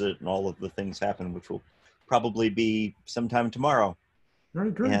processes it and all of the things happen, which will probably be sometime tomorrow.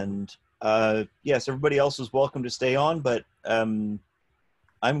 Very good. And yes, everybody else is welcome to stay on, but I'm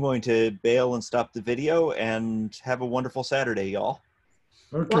going to bail and stop the video, and have a wonderful Saturday, y'all.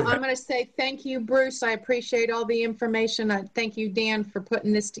 Okay. Well, I'm going to say thank you, Bruce. I appreciate all the information. Thank you, Dan, for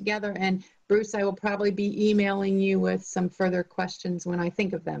putting this together. And Bruce, I will probably be emailing you with some further questions when I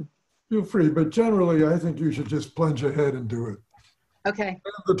think of them. Feel free, but generally, I think you should just plunge ahead and do it. Okay.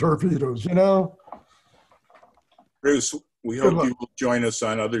 The torpedoes, you know? Bruce, we hope you will join us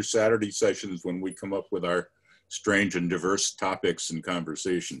on other Saturday sessions when we come up with our strange and diverse topics and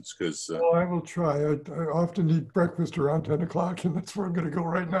conversations, because oh, I will try. I often eat breakfast around 10 o'clock, and that's where I'm going to go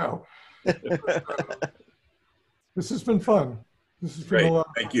right now. This has been fun. This has been a lot.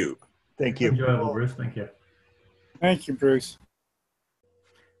 Thank you. Thank you. Enjoyable, Bruce. Thank you. Thank you, Bruce.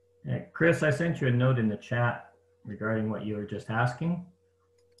 Chris, I sent you a note in the chat regarding what you were just asking.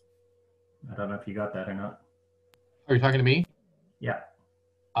 I don't know if you got that or not. Are you talking to me? Yeah.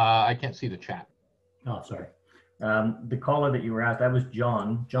 I can't see the chat. Oh, sorry. The caller that you were asked, that was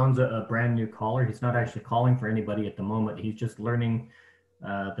John. John's a brand new caller. He's not actually calling for anybody at the moment. He's just learning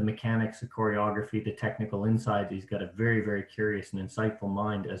the mechanics, the choreography, the technical insides. He's got a very, very curious and insightful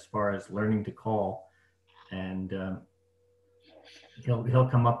mind as far as learning to call. And he'll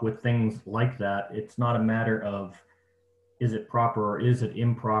come up with things like that. It's not a matter of is it proper or is it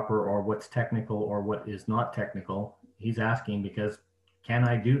improper or what's technical or what is not technical. He's asking because can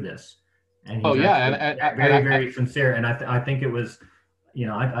I do this? And he's very sincere. And I think it was, you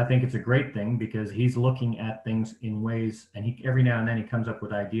know, I think it's a great thing because he's looking at things in ways, and he every now and then he comes up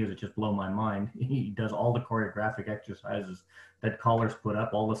with ideas that just blow my mind. He does all the choreographic exercises that callers put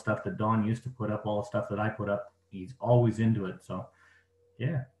up, all the stuff that Don used to put up, all the stuff that I put up. He's always into it. So,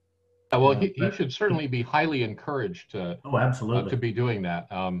 yeah. Well, he should certainly be highly encouraged to, absolutely. To be doing that.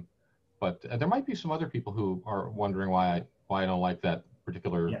 But there might be some other people who are wondering why I don't like that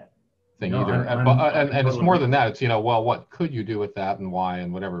particular thing either. And it's more than that. It's, you know, well, what could you do with that and why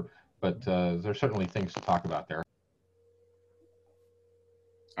and whatever. But there's certainly things to talk about there.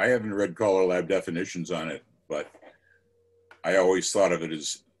 I haven't read Caller Lab definitions on it, but I always thought of it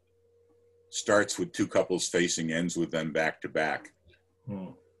as starts with two couples facing, ends with them back to back.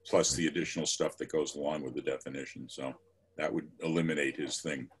 Plus the additional stuff that goes along with the definition. So that would eliminate his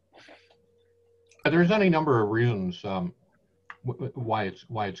thing. There's any number of reasons why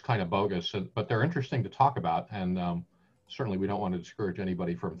it's kind of bogus, but they're interesting to talk about. And certainly we don't want to discourage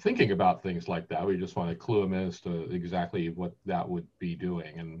anybody from thinking about things like that. We just want to clue them as to exactly what that would be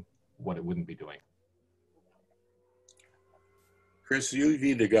doing and what it wouldn't be doing. Chris, you've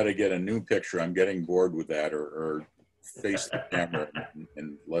either got to get a new picture. I'm getting bored with that, or face the camera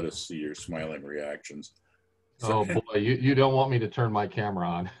and let us see your smiling reactions. Oh boy, you don't want me to turn my camera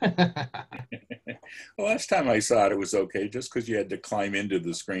on. Well, last time I saw it, it was okay. Just because you had to climb into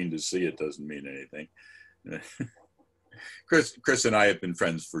the screen to see it doesn't mean anything. Chris and I have been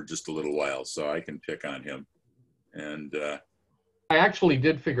friends for just a little while, so I can pick on him. And I actually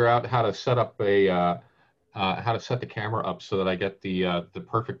did figure out how to set up how to set the camera up so that I get the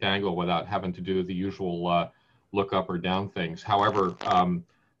perfect angle without having to do the usual look up or down things. However,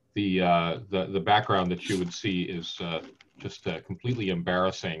 the background that you would see is just completely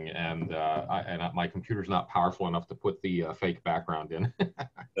embarrassing, and my computer's not powerful enough to put the fake background in.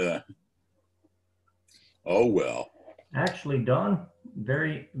 Oh well. Actually, Don,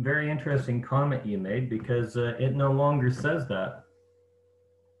 very, very interesting comment you made, because it no longer says that.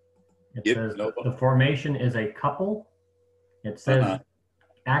 It says the formation is a couple. It says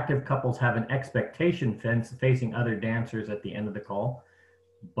active couples have an expectation fence facing other dancers at the end of the call,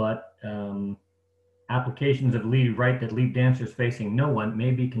 but applications of lead right that leave dancers facing no one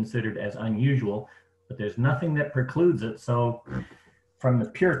may be considered as unusual, but there's nothing that precludes it. So from the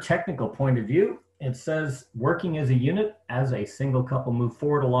pure technical point of view, it says working as a unit, as a single couple move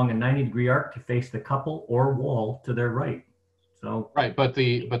forward along a 90-degree arc to face the couple or wall to their right. So right, but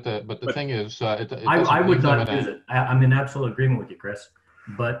the thing is, I would not use it. I'm in absolute agreement with you, Chris.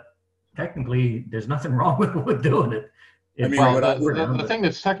 But technically, there's nothing wrong with doing it. I mean, well, the thing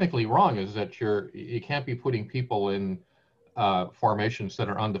that's technically wrong is that you can't be putting people in formations that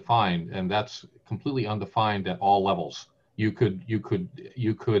are undefined, and that's completely undefined at all levels. You could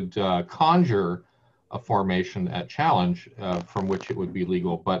conjure a formation at challenge from which it would be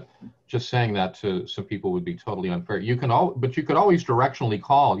legal, but just saying that to some people would be totally unfair. But you could always directionally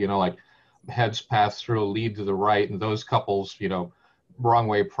call, you know, like heads pass through, lead to the right, and those couples, you know, wrong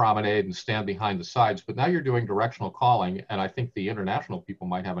way promenade and stand behind the sides. But now you're doing directional calling, and I think the international people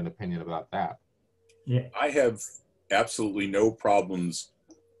might have an opinion about that. Yeah, I have absolutely no problems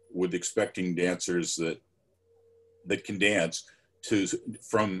with expecting dancers that can dance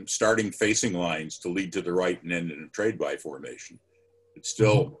from starting facing lines to lead to the right and end in a trade by formation. It's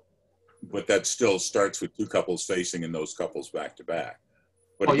still, but that still starts with two couples facing and those couples back to back.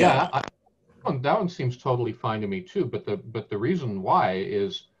 But oh again, yeah, that one seems totally fine to me too. But the reason why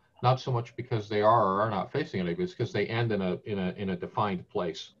is not so much because they are or are not facing it, it's because they end in a defined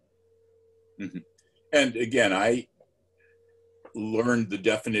place. Mm-hmm. And again, I learned the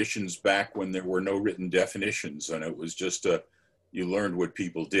definitions back when there were no written definitions, and it was just you learned what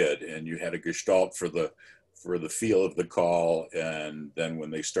people did, and you had a gestalt for the feel of the call. And then when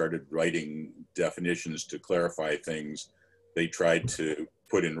they started writing definitions to clarify things, they tried to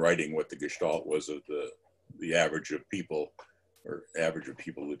put in writing what the gestalt was of the average of people, or average of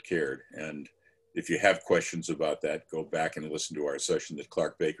people that cared. And if you have questions about that, go back and listen to our session that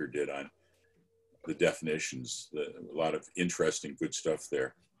Clark Baker did on the definitions. A lot of interesting, good stuff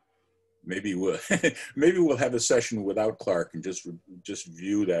there. Maybe we'll maybe we'll have a session without Clark and just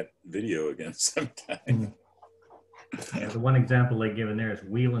view that video again sometime. Yeah, the one example they give in there is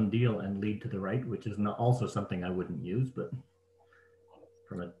wheel and deal and lead to the right, which is not also something I wouldn't use, but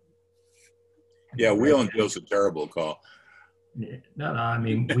from a yeah, wheel and deal is a terrible call. Yeah, no, I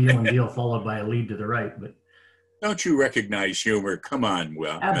mean wheel and deal followed by a lead to the right, but don't you recognize humor? Come on,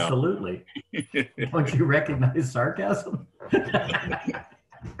 well, absolutely. Don't you recognize sarcasm?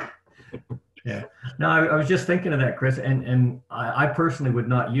 Yeah. No, I was just thinking of that, Chris, and I personally would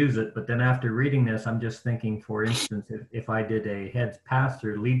not use it, but then after reading this, I'm just thinking, for instance, if I did a heads pass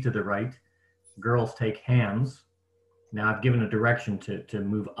through, lead to the right, girls take hands. Now I've given a direction to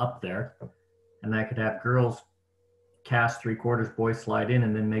move up there, and I could have girls cast 3/4, boys slide in,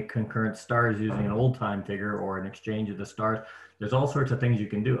 and then make concurrent stars using an old time figure or an exchange of the stars. There's all sorts of things you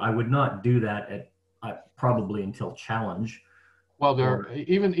can do. I would not do that probably until challenge. Well,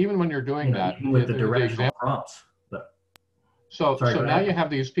 even when you're doing that, even with the directional prompts. But so now you have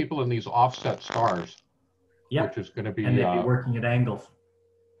these people in these offset stars, which is going to be, and they'd be working at angles.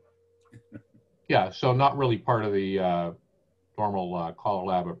 Yeah, so not really part of the normal Color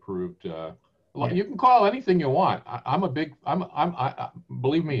Lab approved. You can call anything you want.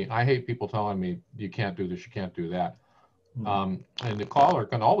 Believe me, I hate people telling me you can't do this, you can't do that. And the caller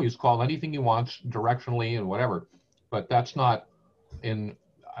can always call anything he wants directionally and whatever, but that's not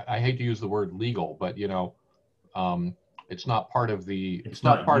I hate to use the word legal, but it's not part of the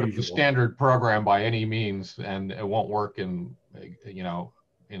standard program by any means, and it won't work in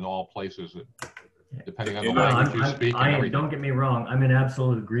all places, depending on the language you speak. Don't get me wrong, I'm in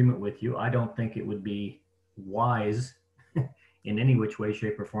absolute agreement with you. I don't think it would be wise in any which way,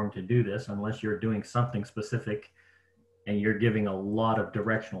 shape, or form to do this unless you're doing something specific and you're giving a lot of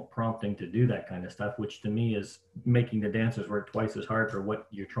directional prompting to do that kind of stuff, which to me is making the dancers work twice as hard for what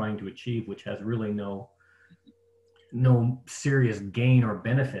you're trying to achieve, which has really no serious gain or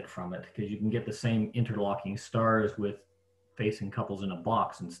benefit from it, because you can get the same interlocking stars with facing couples in a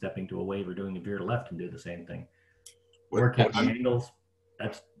box and stepping to a wave or doing a veer to left and do the same thing. Working at angles,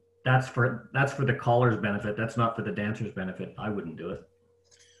 that's for the caller's benefit. That's not for the dancer's benefit. I wouldn't do it.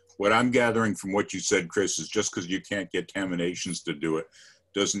 What I'm gathering from what you said, Chris, is just because you can't get combinations to do it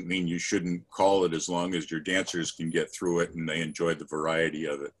doesn't mean you shouldn't call it, as long as your dancers can get through it and they enjoy the variety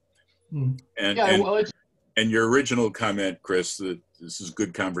of it. And your original comment, Chris, that this is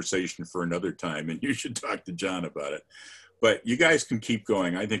good conversation for another time and you should talk to John about it. But you guys can keep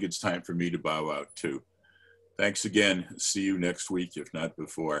going. I think it's time for me to bow out too. Thanks again. See you next week, if not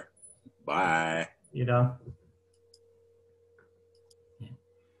before. Bye.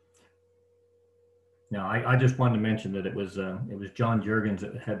 No, I just wanted to mention that it was John Juergens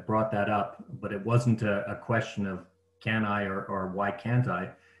that had brought that up, but it wasn't a question of can I or why can't I.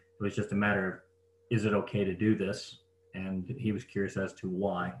 It was just a matter of, is it okay to do this? And he was curious as to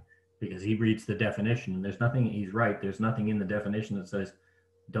why, because he reads the definition and there's nothing, he's right, there's nothing in the definition that says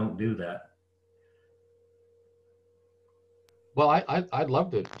don't do that. Well, I'd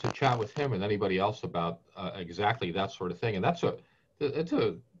love to chat with him and anybody else about exactly that sort of thing. And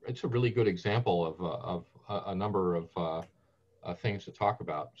it's a really good example of a number of things to talk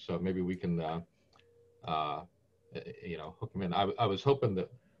about. So maybe we can, hook him in. I was hoping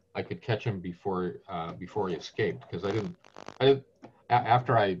that I could catch him before he escaped, because I didn't.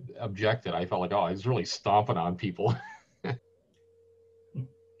 After I objected, I felt like, oh, he's really stomping on people.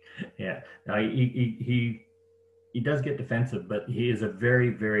 Yeah, no, he does get defensive, but he is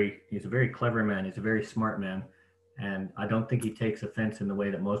he's a very clever man. He's a very smart man. And I don't think he takes offense in the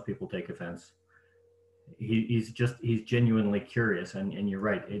way that most people take offense. He's genuinely curious, and you're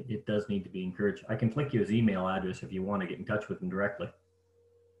right, it does need to be encouraged. I can flick you his email address if you want to get in touch with him directly.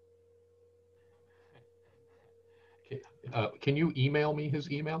 Can you email me his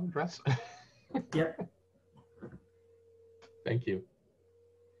email address? Yep. Thank you.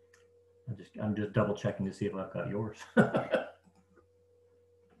 I'm just double checking to see if I've got yours.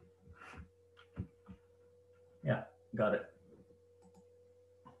 Yeah, got it.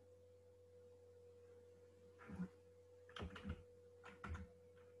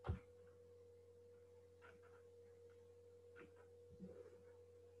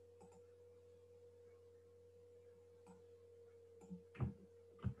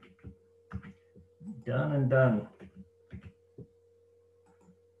 Done and done.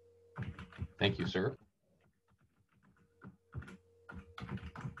 Thank you, sir.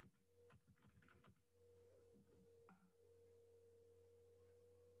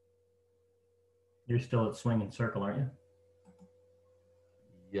 You're still at Swing and Circle, aren't you?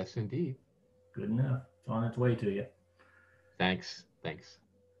 Yes, indeed. Good enough. It's on its way to you. Thanks. Thanks.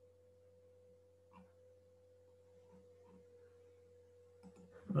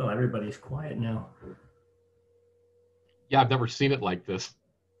 Well, everybody's quiet now. Yeah, I've never seen it like this.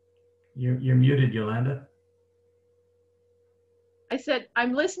 You're muted, Yolanda. I said,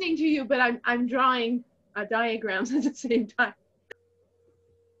 I'm listening to you, but I'm drawing diagrams at the same time.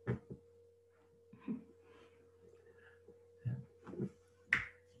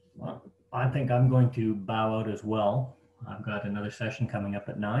 Well, I think I'm going to bow out as well. I've got another session coming up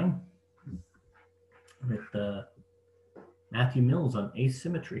at 9 with Matthew Mills on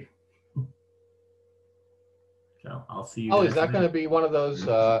asymmetry. So I'll see you. Oh, guys is that then. going to be one of those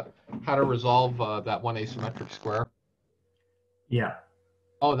how to resolve that one asymmetric square? Yeah.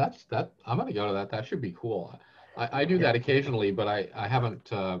 Oh, that's that. I'm going to go to that. That should be cool. I do that occasionally, but I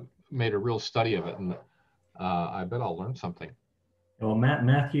haven't made a real study of it, and I bet I'll learn something. Well,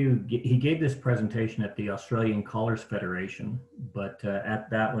 Matthew, he gave this presentation at the Australian Callers Federation, but at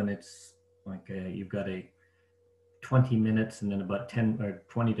that one, it's like you've got a 20 minutes and then about 10 or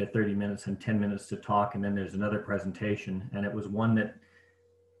 20 to 30 minutes and 10 minutes to talk. And then there's another presentation. And it was one that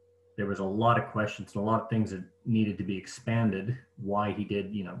there was a lot of questions and a lot of things that needed to be expanded. Why he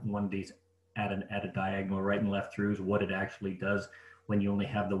did, one of these add a diagonal right and left throughs, what it actually does when you only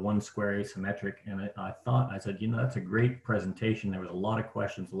have the one square asymmetric. And I said, that's a great presentation. There was a lot of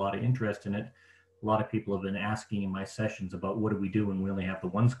questions, a lot of interest in it. A lot of people have been asking in my sessions about what do we do when we only have the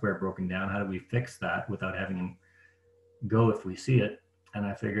one square broken down? How do we fix that without having him go if we see it? And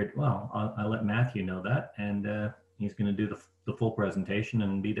I figured, well, I'll let Matthew know that, and he's going to do the full presentation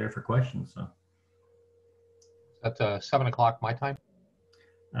and be there for questions. So that's 7 o'clock my time.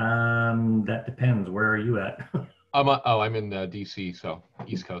 That depends. Where are you at? I'm in DC, so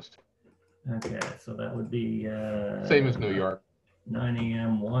East Coast. Okay, so that would be same as New York. 9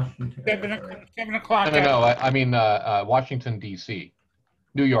 a.m. Washington. 7 o'clock. No, I mean Washington DC,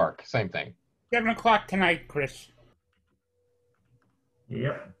 New York, same thing. 7 o'clock tonight, Chris.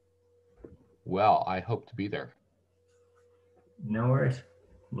 Yep. Well, I hope to be there. No worries.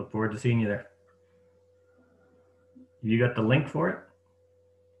 Look forward to seeing you there. You got the link for it?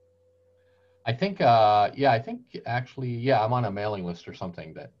 I think, actually, I'm on a mailing list or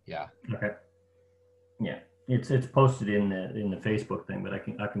something yeah. Okay. Yeah, it's posted in the Facebook thing, but I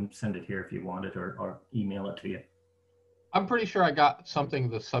can send it here if you want it or email it to you. I'm pretty sure I got something.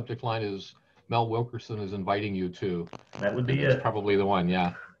 The subject line is Mel Wilkerson is inviting you to. That would be it. It's probably the one,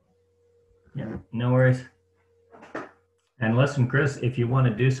 yeah. Yeah, no worries. And listen, Chris, if you want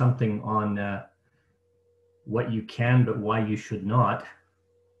to do something on what you can but why you should not,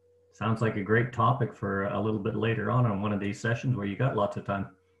 sounds like a great topic for a little bit later on one of these sessions where you got lots of time.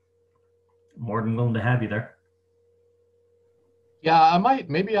 More than willing to have you there. Yeah,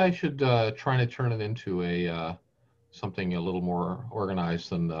 maybe I should try to turn it into a something a little more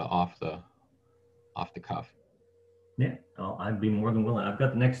organized than off the cuff. Yeah, I'd be more than willing. I've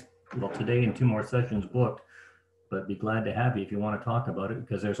got today and 2 more sessions booked, but be glad to have you if you want to talk about it,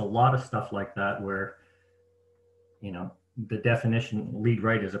 because there's a lot of stuff like that where, the definition, lead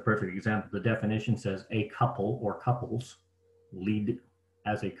right is a perfect example. The definition says a couple or couples lead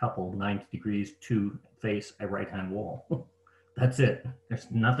as a couple 90 degrees to face a right-hand wall. That's it. There's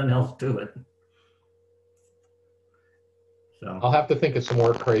nothing else to it. So I'll have to think of some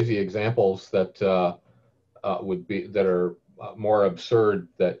more crazy examples that are more absurd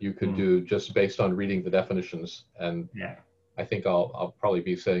that you could do just based on reading the definitions. And yeah, I think I'll probably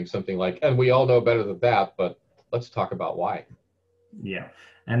be saying something like, and we all know better than that, but let's talk about why. Yeah,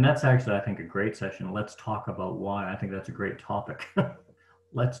 and that's actually, I think, a great session. Let's talk about why. I think that's a great topic.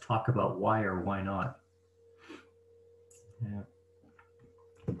 Let's talk about why or why not. Yeah.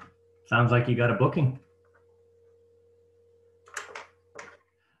 Sounds like you got a booking.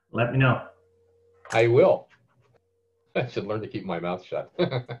 Let me know. I will. I should learn to keep my mouth shut.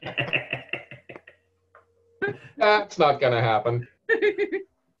 That's not going to happen.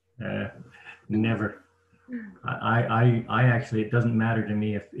 Never. I actually, it doesn't matter to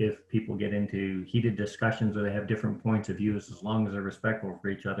me if people get into heated discussions or they have different points of views, as long as they're respectful for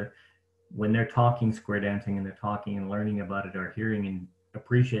each other. When they're talking square dancing and they're talking and learning about it or hearing and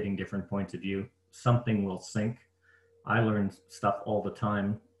appreciating different points of view, something will sink. I learn stuff all the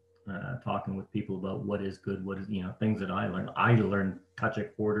time, talking with people about what is good, what is, things that I learned. I learned touch a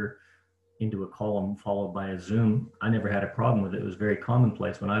quarter into a column followed by a zoom. I never had a problem with it. It was very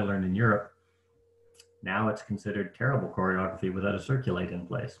commonplace when I learned in Europe. Now it's considered terrible choreography without a circulate in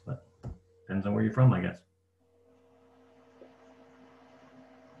place, but depends on where you're from, I guess.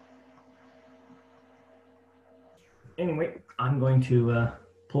 Anyway, I'm going to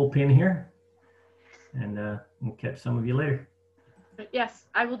pull pin here, and we'll catch some of you later. Yes,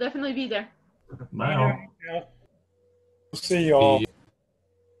 I will definitely be there. Bye all. See you all.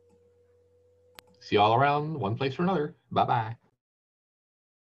 See you all around one place or another. Bye-bye.